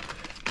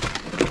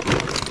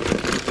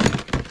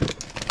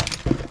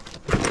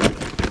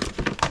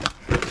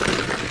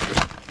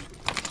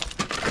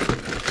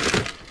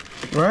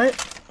 Right?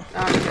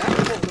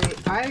 Definitely.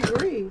 I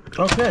agree.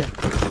 Okay.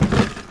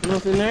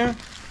 Nothing there.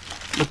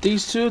 But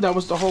these two, that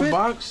was the whole Put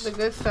box. the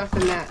good stuff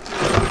in that.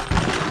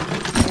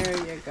 There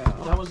you go.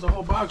 That was the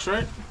whole box,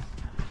 right?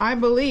 I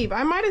believe.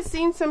 I might have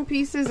seen some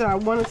pieces that I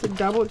wanted to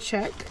double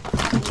check.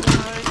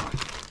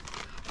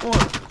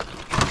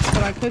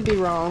 But I could be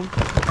wrong.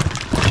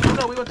 Oh,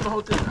 no, we went through the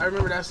whole thing. I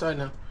remember that side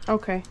now.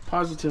 Okay.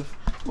 Positive.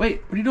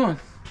 Wait, what are you doing?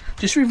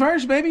 Just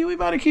reverse, baby. We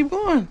about to keep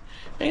going.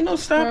 Ain't no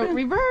stopping.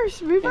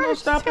 Reverse. Ain't no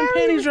stopping.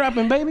 Terry. Panties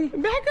dropping, baby.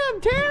 Back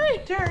up, Terry.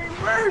 Terry,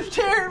 reverse.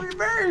 Terry,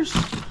 reverse.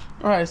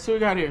 All right, so we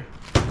got here.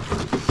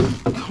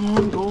 Come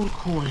on, gold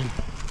coin.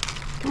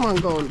 Come on,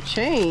 gold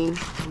chain.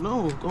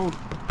 No, gold.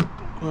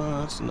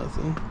 That's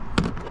nothing.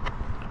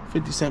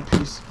 50-cent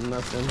piece,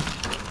 nothing.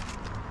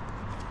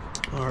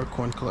 Our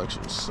coin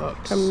collection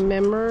sucks.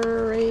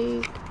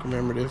 Commemorative.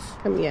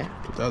 Yeah.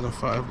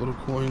 2005 little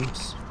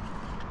coins.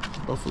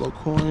 Buffalo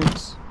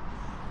coins.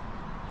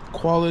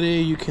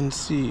 Quality, you can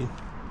see.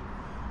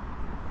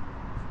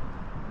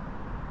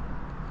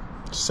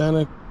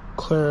 Santa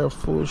Clara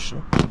Foolish.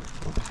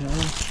 Okay.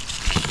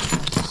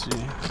 Let's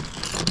see.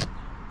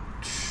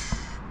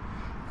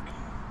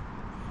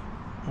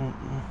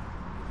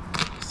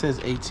 It says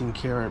 18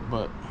 karat,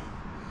 but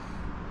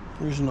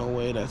there's no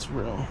way that's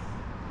real.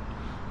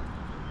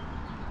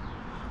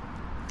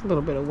 A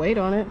little bit of weight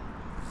on it.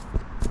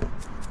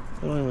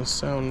 It don't even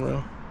sound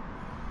real.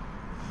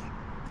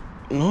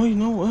 No, you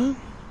know what?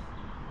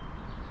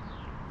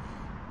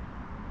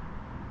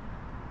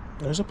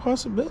 There's a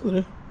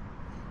possibility.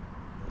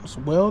 It's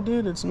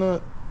welded. It's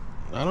not.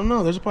 I don't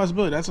know. There's a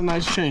possibility. That's a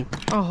nice chain.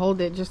 I'll hold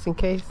it just in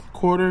case.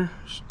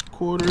 Quarters.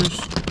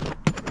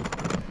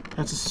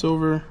 That's a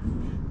silver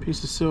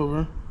piece of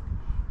silver.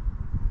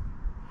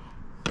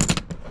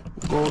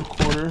 Gold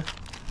quarter.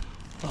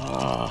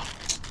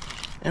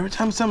 Every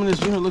time some of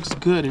this unit looks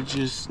good, it's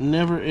just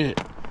never it.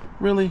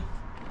 Really?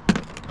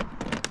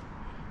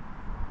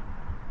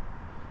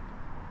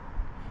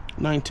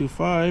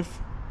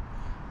 925.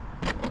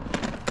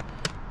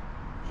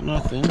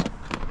 Nothing.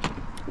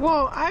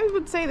 Well, I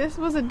would say this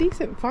was a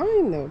decent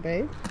find, though,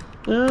 babe.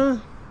 Yeah,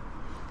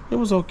 it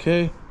was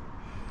okay.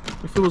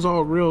 If it was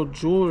all real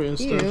jewelry and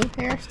stuff,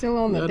 hair still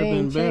on the that'd have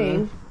been dang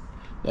chain. better.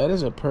 That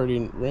is a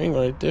pretty ring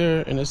right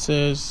there, and it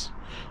says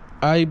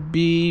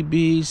IBBCN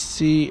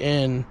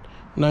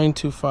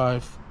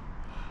 925.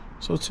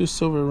 So 2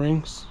 silver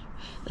rings,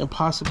 and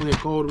possibly a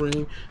gold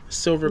ring, a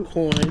silver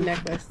coin,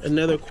 necklace,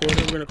 another quarter.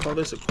 We're gonna call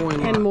this a coin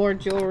and lock. more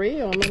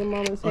jewelry on the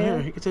mama's Oh, hair.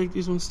 here, you can take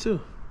these ones too.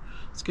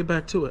 Let's get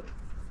back to it.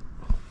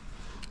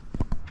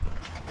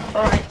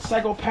 All right,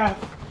 psychopath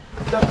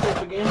duct tape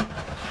again.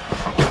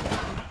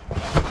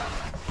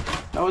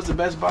 That was the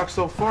best box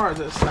so far.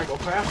 The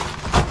psychopath.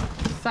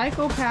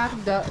 Psychopath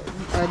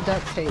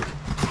duct tape.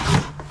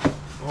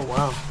 Oh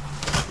wow,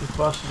 these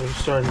boxes are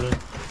starting to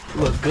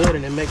look good,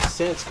 and it makes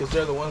sense because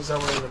they're the ones that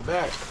were in the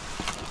back.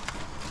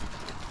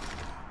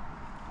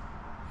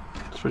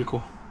 It's pretty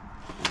cool.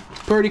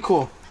 Pretty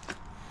cool.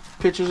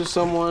 Pictures of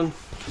someone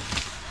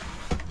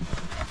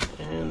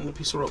and a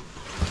piece of rope.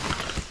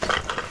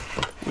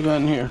 What we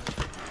got in here?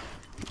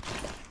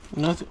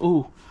 Nothing.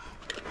 Ooh.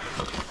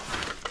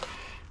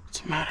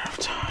 It's a matter of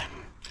time.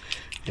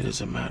 It is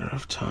a matter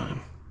of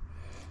time.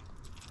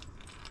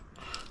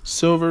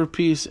 Silver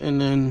piece, and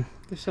then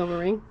the silver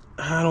ring.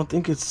 I don't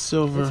think it's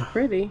silver. It's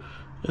pretty.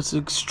 It's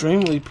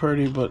extremely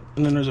pretty, but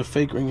and then there's a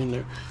fake ring in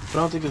there. But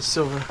I don't think it's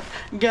silver.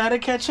 Gotta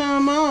catch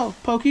 'em all,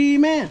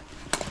 Pokemon.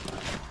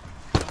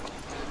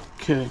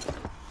 Okay.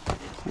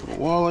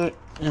 Wallet,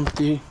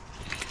 empty.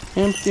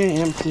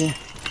 Empty.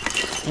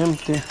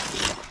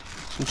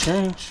 Some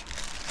change.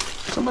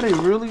 Somebody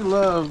really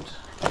loved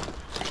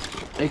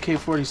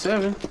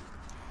AK-47.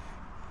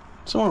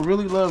 Someone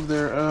really loved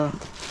their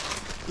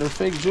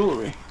fake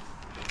jewelry.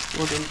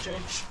 What did they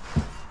change?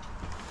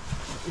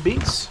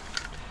 Beats?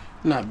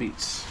 Not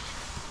beats.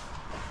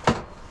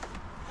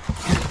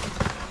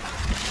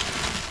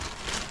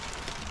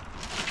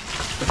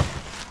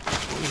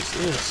 What is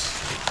this?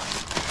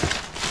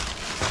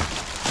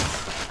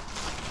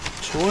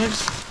 Toys?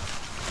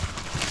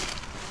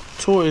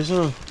 Toys,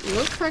 huh?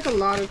 Looks like a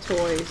lot of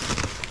toys.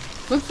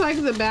 Looks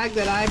like the bag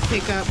that I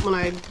pick up when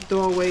I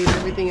throw away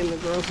everything in the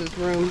girls'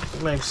 room.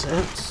 Makes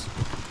sense.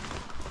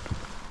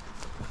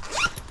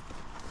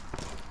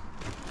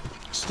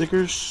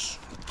 Stickers,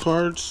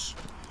 cards,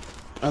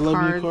 I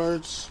love you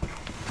cards.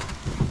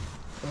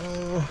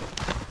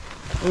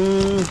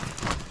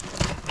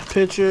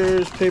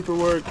 Pictures,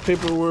 paperwork.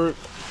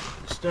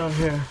 It's down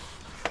here.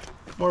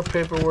 More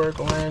paperwork,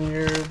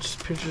 lanyards,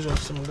 pictures of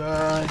some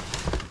guy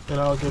that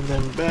I'll give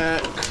them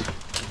back.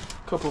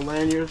 A couple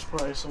lanyards,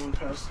 probably someone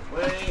passed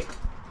away.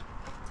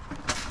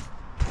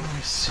 Let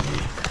me see.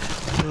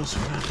 What else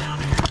we got down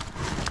here?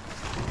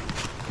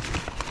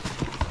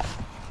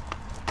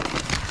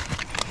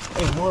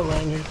 Hey, more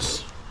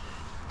lanyards.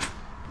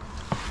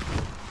 I'm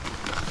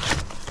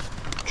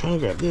trying to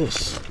grab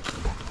this.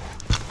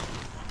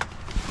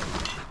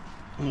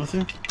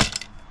 Nothing.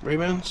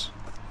 Ray-Bans?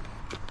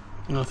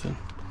 Nothing.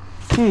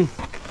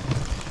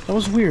 That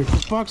was weird.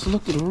 This box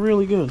looked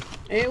really good.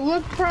 It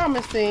looked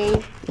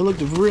promising. It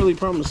looked really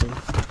promising.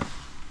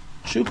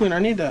 Shoe cleaner, I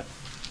need that.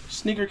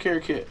 Sneaker care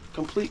kit.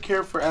 Complete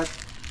care for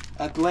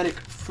athletic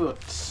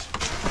foots.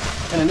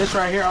 And then this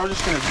right here, I was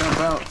just gonna dump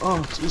out.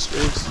 Oh, it's Easter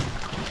eggs.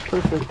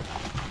 Perfect.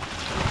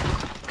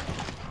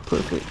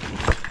 Perfect.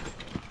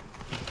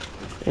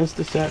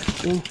 Insta sack.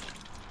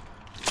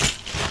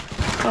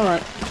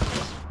 Alright.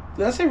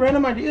 Did I say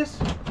random ideas?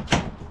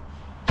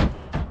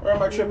 Or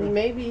am I tripping?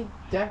 Maybe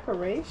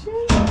decoration?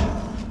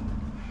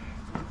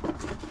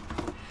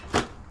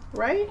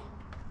 Right?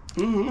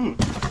 Mm-hmm.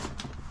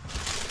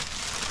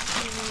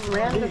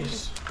 Random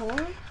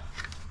decor?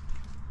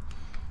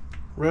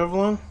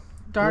 Revlon?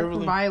 Dark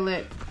Revlon.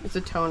 violet is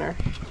a toner.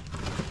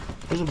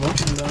 There's a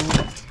bunch of them down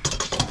here.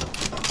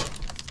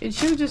 It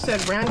should have just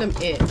said random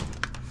it.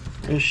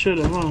 It should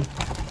have, huh?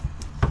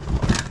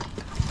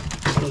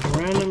 As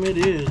random it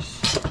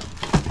is.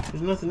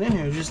 There's nothing in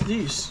here, just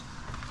these.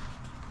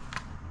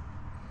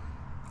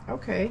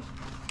 Okay.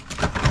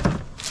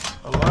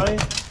 A light.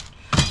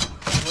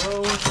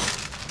 Rose.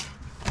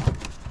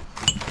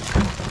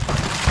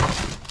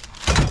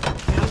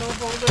 Candle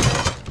holder.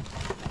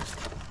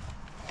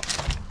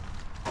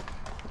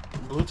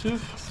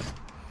 Bluetooth.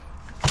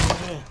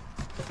 Okay.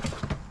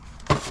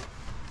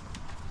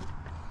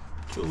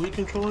 2 Wii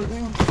controller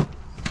things.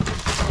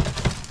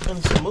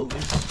 And some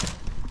movies.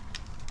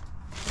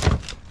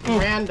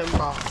 Random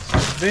box.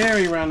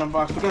 Very random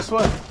box, but guess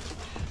what?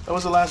 That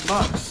was the last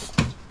box.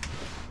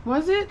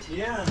 Was it?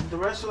 Yeah, the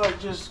rest are like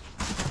just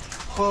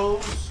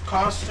clothes,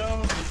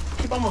 costumes.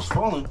 I keep almost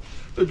falling.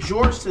 The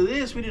drawers to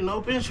this we didn't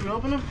open. Should we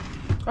open them?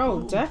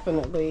 Oh,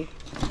 definitely.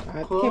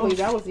 I can't believe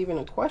that was even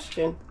a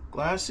question.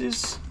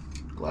 Glasses.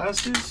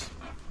 Glasses.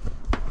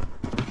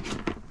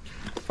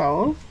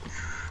 Phone.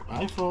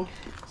 iPhone.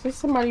 Is this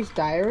somebody's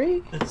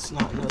diary? It's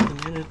not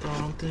nothing in it though, I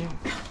don't think.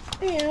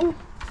 And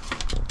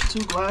 2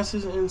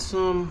 glasses and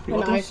some...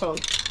 an iPhone.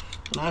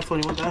 An iPhone.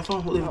 You want the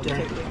iPhone? We'll leave it there.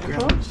 Take the Grab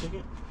iPhone. it a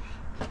second.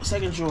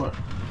 Second drawer.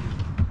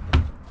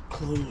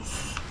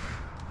 Clothes.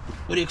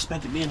 What do you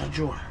expect to be in a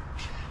drawer?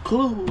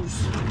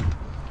 Clothes.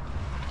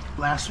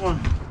 Last one.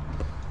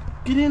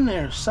 Get in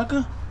there,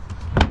 sucker.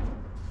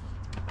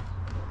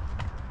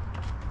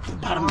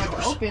 Bottom Hard to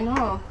drawers. open,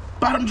 huh?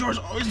 Bottom drawers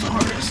always the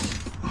hardest.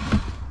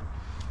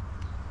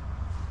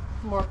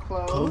 More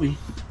clothes. Kobe.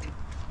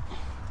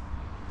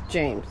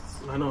 James.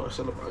 I know, I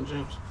said LeBron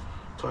James.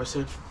 That's what I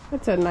said.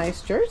 That's a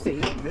nice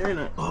jersey. Very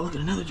nice. Oh, look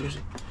at another jersey.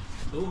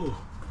 Ooh.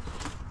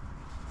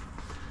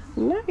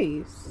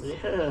 Nice.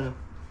 Yeah.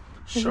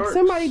 Shorts.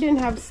 Somebody didn't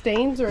have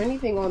stains or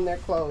anything on their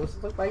clothes.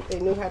 Looked like they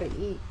knew how to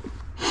eat.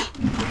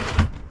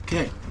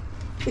 Okay.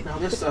 Now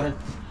this side.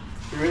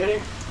 You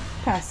ready?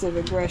 Passive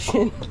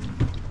aggression.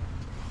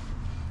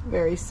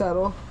 Very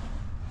subtle.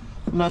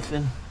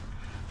 Nothing.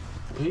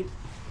 Wait.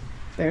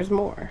 There's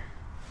more.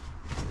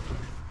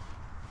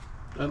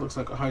 That looks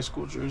like a high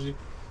school jersey.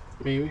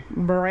 Maybe.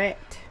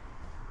 Brett.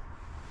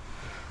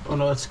 Oh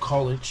no, that's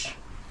college.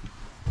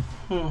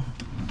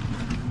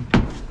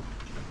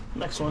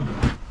 Next one.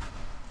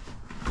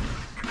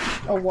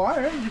 A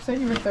water. You said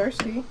you were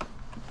thirsty.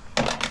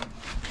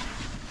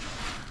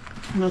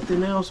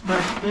 Nothing else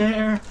back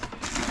there.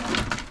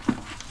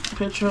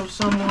 Picture of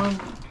someone.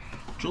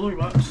 Jewelry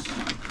box.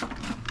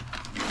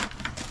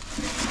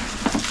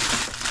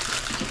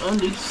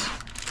 Undies.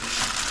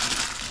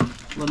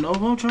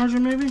 Lenovo charger,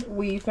 maybe?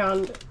 We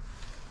found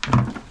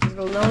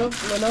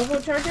Lenovo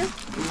charger?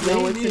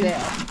 No, it's Maybe.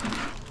 Adele.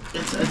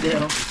 It's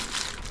Adele.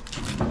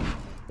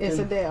 It's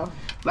And- Adele.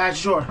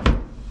 Last drawer.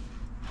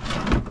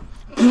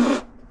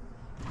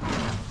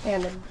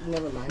 And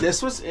never mind.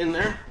 This was in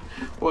there.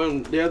 Well,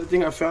 the other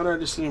thing I found, I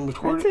just didn't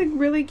record That's it. a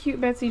really cute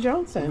Betsy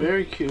Johnson.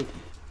 Very cute.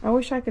 I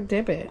wish I could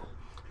dip it.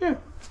 Yeah.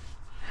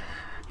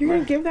 You're gonna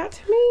Right. give that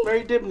to me?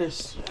 Very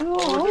dipness.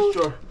 Oh. Over this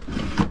drawer.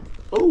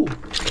 Oh.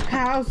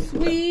 How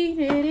sweet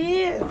it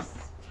is.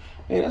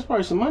 Hey, that's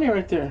probably some money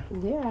right there.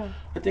 Yeah.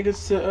 I think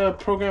it's to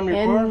program your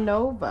And car.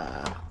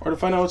 Nova. Or to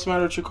find out what's the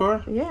matter with your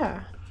car.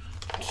 Yeah.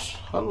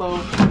 Hello.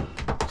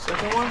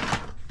 Second one?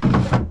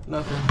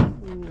 Nothing.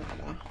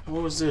 Nada.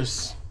 What was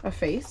this? A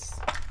face.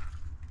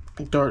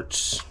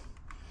 Darts.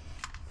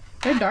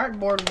 The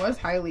dartboard was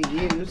highly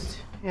used.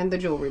 And the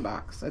jewelry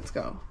box. Let's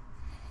go.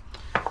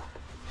 I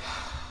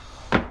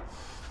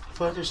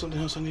feel like there's something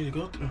else I need to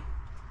go through.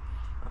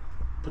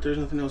 But there's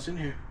nothing else in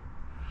here.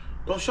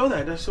 Don't show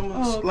that. That's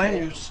someone's okay.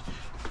 lanyards.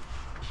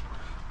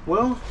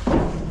 Well,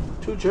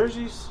 2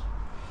 jerseys.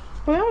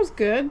 Well, that was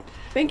good.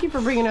 Thank you for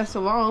bringing us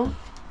along.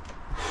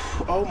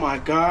 Oh my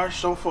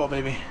gosh. Don't fall,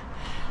 baby.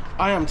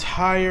 I am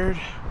tired.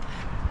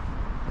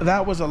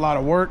 That was a lot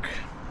of work.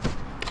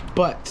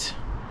 But,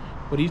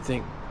 what do you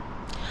think?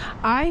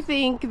 I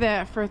think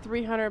that for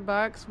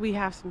 $300 we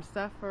have some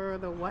stuff for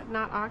the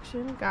Whatnot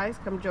auction. Guys,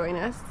 come join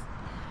us.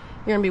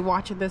 You're gonna be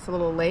watching this a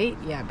little late.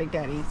 Yeah, Big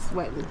Daddy's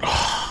sweating.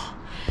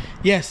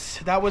 Yes,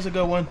 that was a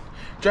good one.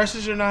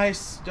 Dresses are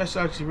nice. Dresses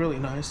are actually really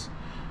nice.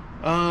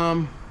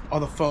 All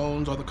the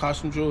phones, all the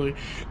costume jewelry,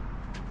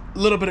 a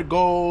little bit of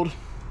gold,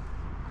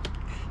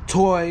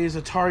 toys,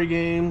 Atari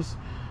games,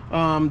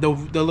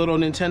 the little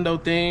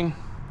Nintendo thing.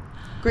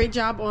 Great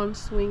job on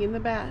swinging the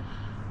bat.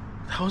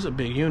 That was a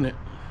big unit.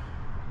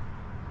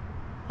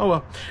 Oh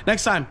well.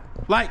 Next time,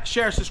 like,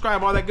 share,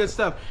 subscribe, all that good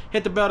stuff.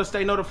 Hit the bell to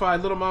stay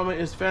notified. Little Mama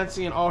is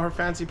fancy in all her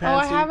fancy pantsy. Oh,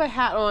 I have a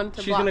hat on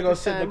to She's gonna go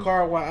sit in the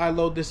car while I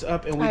load this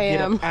up and we get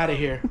up out of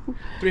here.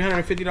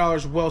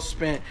 $350 well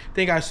spent.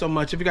 Thank you guys so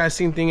much. If you guys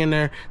see anything in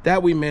there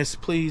that we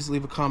missed, please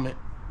leave a comment.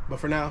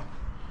 But for now,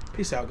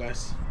 peace out,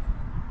 guys.